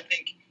tail. I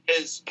think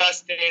his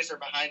best days are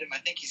behind him. I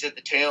think he's at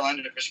the tail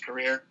end of his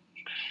career.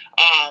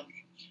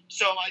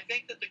 So I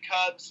think that the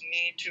Cubs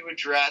need to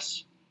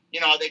address,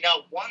 they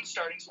got one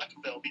starting spot to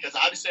fill because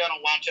obviously I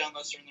don't want John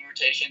Lester in the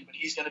rotation, but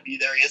he's going to be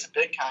there. He has a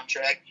big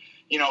contract.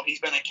 He's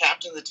been a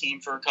captain of the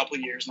team for a couple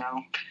of years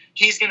now.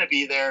 He's going to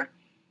be there.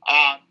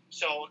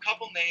 So a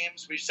couple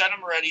names. We've said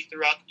them already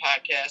throughout the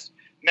podcast.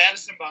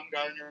 Madison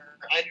Bumgarner,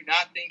 I do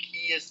not think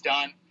he is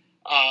done.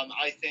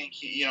 I think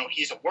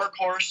he's a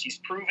workhorse. He's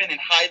proven in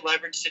high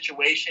leverage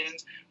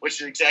situations,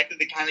 which is exactly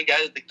the kind of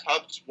guy that the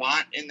Cubs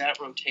want in that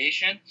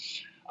rotation.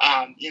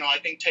 I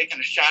think taking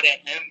a shot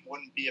at him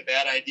wouldn't be a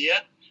bad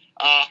idea.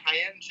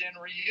 Hyun-Jin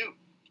Ryu,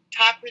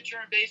 top pitcher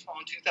in baseball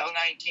in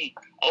 2019.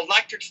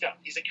 Electric stuff.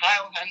 He's a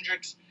Kyle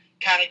Hendricks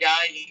kind of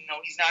guy.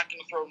 He's not going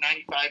to throw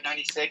 95,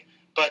 96,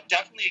 but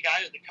definitely a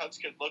guy that the Cubs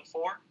could look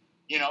for,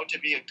 to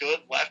be a good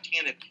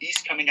left-handed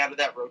piece coming out of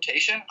that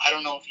rotation. I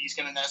don't know if he's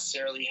going to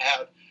necessarily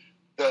have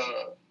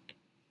the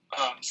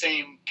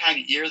same kind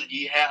of year that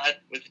he had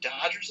with the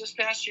Dodgers this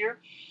past year.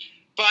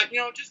 But,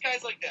 just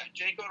guys like that,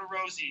 Jake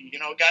Odorizzi,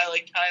 a guy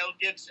like Kyle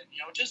Gibson,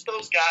 just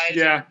those guys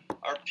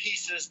are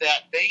pieces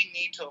that they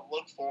need to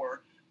look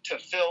for to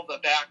fill the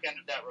back end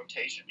of that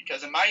rotation.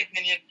 Because in my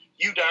opinion,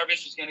 Yu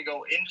Darvish is going to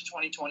go into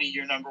 2020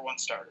 your number one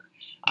starter.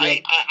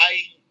 Yep.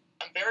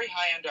 I'm very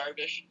high on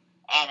Darvish.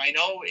 I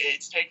know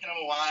it's taken him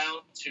a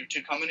while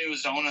to come into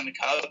his own on the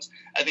Cubs.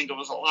 I think there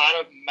was a lot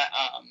of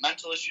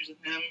mental issues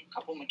with him, a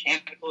couple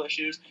mechanical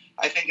issues.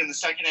 I think in the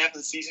second half of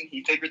the season,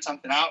 he figured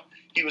something out.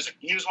 He was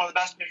one of the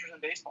best pitchers in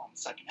baseball in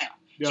the second half.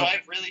 Yep. So I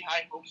have really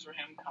high hopes for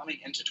him coming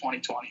into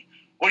 2020.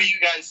 What do you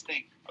guys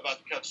think about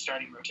the Cubs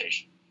starting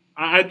rotation?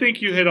 I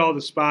think you hit all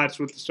the spots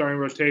with the starting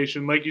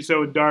rotation. Like you said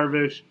with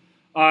Darvish,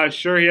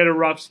 sure, he had a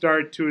rough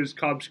start to his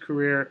Cubs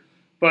career,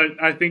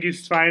 but I think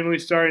he's finally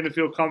starting to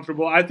feel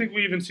comfortable. I think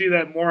we even see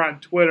that more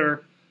on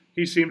Twitter.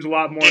 He seems a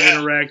lot more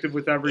interactive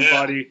with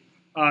everybody.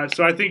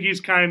 So I think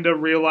he's kind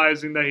of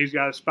realizing that he's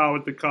got a spot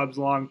with the Cubs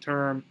long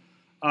term.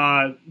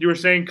 You were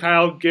saying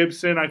Kyle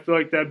Gibson. I feel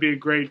like that'd be a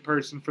great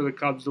person for the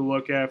Cubs to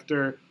look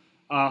after.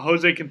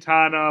 Jose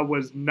Quintana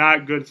was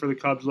not good for the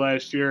Cubs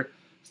last year.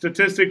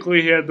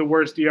 Statistically, he had the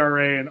worst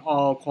ERA in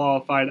all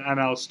qualified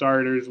NL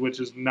starters,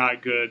 which is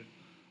not good.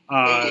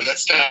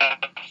 That's tough.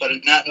 I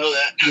did not know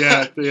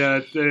that.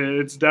 yeah,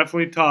 it's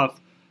definitely tough.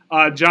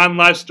 John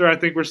Lester, I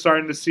think we're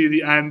starting to see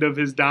the end of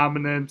his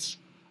dominance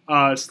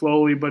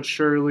slowly but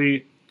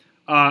surely.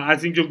 I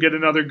think you'll get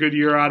another good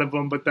year out of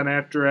him, but then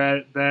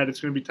after that,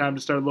 it's going to be time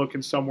to start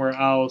looking somewhere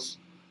else.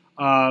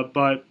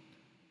 But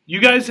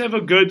you guys have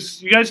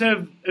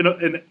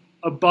an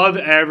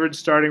above-average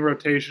starting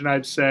rotation,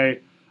 I'd say.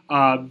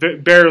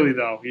 Barely,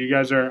 though. You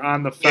guys are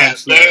on the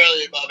fence. Yeah,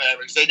 barely above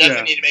average. They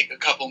definitely need to make a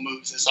couple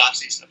moves this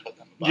offseason to put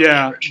them above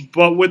average.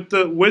 But with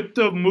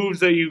the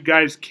moves that you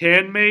guys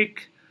can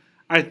make,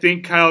 I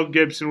think Kyle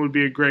Gibson would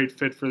be a great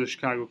fit for the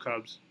Chicago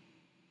Cubs.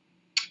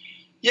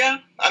 Yeah,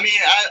 I mean,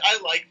 I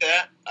like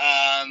that.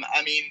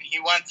 I mean, he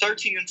went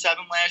 13-7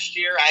 last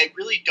year. I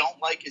really don't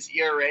like his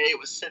ERA. It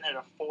was sitting at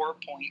a 4.8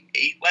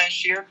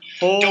 last year.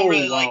 Don't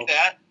really like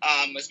that,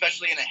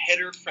 especially in a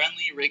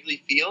hitter-friendly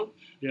Wrigley Field.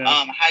 Yeah.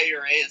 High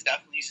ERA is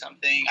definitely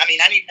something. I mean,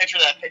 any pitcher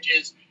that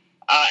pitches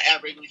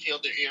at Wrigley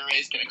Field, their ERA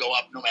is going to go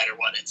up no matter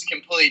what. It's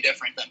completely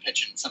different than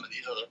pitching in some of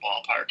these other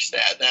ballparks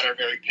that are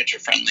very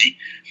pitcher-friendly.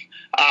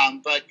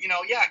 But,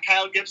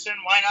 Kyle Gibson,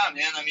 why not,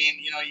 man? I mean,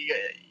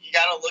 you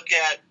got to look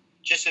at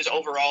just his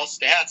overall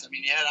stats. I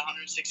mean, he had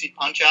 160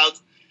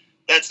 punch-outs.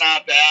 That's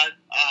not bad.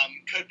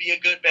 Could be a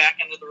good back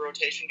end of the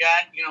rotation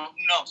guy.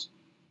 Who knows?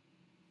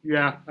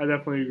 Yeah, I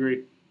definitely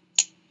agree.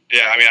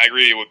 Yeah, I mean, I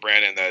agree with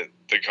Brandon that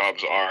the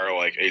Cubs are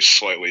like a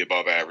slightly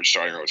above average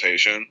starting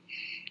rotation.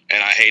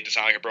 And I hate to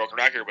sound like a broken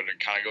record, but it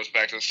kind of goes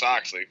back to the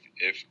Sox. Like,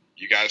 if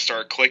you guys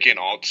start clicking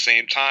all at the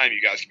same time,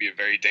 you guys can be a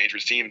very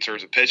dangerous team in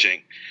terms of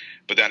pitching.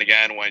 But then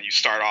again, when you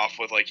start off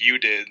with like you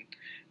did,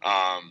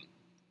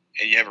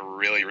 and you have a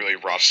really, really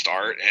rough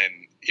start,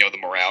 and the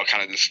morale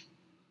kind of just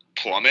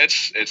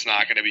plummets, it's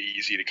not going to be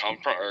easy to come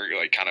from or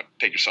like kind of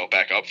pick yourself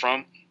back up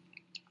from.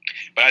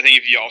 But I think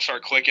if you all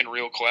start clicking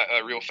real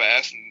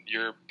fast and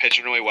you're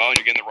pitching really well and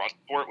you're getting the run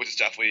support, which is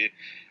definitely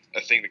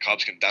a thing the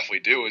Cubs can definitely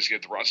do, is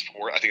get the run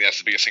support. I think that's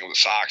the biggest thing with the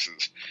Sox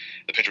is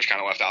the pitchers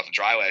kind of left out to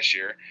dry last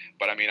year.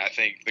 But I mean, I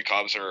think the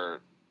Cubs you're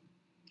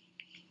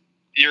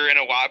in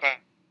a lot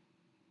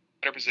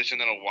better position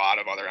than a lot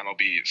of other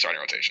MLB starting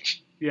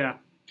rotations. Yeah.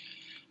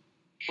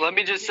 Let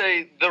me just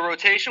say, the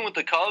rotation with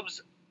the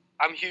Cubs,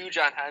 I'm huge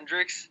on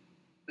Hendricks.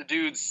 The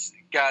dude's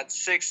got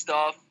sick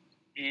stuff.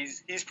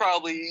 He's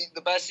probably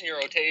the best in your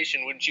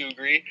rotation, wouldn't you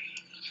agree?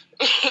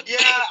 Yeah,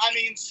 I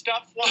mean,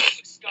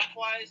 stuff-wise,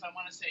 I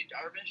want to say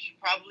Darvish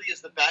probably is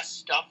the best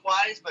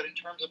stuff-wise, but in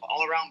terms of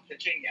all-around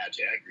pitching, yeah,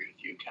 Jay, I agree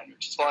with you.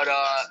 Hendricks is probably the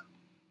best.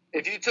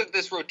 If you took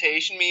this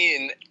rotation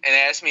and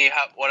asked me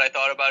what I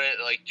thought about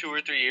it like 2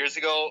 or 3 years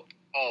ago,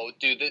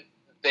 they'd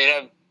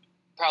have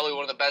probably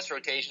one of the best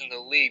rotations in the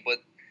league, but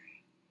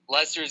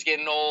Lester's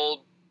getting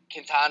old.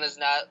 Quintana's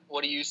not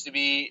what he used to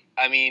be.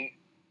 I mean,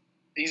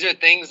 these are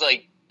things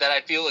like that I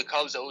feel the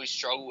Cubs always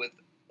struggle with,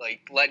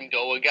 like letting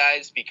go of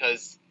guys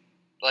because,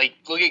 like,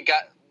 look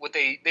at what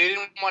they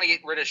didn't want to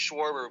get rid of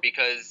Schwarber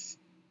because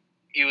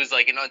he was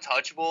like an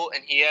untouchable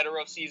and he had a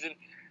rough season.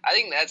 I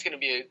think that's going to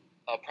be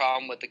a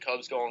problem with the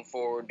Cubs going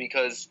forward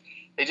because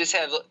they just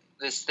have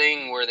this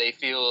thing where they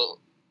feel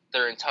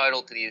they're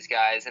entitled to these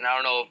guys, and I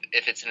don't know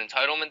if it's an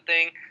entitlement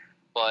thing,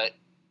 but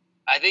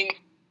I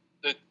think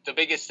the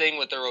biggest thing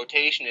with their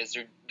rotation is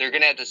they're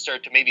going to have to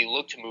start to maybe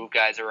look to move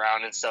guys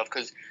around and stuff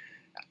because,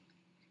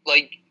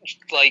 like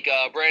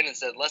Brandon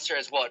said, Lester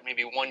has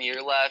maybe 1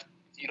 year left.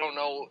 You don't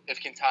know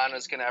if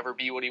Quintana's going to ever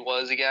be what he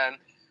was again.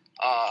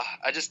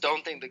 I just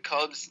don't think the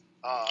Cubs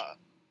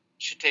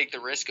should take the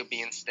risk of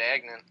being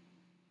stagnant.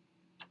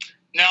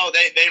 No,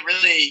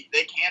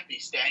 they can't be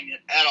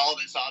stagnant at all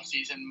this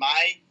offseason.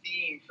 My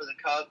theme for the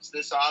Cubs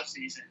this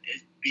offseason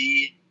is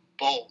be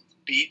bold,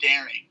 be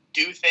daring,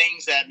 do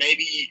things that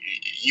maybe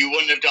you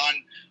wouldn't have done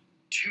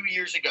 2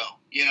 years ago,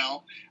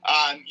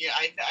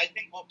 I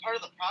think part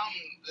of the problem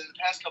in the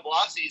past couple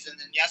off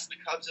seasons, and yes, the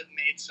Cubs have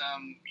made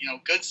some,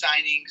 good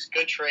signings,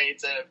 good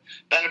trades that have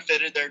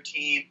benefited their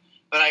team,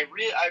 but I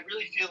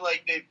really feel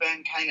like they've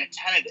been kind of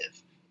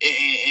tentative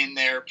in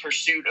their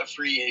pursuit of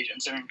free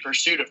agents or in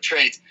pursuit of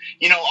trades.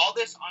 All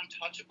this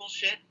untouchable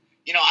shit,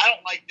 I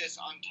don't like this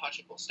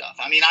untouchable stuff.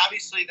 I mean,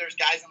 obviously there's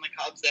guys on the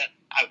Cubs that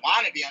I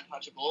want to be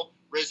untouchable,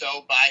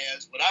 Rizzo,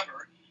 Baez,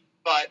 whatever,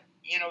 but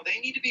they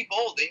need to be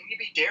bold. They need to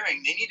be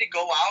daring. They need to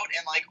go out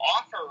and like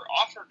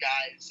offer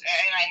guys.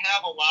 And I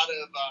have a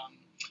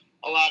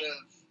lot of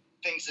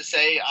things to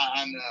say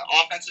on the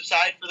offensive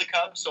side for the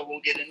Cubs, so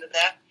we'll get into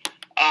that.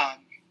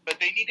 But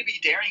they need to be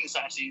daring this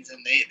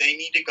offseason. They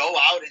need to go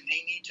out and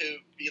they need to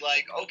be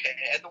like, okay,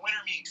 at the winter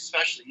meetings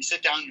especially, you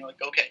sit down and you're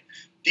like, okay,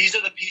 these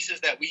are the pieces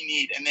that we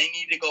need, and they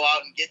need to go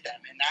out and get them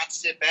and not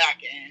sit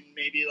back and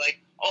maybe like,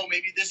 oh,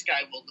 maybe this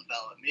guy will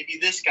develop. Maybe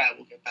this guy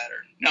will get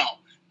better. No.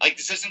 Like,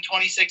 this isn't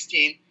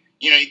 2016.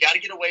 You got to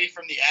get away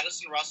from the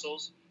Addison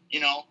Russells.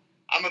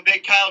 I'm a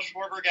big Kyle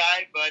Schwarber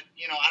guy, but,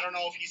 I don't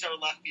know if he's our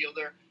left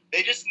fielder.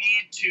 They just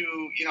need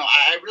to,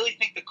 I really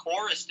think the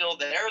core is still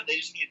there. They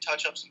just need to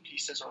touch up some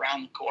pieces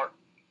around the core.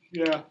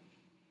 Yeah,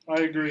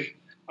 I agree.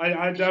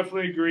 I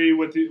definitely agree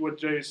with what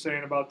Jay is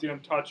saying about the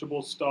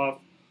untouchable stuff.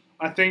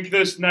 I think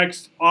this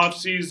next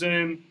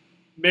offseason,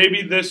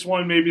 maybe this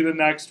one, maybe the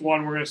next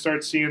one, we're going to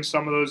start seeing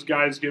some of those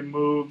guys get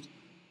moved.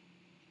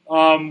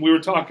 We were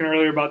talking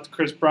earlier about the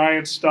Chris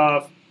Bryant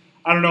stuff.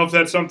 I don't know if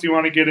that's something you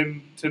want to get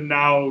into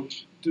now.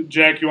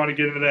 Jack, you want to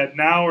get into that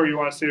now, or you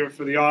want to save it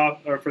for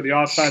the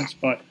offense?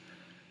 But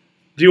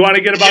do you want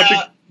to get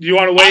about do you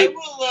want to wait? I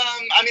will.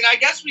 I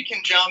guess we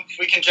can jump.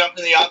 We can jump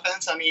to the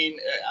offense.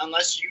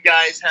 Unless you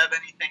guys have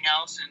anything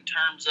else in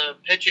terms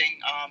of pitching,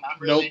 I'm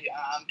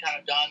kind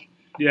of done.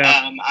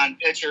 Yeah. On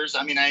pitchers,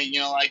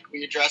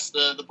 we addressed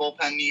the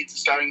bullpen needs, the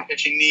starting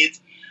pitching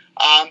needs.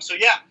 Moving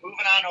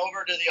on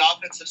over to the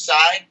offensive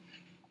side.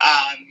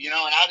 And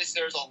obviously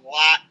there's a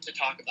lot to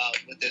talk about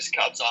with this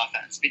Cubs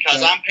offense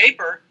because on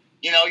paper,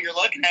 you're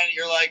looking at it,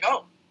 you're like,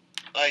 oh,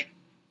 like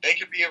they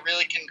could be a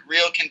really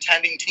real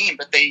contending team,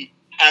 but they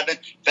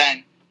haven't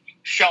been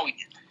showing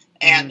it.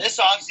 And this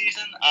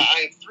offseason,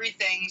 I have 3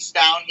 things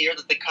down here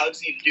that the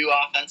Cubs need to do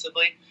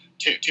offensively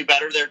to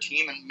better their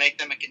team and make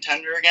them a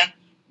contender again.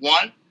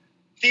 1,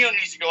 Theo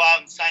needs to go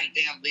out and sign a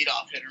damn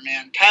leadoff hitter,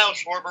 man. Kyle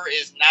Schwarber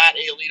is not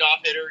a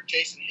leadoff hitter.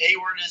 Jason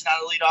Hayward is not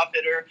a leadoff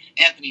hitter.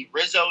 Anthony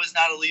Rizzo is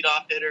not a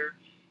leadoff hitter.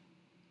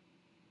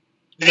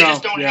 They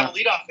just don't have a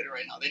leadoff hitter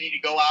right now. They need to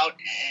go out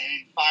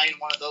and find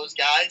one of those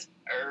guys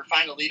or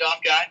find a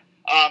leadoff guy.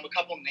 A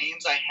couple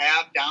names I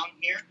have down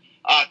here.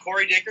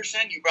 Corey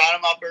Dickerson, you brought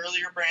him up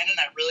earlier, Brandon.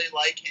 I really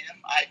like him.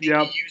 I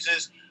think he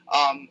uses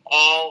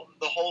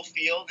the whole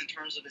field in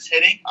terms of his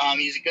hitting.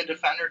 He's a good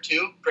defender,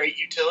 too. Great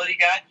utility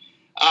guy.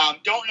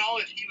 Don't know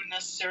if he would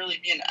necessarily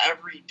be an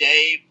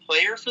everyday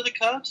player for the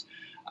Cubs,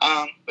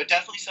 but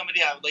definitely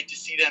somebody I would like to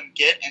see them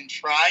get and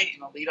try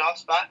in a leadoff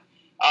spot.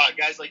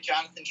 Guys like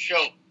Jonathan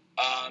Schoop,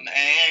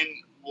 and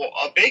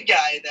a big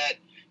guy that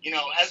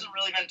hasn't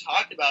really been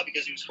talked about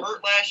because he was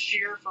hurt last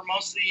year for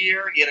most of the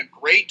year. He had a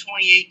great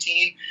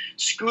 2018.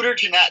 Scooter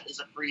Gennett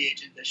is a free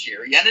agent this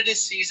year. He ended his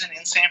season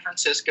in San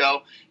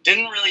Francisco.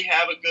 Didn't really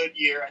have a good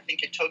year. I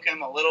think it took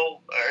him a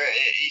little,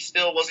 he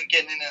still wasn't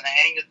getting into the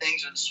hang of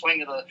things or the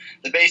swing of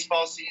the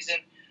baseball season.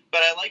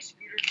 But I like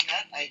Scooter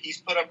Gennett.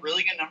 He's put up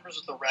really good numbers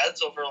with the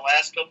Reds over the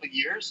last couple of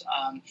years.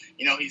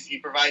 He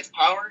provides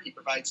power, he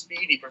provides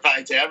speed, he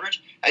provides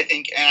average. I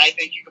think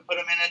you could put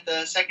him in at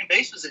the second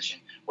base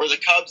position where the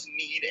Cubs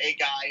need a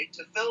guy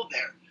to fill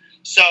there.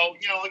 So,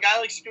 a guy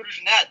like Scooter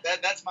Gennett,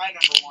 that's my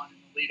number 1 in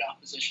the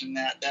leadoff position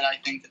that I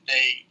think that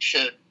they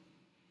should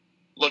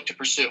look to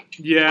pursue.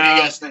 Yeah. What do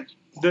you guys think?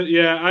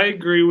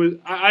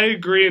 I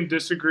agree and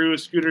disagree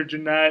with Scooter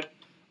Gennett.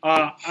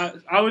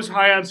 I was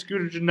high on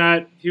Scooter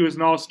Gennett. He was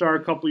an all-star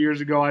a couple years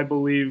ago, I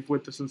believe,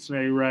 with the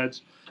Cincinnati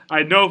Reds.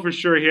 I know for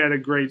sure he had a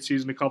great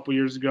season a couple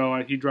years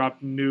ago. He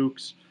dropped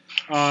nukes.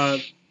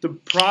 The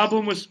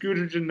problem with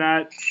Scooter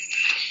Gennett,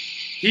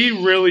 he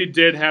really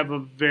did have a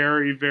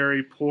very,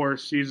 very poor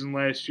season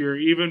last year,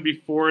 even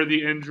before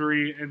the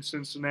injury in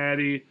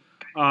Cincinnati.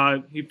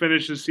 He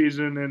finished the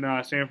season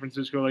in San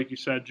Francisco, like you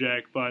said,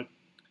 Jack, but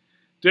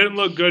didn't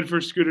look good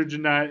for Scooter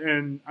Gennett,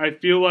 and I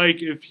feel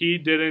like if he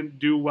didn't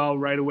do well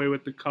right away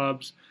with the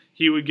Cubs,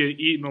 he would get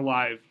eaten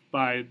alive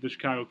by the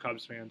Chicago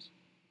Cubs fans.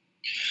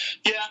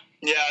 Yeah,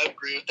 I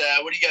agree with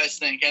that. What do you guys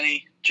think?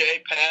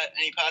 Jay, Pat,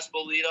 any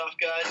possible leadoff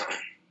guys?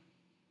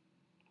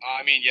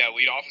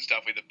 Leadoff is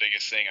definitely the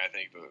biggest thing, I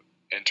think,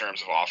 in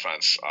terms of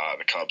offense,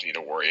 the Cubs need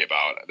to worry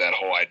about. That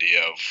whole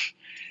idea of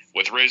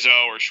with Rizzo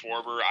or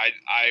Schwarber,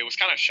 I was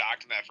kind of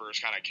shocked when that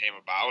first kind of came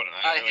about, and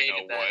I didn't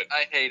really know what.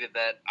 I hated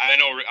that. I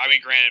know.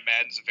 Granted,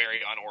 Madden's a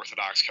very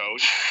unorthodox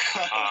coach,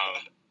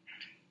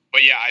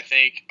 but yeah, I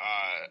think.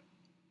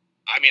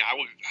 I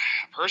would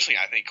personally.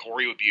 I think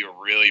Corey would be a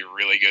really,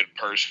 really good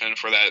person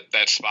for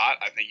that spot.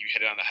 I think you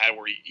hit it on the head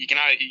where he can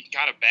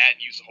kind of bat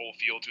and use the whole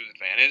field to his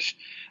advantage.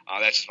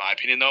 That's just my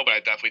opinion, though. But I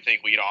definitely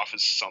think leadoff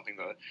is something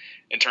that,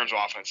 in terms of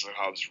offense, the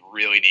Cubs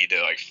really need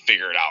to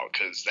figure it out,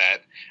 because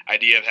that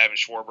idea of having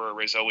Schwarber or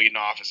Rizzo leading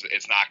off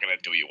it's not going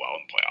to do you well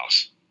in the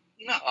playoffs.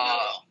 No.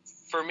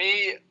 For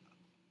me,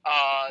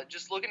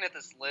 just looking at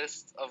this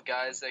list of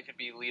guys that could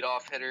be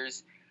leadoff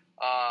hitters,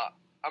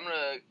 I'm going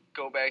to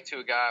go back to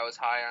a guy I was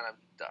high on.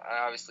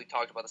 I obviously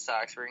talked about the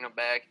Sox bringing him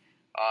back.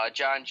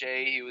 John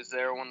Jay, he was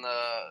there when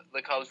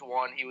the Cubs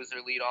won. He was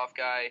their leadoff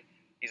guy.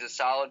 He's a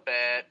solid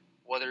bat,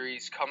 whether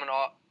he's coming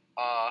off,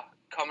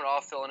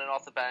 filling in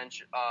off the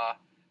bench,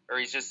 or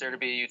he's just there to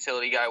be a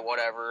utility guy,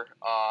 whatever.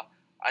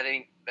 I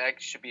think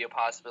that should be a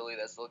possibility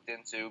that's looked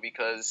into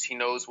because he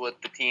knows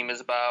what the team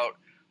is about.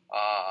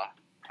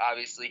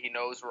 Obviously, he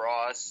knows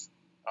Ross.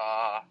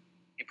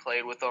 He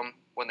played with them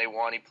when they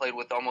won. He played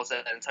with almost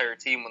that entire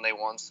team when they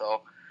won.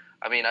 So,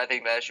 I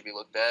think that should be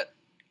looked at.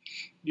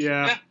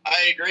 Yeah,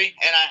 I agree.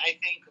 And I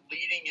think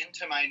leading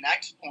into my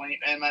next point,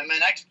 and my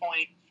next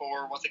point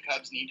for what the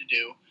Cubs need to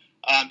do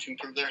to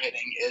improve their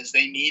hitting is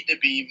they need to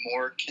be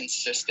more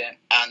consistent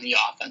on the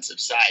offensive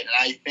side. And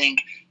I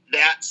think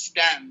that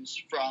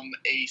stems from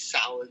a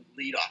solid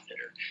leadoff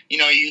hitter. You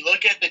know, you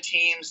look at the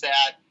teams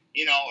that,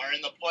 you know, are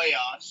in the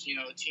playoffs, you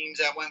know, teams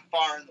that went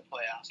far in the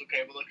playoffs.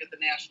 Okay, we'll look at the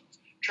Nationals.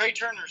 Trey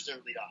Turner's their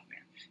leadoff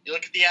man. You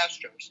look at the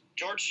Astros.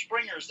 George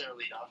Springer's their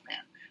leadoff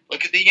man.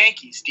 Look at the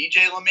Yankees.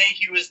 DJ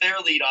LeMahieu is their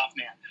leadoff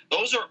man.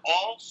 Those are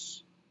all,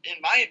 in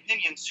my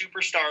opinion,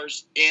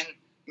 superstars in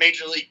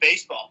Major League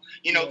Baseball.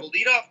 You know, the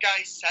leadoff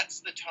guy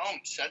sets the tone,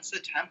 sets the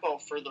tempo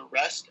for the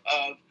rest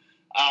of,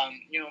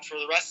 for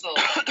the rest of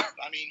the lineup.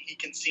 I mean, he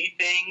can see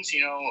things,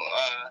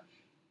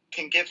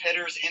 can give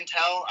hitters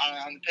intel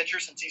on the pitcher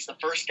since he's the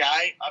first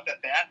guy up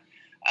at bat.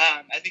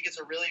 I think it's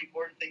a really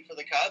important thing for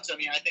the Cubs. I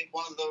mean, I think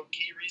one of the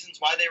key reasons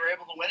why they were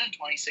able to win in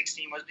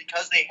 2016 was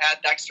because they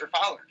had Dexter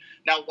Fowler.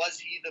 Now, was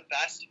he the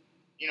best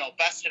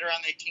hitter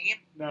on their team?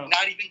 No.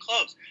 Not even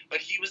close. But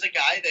he was a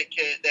guy that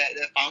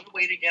found a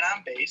way to get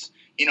on base,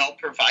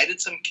 provided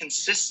some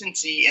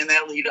consistency in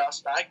that leadoff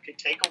spot, could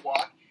take a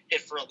walk,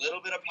 hit for a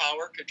little bit of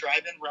power, could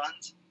drive in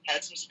runs,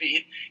 had some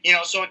speed.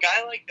 So a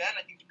guy like that,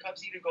 I think the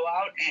Cubs need to go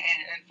out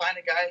and find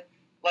a guy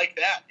like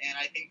that. And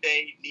I think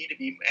they need to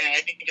be, and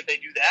I think if they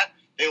do that,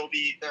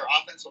 their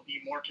offense will be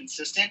more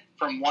consistent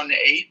from 1 to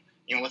 8,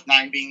 with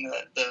 9 being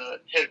the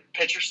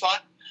pitcher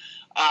slot.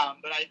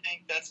 But I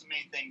think that's the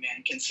main thing,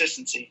 man,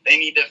 consistency. They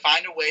need to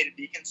find a way to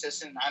be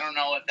consistent. I don't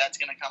know if that's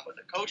going to come with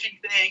a coaching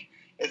thing,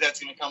 if that's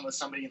going to come with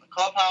somebody in the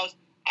clubhouse.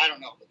 I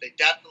don't know, but they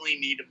definitely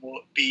need to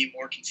be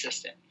more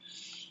consistent.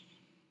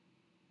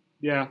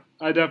 Yeah,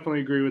 I definitely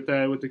agree with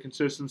that, with the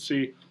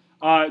consistency.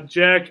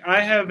 Jack,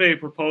 I have a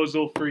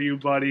proposal for you,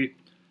 buddy.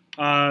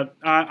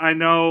 I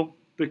know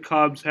the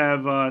Cubs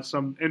have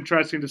some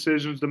interesting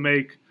decisions to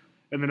make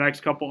in the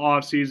next couple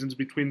off seasons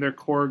between their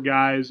core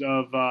guys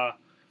of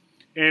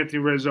Anthony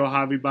Rizzo,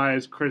 Javi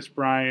Baez, Chris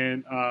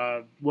Bryant,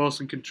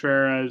 Wilson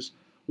Contreras.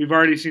 We've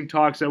already seen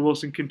talks that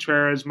Wilson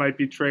Contreras might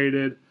be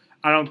traded.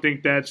 I don't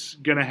think that's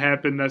going to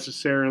happen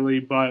necessarily,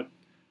 but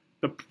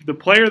the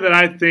player that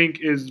I think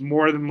is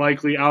more than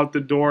likely out the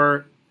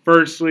door,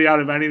 firstly, out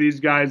of any of these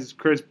guys, is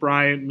Chris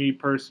Bryant. Me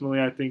personally,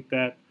 I think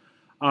that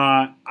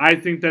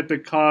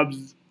the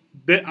Cubs,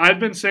 I've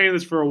been saying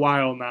this for a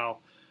while now,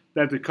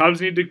 that the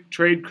Cubs need to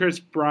trade Chris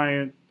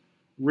Bryant,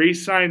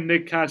 re-sign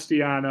Nick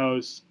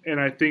Castellanos, and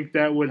I think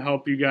that would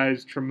help you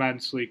guys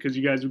tremendously because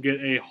you guys would get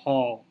a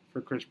haul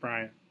for Chris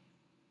Bryant.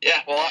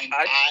 Yeah, well,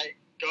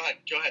 go ahead,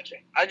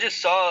 Jay. I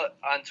just saw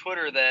on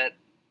Twitter that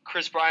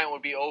Chris Bryant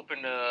would be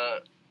open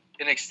to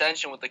an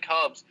extension with the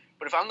Cubs.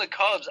 But if I'm the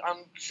Cubs,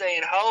 I'm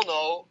saying hell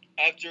no.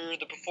 After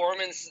the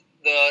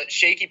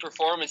shaky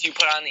performance you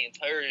put on the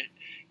entire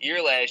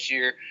year last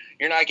year,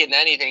 you're not getting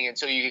anything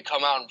until you can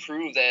come out and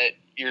prove that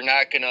you're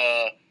not going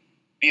to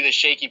be the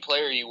shaky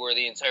player you were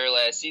the entire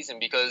last season,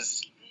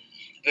 because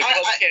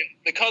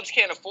the Cubs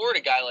can't afford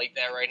a guy like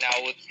that right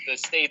now with the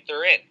state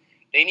they're in.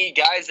 They need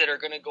guys that are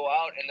going to go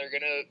out and they're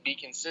going to be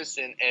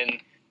consistent and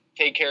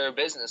take care of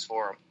business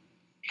for them.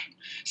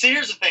 See,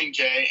 here's the thing,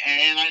 Jay,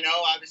 and I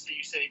know obviously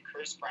you say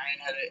Chris Bryant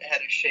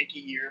had a shaky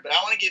year, but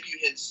I want to give you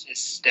his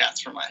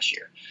stats from last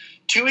year.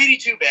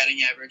 282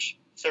 batting average,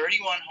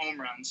 31 home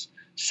runs,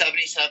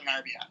 77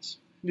 RBIs.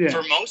 Yeah.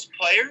 For most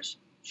players,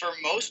 if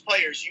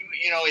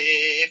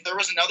there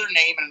was another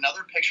name and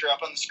another picture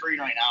up on the screen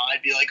right now,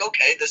 I'd be like,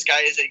 okay, this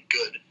guy is a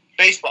good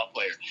baseball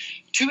player.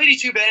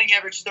 282 batting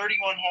average,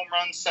 31 home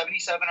runs,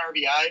 77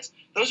 RBIs.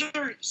 Those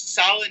are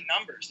solid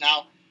numbers.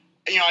 Now,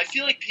 I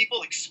feel like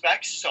people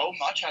expect so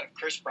much out of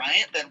Chris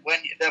Bryant that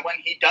when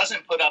he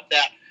doesn't put up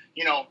that,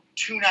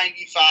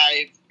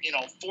 295,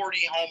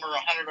 40 homer,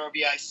 100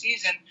 RBI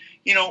season,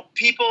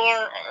 people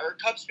are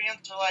Cubs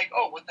fans are like,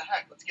 oh, what the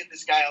heck? Let's get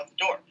this guy out the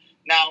door.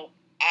 Now,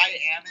 I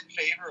am in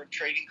favor of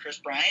trading Chris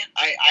Bryant.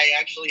 I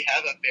actually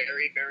have a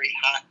very, very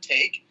hot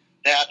take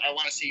that I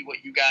want to see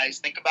what you guys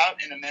think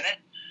about in a minute.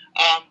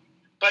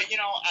 But,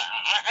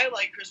 I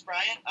like Chris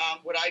Bryant.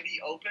 Would I be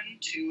open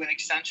to an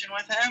extension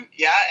with him?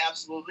 Yeah,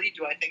 absolutely.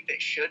 Do I think they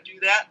should do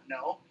that?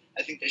 No.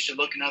 I think they should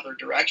look in other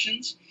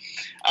directions.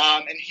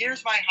 And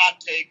here's my hot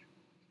take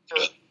for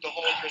the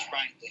whole Chris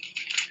Bryant thing.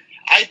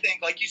 I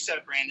think, like you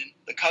said, Brandon,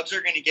 the Cubs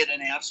are going to get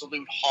an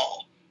absolute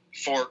haul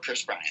for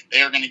Chris Bryant.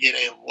 They are going to get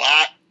a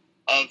lot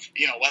of,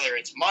 whether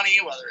it's money,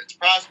 whether it's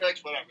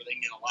prospects, whatever, they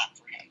can get a lot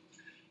for him.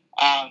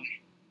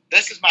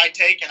 This is my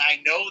take, and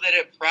I know that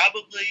it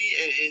probably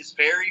is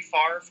very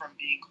far from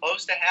being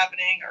close to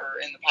happening or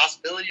in the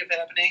possibility of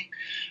happening.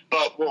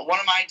 But one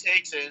of my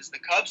takes is the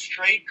Cubs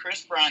trade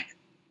Chris Bryant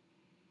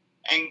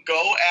and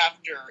go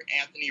after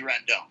Anthony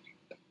Rendon.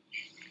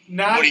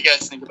 What do you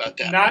guys think about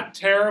that? Not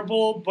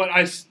terrible, but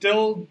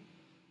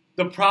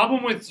the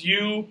problem with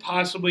you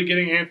possibly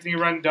getting Anthony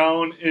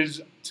Rendon is,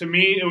 to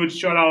me, it would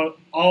shut out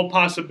all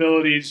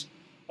possibilities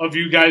of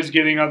you guys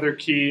getting other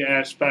key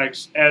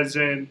aspects, as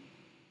in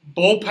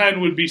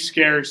bullpen would be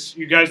scarce.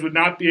 You guys would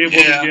not be able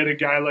to get a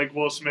guy like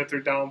Will Smith or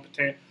Dellin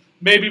Betances.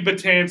 Maybe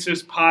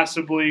Betances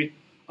possibly,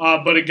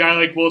 but a guy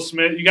like Will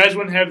Smith, you guys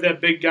wouldn't have that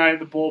big guy in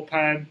the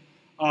bullpen.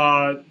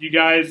 You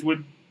guys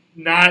would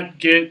not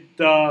get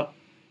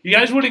you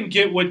guys wouldn't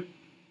get what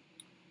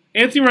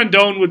Anthony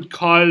Rendon would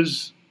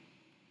cause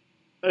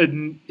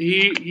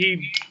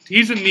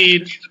he's a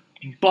need,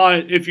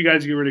 but if you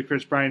guys get rid of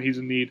Chris Bryant, he's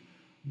a need.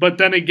 But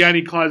then again,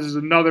 he causes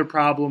another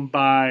problem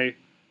by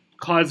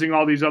causing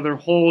all these other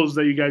holes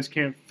that you guys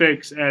can't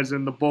fix, as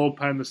in the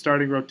bullpen, the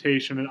starting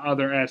rotation, and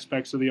other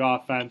aspects of the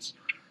offense.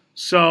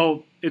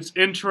 So it's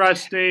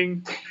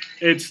interesting.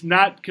 It's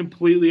not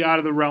completely out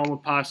of the realm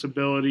of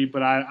possibility,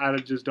 but I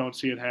just don't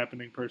see it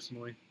happening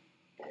personally.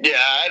 Yeah,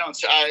 I don't.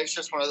 It's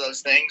just one of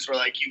those things where,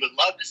 like, you would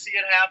love to see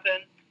it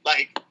happen.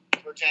 Like,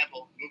 for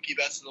example, Mookie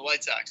Betts of the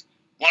White Sox.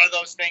 One of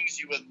those things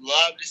you would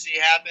love to see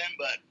happen,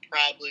 but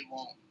probably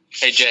won't.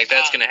 Hey, Jack,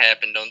 that's going to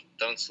happen.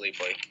 Don't sleep,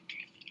 buddy.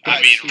 I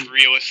mean,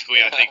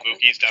 realistically, I think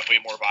Mookie's definitely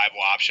a more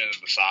viable option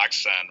than the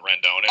Sox and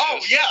Rendon.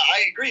 Oh, yeah,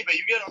 I agree, but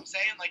you get what I'm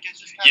saying? Like,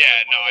 it's just kind of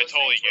like I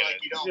totally get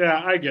it.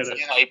 Yeah, I get it.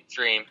 It's a pipe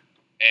dream.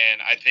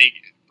 And I think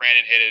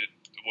Brandon hit it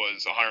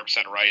was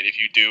 100% right.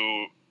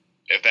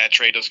 If that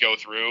trade does go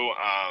through,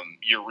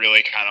 you're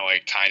really kind of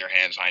like tying your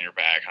hands behind your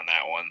back on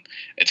that one.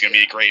 It's going to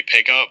be a great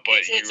pickup,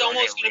 but it's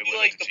almost going to be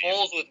like the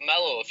Bulls with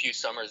Melo a few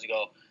summers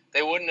ago.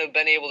 They wouldn't have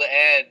been able to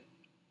add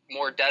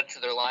more depth to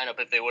their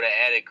lineup if they would have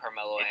added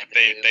Carmelo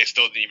Anthony. They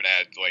still didn't even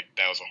add, like,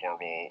 that was a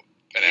horrible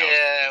announcement.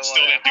 Yeah,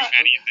 still didn't do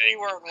anything. We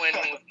weren't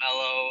winning with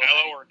Melo.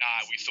 Melo or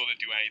not, we still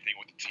didn't do anything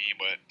with the team,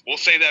 but we'll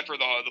save that for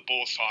the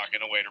Bulls talk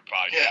in a later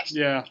podcast.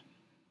 Yeah.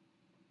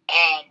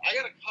 I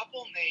got a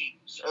couple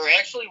names, or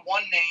actually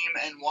one name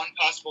and one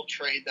possible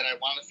trade that I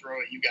want to throw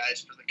at you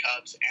guys for the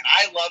Cubs. And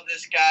I love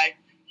this guy.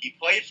 He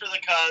played for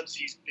the Cubs.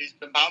 He's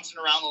been bouncing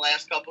around the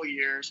last couple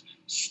years.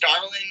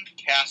 Starlin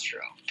Castro.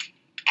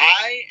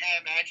 I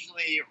am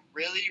actually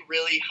really,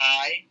 really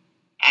high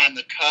on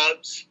the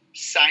Cubs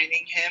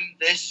signing him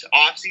this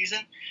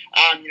offseason.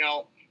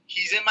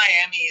 He's in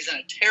Miami. He's in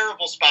a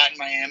terrible spot in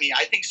Miami.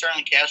 I think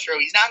Starlin Castro,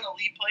 he's not an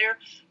elite player,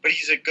 but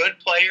he's a good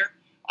player.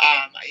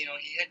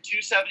 He hit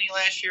 270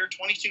 last year,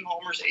 22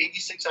 homers,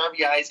 86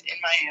 RBIs in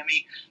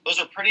Miami. Those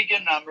are pretty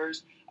good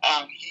numbers.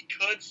 He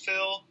could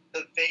fill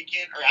the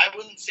vacant, or I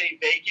wouldn't say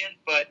vacant,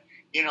 but,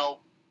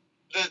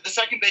 the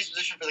second base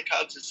position for the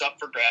Cubs is up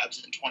for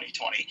grabs in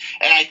 2020.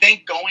 And I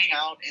think going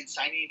out and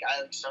signing a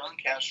guy like Starlin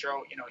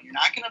Castro, you're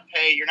not going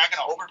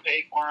to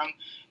overpay for him.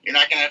 You're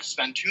not going to have to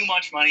spend too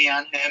much money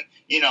on him.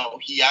 He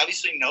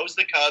obviously knows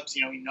the Cubs.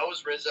 He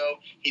knows Rizzo.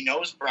 He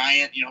knows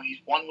Bryant.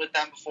 He's won with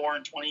them before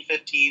in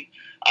 2015.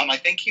 I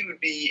think he would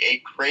be a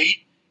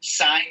great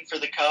sign for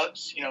the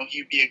Cubs.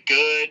 He'd be a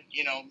good,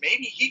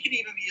 maybe he could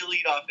even be a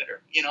leadoff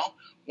hitter,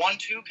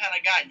 1-2 kind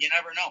of guy. You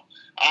never know.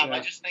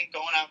 I just think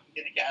going out and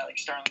getting a guy like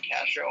Starlin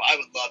Castro, I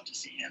would love to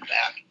see him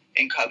back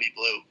in Cubby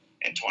Blue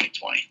in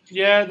 2020.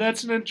 Yeah,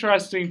 that's an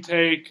interesting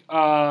take.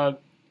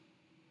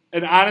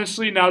 And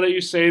honestly, now that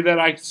you say that,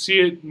 I see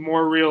it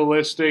more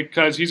realistic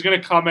because he's going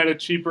to come at a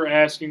cheaper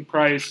asking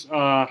price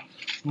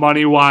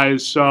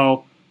money-wise.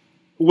 So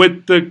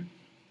with the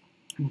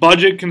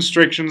budget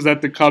constrictions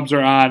that the Cubs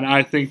are on,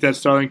 I think that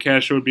Starlin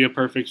Castro would be a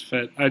perfect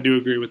fit. I do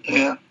agree with that.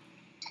 Yeah.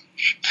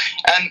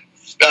 And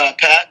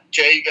Pat,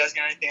 Jay, you guys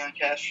got anything on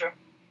Castro?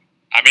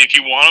 I mean, if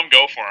you want him,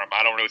 go for him.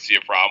 I don't really see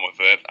a problem with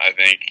it. I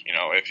think,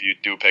 if you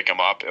do pick him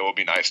up, it will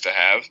be nice to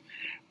have.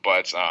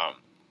 But I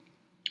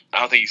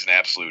don't think he's an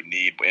absolute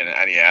need in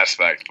any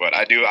aspect. But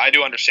I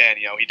do understand,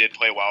 he did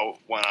play well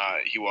when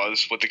he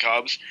was with the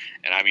Cubs.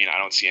 And, I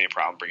don't see any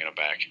problem bringing him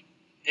back.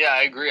 Yeah,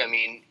 I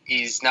agree.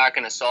 He's not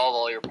going to solve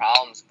all your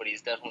problems, but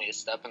he's definitely a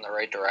step in the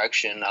right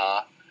direction.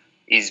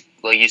 He's,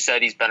 like you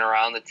said, he's been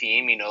around the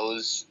team. He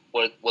knows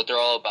what they're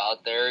all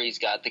about there. He's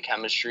got the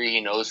chemistry.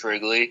 He knows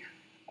Wrigley.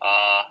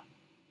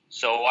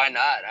 So why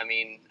not?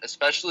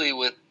 Especially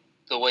with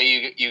the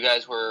way you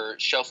guys were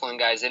shuffling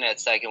guys in at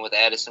second with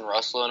Addison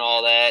Russell and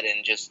all that,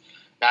 and just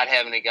not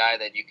having a guy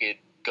that you could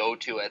go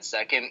to at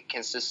second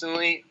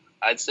consistently,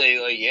 I'd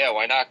say, yeah,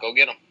 why not? Go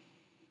get him.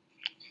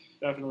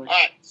 Definitely. All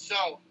right,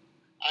 so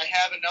I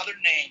have another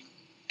name,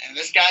 and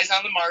this guy's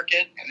on the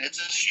market, and it's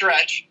a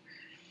stretch.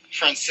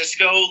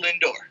 Francisco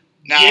Lindor.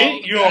 Now,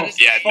 get your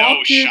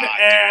fucking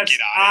ass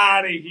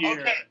out of here.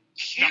 Okay.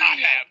 Not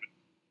happening.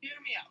 Hear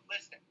me out.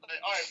 Listen.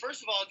 All right,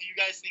 first of all, do you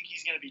guys think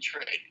he's going to be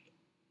traded?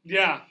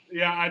 Yeah,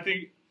 I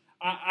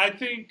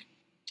think,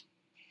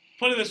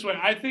 put it this way,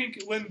 I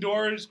think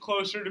Lindor is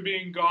closer to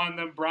being gone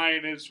than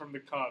Brian is from the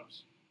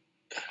Cubs.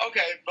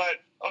 Okay,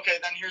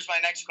 then here's my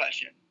next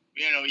question.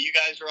 You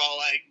guys are all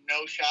like,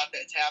 no shot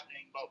that's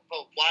happening, but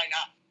why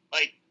not?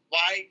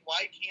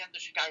 Why can't the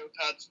Chicago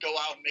Cubs go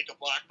out and make a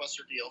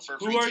blockbuster deal for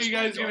Francisco Lindor? Who are you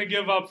guys going to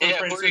give up for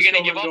Francisco who are you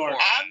going to give up for?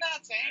 I'm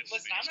not saying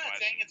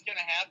it's going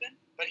to happen,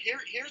 but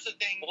here's the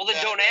thing. Well, then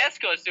don't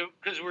ask us,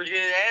 because we're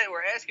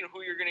asking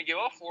who you're going to give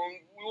up for,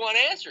 and we want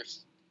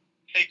answers.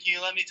 Hey, can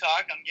you let me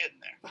talk? I'm getting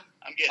there.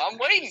 I'm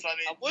waiting.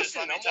 I'm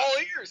listening. I'm all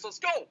ears. Let's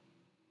go.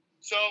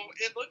 So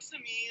it looks to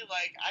me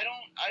like I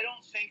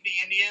don't think the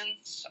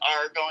Indians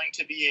are going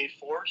to be a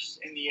force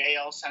in the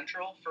AL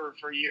Central for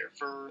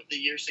the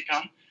years to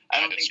come. I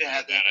don't think they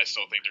have that. I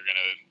still think they're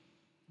going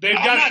to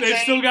They've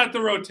still got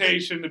the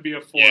rotation to be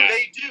a force. Yeah,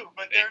 they do,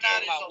 but they're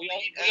not as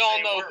elite as we all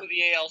they know were. who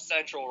the AL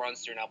Central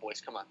runs through now,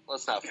 boys. Come on.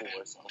 Let's not fool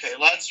ourselves. Okay,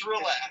 let's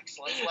relax.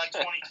 Let's let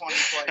 2020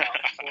 play out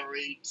before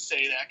we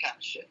say that kind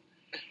of shit.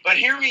 But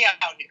hear me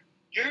out here.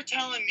 You're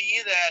telling me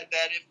that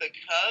if the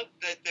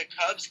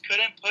Cubs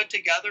couldn't put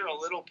together a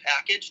little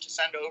package to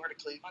send over to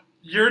Cleveland?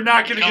 You're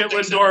not going to get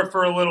Lindor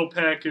for a little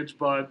package,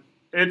 bud.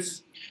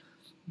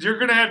 You're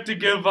going to have to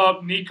give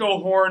up Nico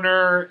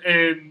Horner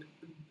and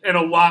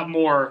a lot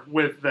more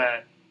with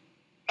that.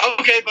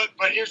 Okay, but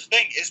here's the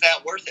thing. Is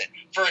that worth it?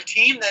 For a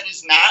team that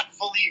is not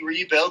fully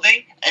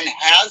rebuilding and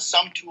has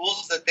some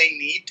tools that they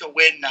need to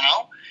win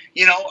now,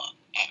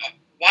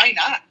 why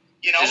not?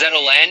 Is that a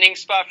landing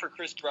spot for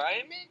Chris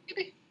Bryant,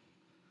 maybe?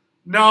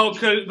 No,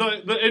 because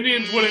the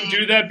Indians wouldn't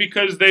do that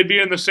because they'd be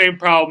in the same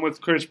problem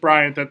with Chris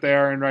Bryant that they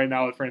are in right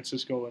now with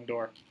Francisco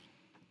Lindor.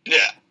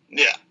 Yeah.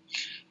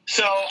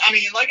 So, I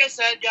mean, like I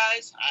said,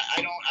 guys,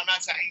 I'm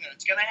not saying that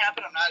it's going to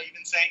happen. I'm not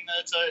even saying that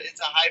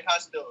it's a high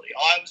possibility.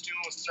 All I was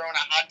doing was throwing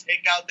a hot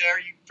take out there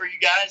for you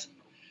guys. And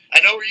I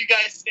know where you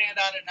guys stand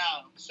on it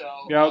now.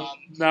 So,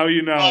 now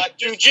you know.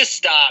 Dude, just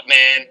stop,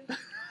 man.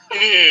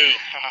 Ew.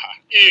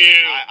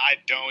 I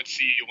don't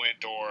see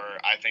Lindor.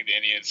 I think the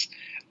Indians.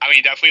 I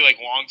mean, definitely, like,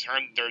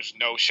 long-term, there's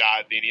no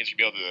shot the Indians will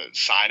be able to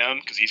sign him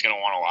because he's going to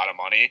want a lot of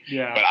money.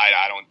 Yeah. But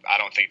I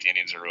don't think the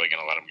Indians are really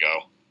going to let him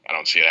go. I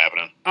don't see it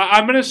happening.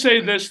 I'm going to say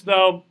this,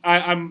 though.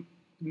 I'm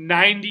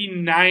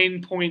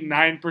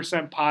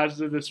 99.9%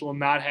 positive this will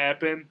not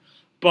happen.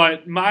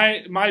 But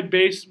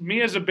me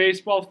as a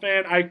baseball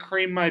fan, I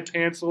cream my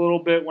pants a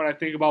little bit when I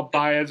think about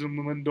Baez and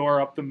Lindor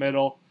up the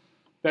middle.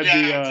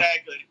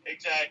 Exactly.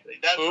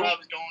 That's what I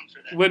was going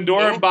for. That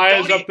Lindor and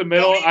Baez up the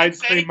middle, I'd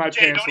cream my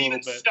pants a little bit. Don't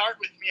even start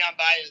with me on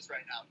Baez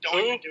right now.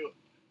 Don't even do it.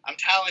 I'm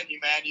telling you,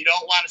 man, you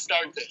don't want to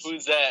start this.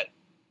 Who's that?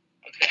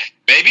 Okay.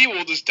 Maybe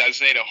we'll just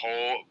designate a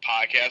whole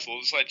podcast. We'll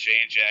just let Jay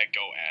and Jack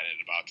go at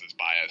it about this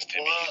Baez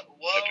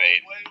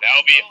debate.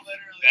 That'd be an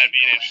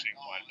interesting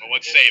one. But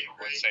let's save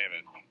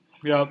it.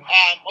 Yep.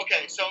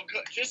 Okay, so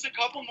just a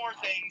couple more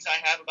things I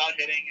have about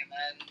hitting, and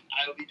then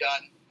I will be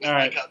done with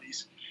my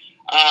Cubbies.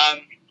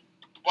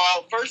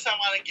 Well, first I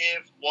want to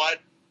give what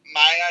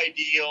my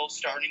ideal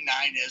starting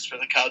nine is for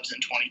the Cubs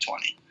in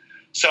 2020.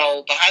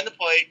 So behind the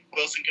plate,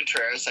 Wilson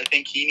Contreras. I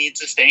think he needs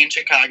to stay in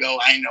Chicago.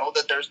 I know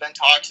that there's been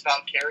talks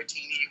about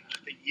Caratini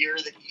the year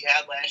that he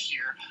had last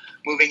year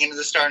moving into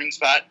the starting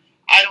spot.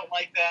 I don't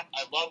like that.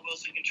 I love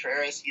Wilson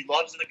Contreras. He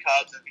loves the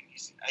Cubs.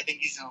 I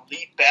think he's an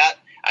elite bat.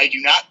 I do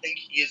not think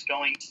he is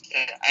going to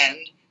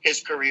end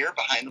his career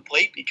behind the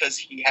plate because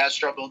he has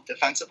struggled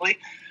defensively.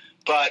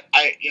 But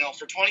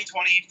for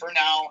 2020, for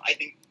now, I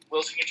think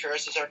Wilson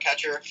Contreras is our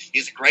catcher. He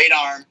has a great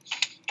arm,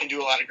 can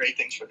do a lot of great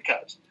things for the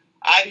Cubs.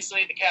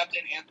 Obviously, the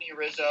captain, Anthony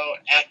Rizzo,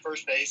 at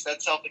first base.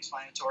 That's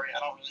self-explanatory. I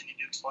don't really need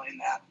to explain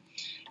that.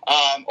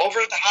 Over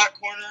at the hot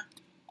corner,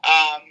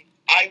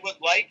 I would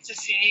like to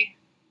see,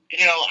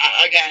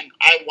 again,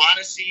 I want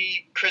to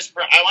see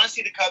I want to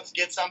see the Cubs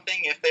get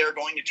something if they are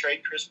going to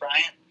trade Chris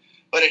Bryant,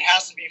 but it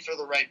has to be for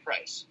the right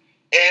price.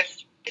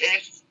 If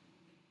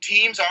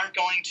teams aren't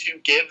going to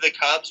give the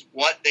Cubs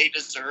what they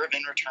deserve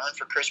in return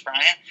for Chris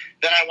Bryant,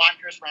 then I want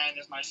Chris Bryant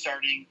as my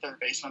starting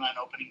third baseman on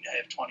opening day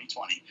of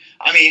 2020.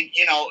 I mean,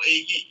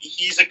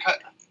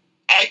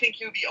 I think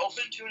he would be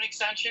open to an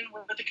extension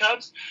with the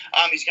Cubs.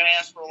 He's going to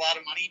ask for a lot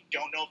of money.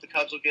 Don't know if the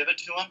Cubs will give it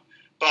to him.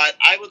 But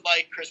I would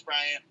like Chris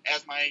Bryant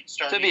as my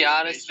starting third baseman. To be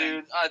honest,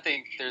 baseman. dude, I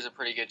think there's a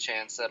pretty good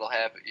chance that'll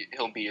happen.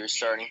 He'll be your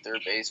starting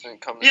third baseman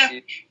come the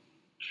season.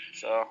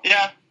 So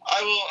yeah,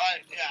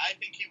 I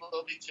think he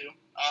will be too.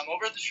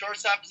 Over at the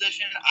shortstop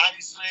position,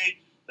 obviously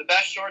the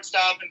best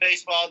shortstop in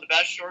baseball, the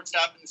best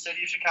shortstop in the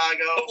city of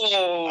Chicago.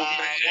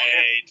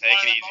 Hey, take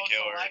it easy,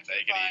 killer.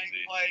 Take it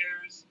easy.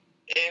 Players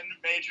in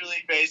Major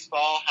League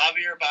Baseball,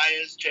 Javier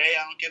Baez. Jay,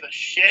 I don't give a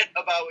shit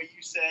about what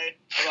you say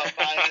about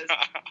Baez.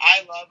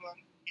 I love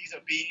him. He's a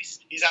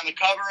beast. He's on the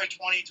cover of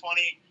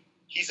 2020.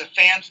 He's a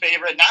fan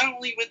favorite, not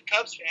only with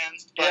Cubs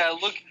fans.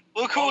 But look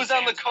who was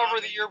on the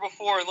cover the year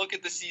before, and look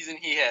at the season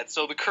he had.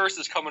 So the curse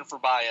is coming for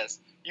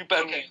Baez. You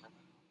better.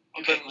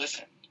 Okay,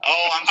 listen.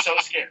 Oh, I'm so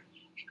scared.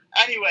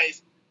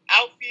 Anyways,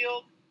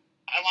 outfield,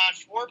 I want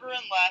Schwarber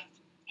in left,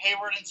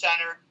 Hayward in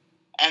center,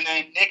 and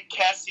then Nick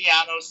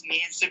Castellanos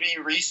needs to be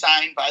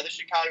re-signed by the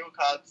Chicago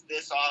Cubs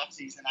this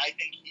offseason. I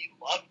think he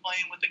loved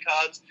playing with the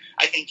Cubs.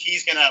 I think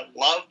he's going to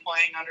love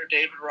playing under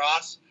David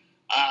Ross.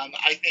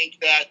 I think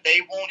that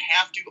they won't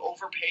have to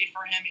overpay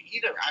for him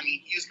either. I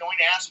mean, he is going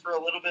to ask for a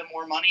little bit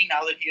more money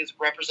now that he is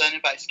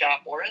represented by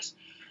Scott Boras.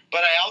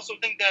 But I also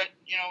think that,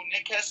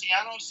 Nick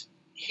Castellanos,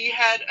 he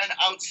had an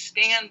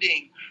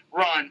outstanding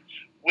run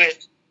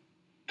with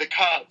the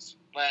Cubs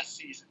last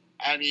season.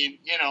 I mean,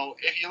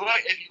 if you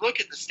look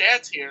at the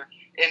stats here,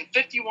 in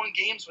 51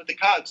 games with the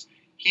Cubs,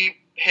 he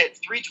hit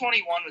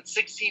 .321 with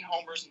 16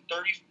 homers and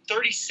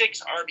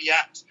 36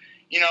 RBIs.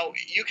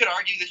 You could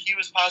argue that he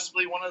was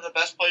possibly one of the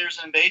best players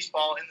in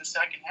baseball in the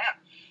second half.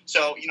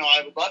 So,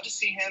 I would love to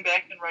see him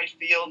back in right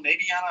field,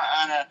 maybe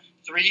on a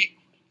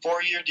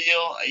 3-4 year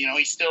deal.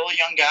 He's still a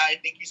young guy. I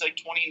think he's like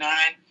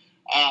 29.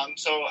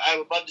 So I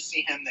would love to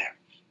see him there.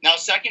 Now,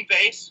 second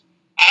base,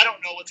 I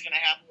don't know what's going to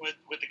happen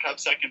with the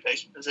Cubs' second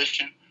base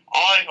position.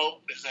 All I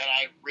hope is that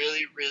I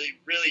really, really,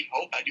 really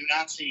hope I do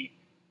not see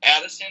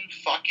Addison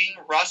fucking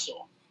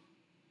Russell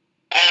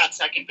at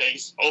second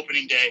base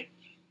opening day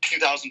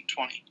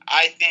 2020.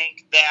 I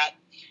think that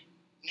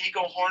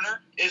Nico Hoerner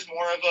is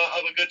more of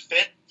a good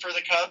fit for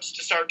the Cubs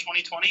to start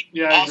 2020.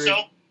 Yeah, I agree.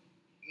 Also,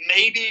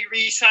 maybe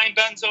re-sign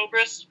Ben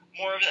Zobrist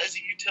more of as a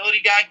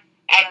utility guy.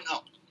 I don't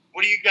know.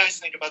 What do you guys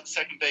think about the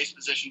second base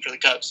position for the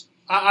Cubs?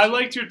 I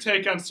liked your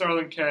take on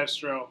Starlin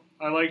Castro.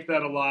 I like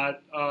that a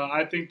lot.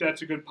 I think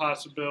that's a good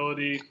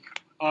possibility.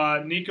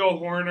 Nico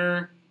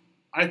Hoerner,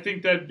 I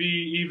think that'd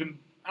be even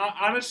 –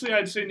 honestly,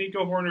 I'd say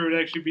Nico Hoerner would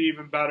actually be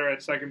even better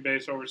at second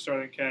base over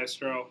Starlin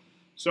Castro.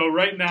 So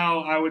right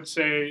now, I would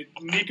say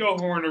Nico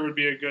Hoerner would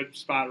be a good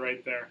spot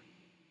right there.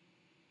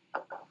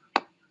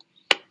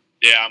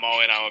 Yeah, I'm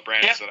all in on what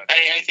Brandon said.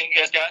 Anything you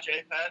guys got,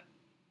 Jay, Pat?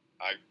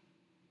 I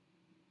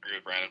agree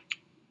with Brandon.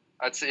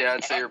 I'd say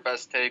your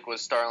best take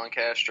was Starlin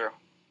Castro.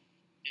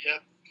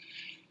 Yep.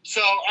 So,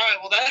 all right,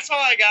 well, that's all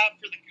I got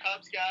for the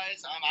Cubs,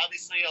 guys.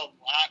 Obviously, a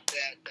lot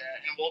that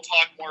and we'll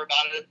talk more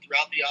about it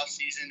throughout the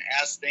offseason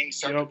as things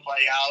start to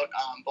play out.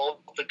 Both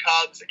the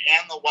Cubs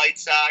and the White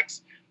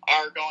Sox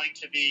are going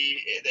to be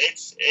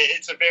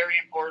it's a very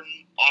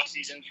important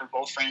offseason for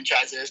both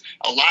franchises.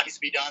 A lot needs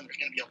to be done. There's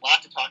going to be a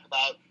lot to talk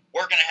about.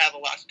 We're going to have a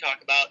lot to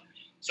talk about.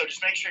 So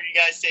just make sure you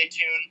guys stay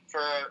tuned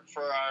for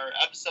our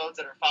episodes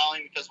that are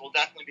following, because we'll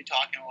definitely be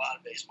talking a lot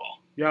of baseball.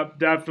 Yep,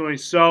 definitely.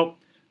 So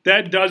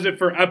that does it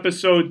for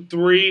episode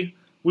 3.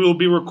 We will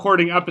be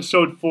recording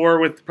episode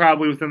 4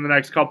 probably within the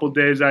next couple of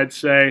days, I'd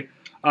say.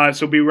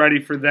 So be ready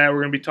for that.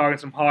 We're going to be talking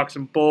some Hawks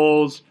and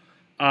Bulls.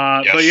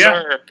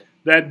 Sir.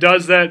 That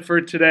does that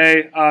for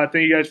today. Thank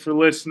you guys for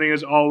listening.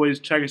 As always,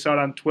 check us out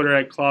on Twitter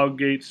at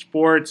Cloudgate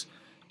Sports.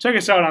 Check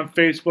us out on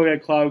Facebook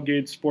at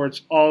Cloudgate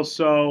Sports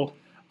also.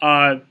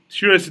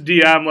 Shoot us a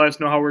DM, let us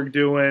know how we're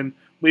doing.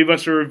 Leave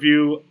us a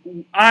review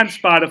on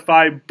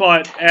Spotify,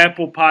 but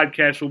Apple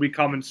Podcasts will be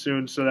coming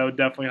soon, so that would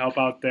definitely help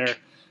out there.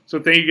 So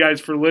thank you guys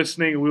for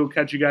listening, and we will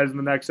catch you guys in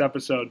the next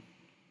episode.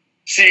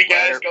 See you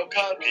guys. Go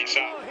Cubs. Peace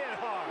out. Hit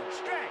hard.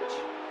 Stretch.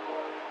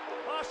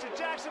 Austin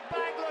Jackson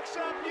back looks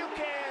up. You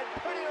can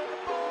put it on the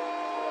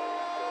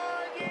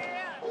board.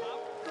 Yeah.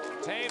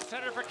 Taves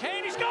center for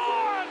Kane. He scores!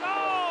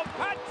 Oh,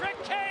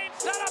 Patrick Kane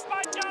set up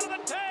by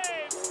Jonathan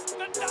Taves.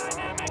 The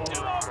dynamic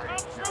duo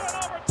comes through in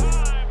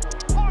overtime.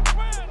 Hawks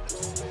win.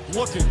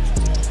 Looking.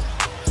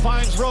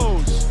 Finds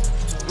Rose.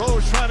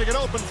 Rose trying to get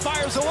open.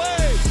 Fires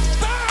away.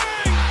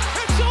 Bang!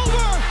 It's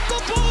over.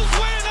 The Bulls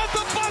win.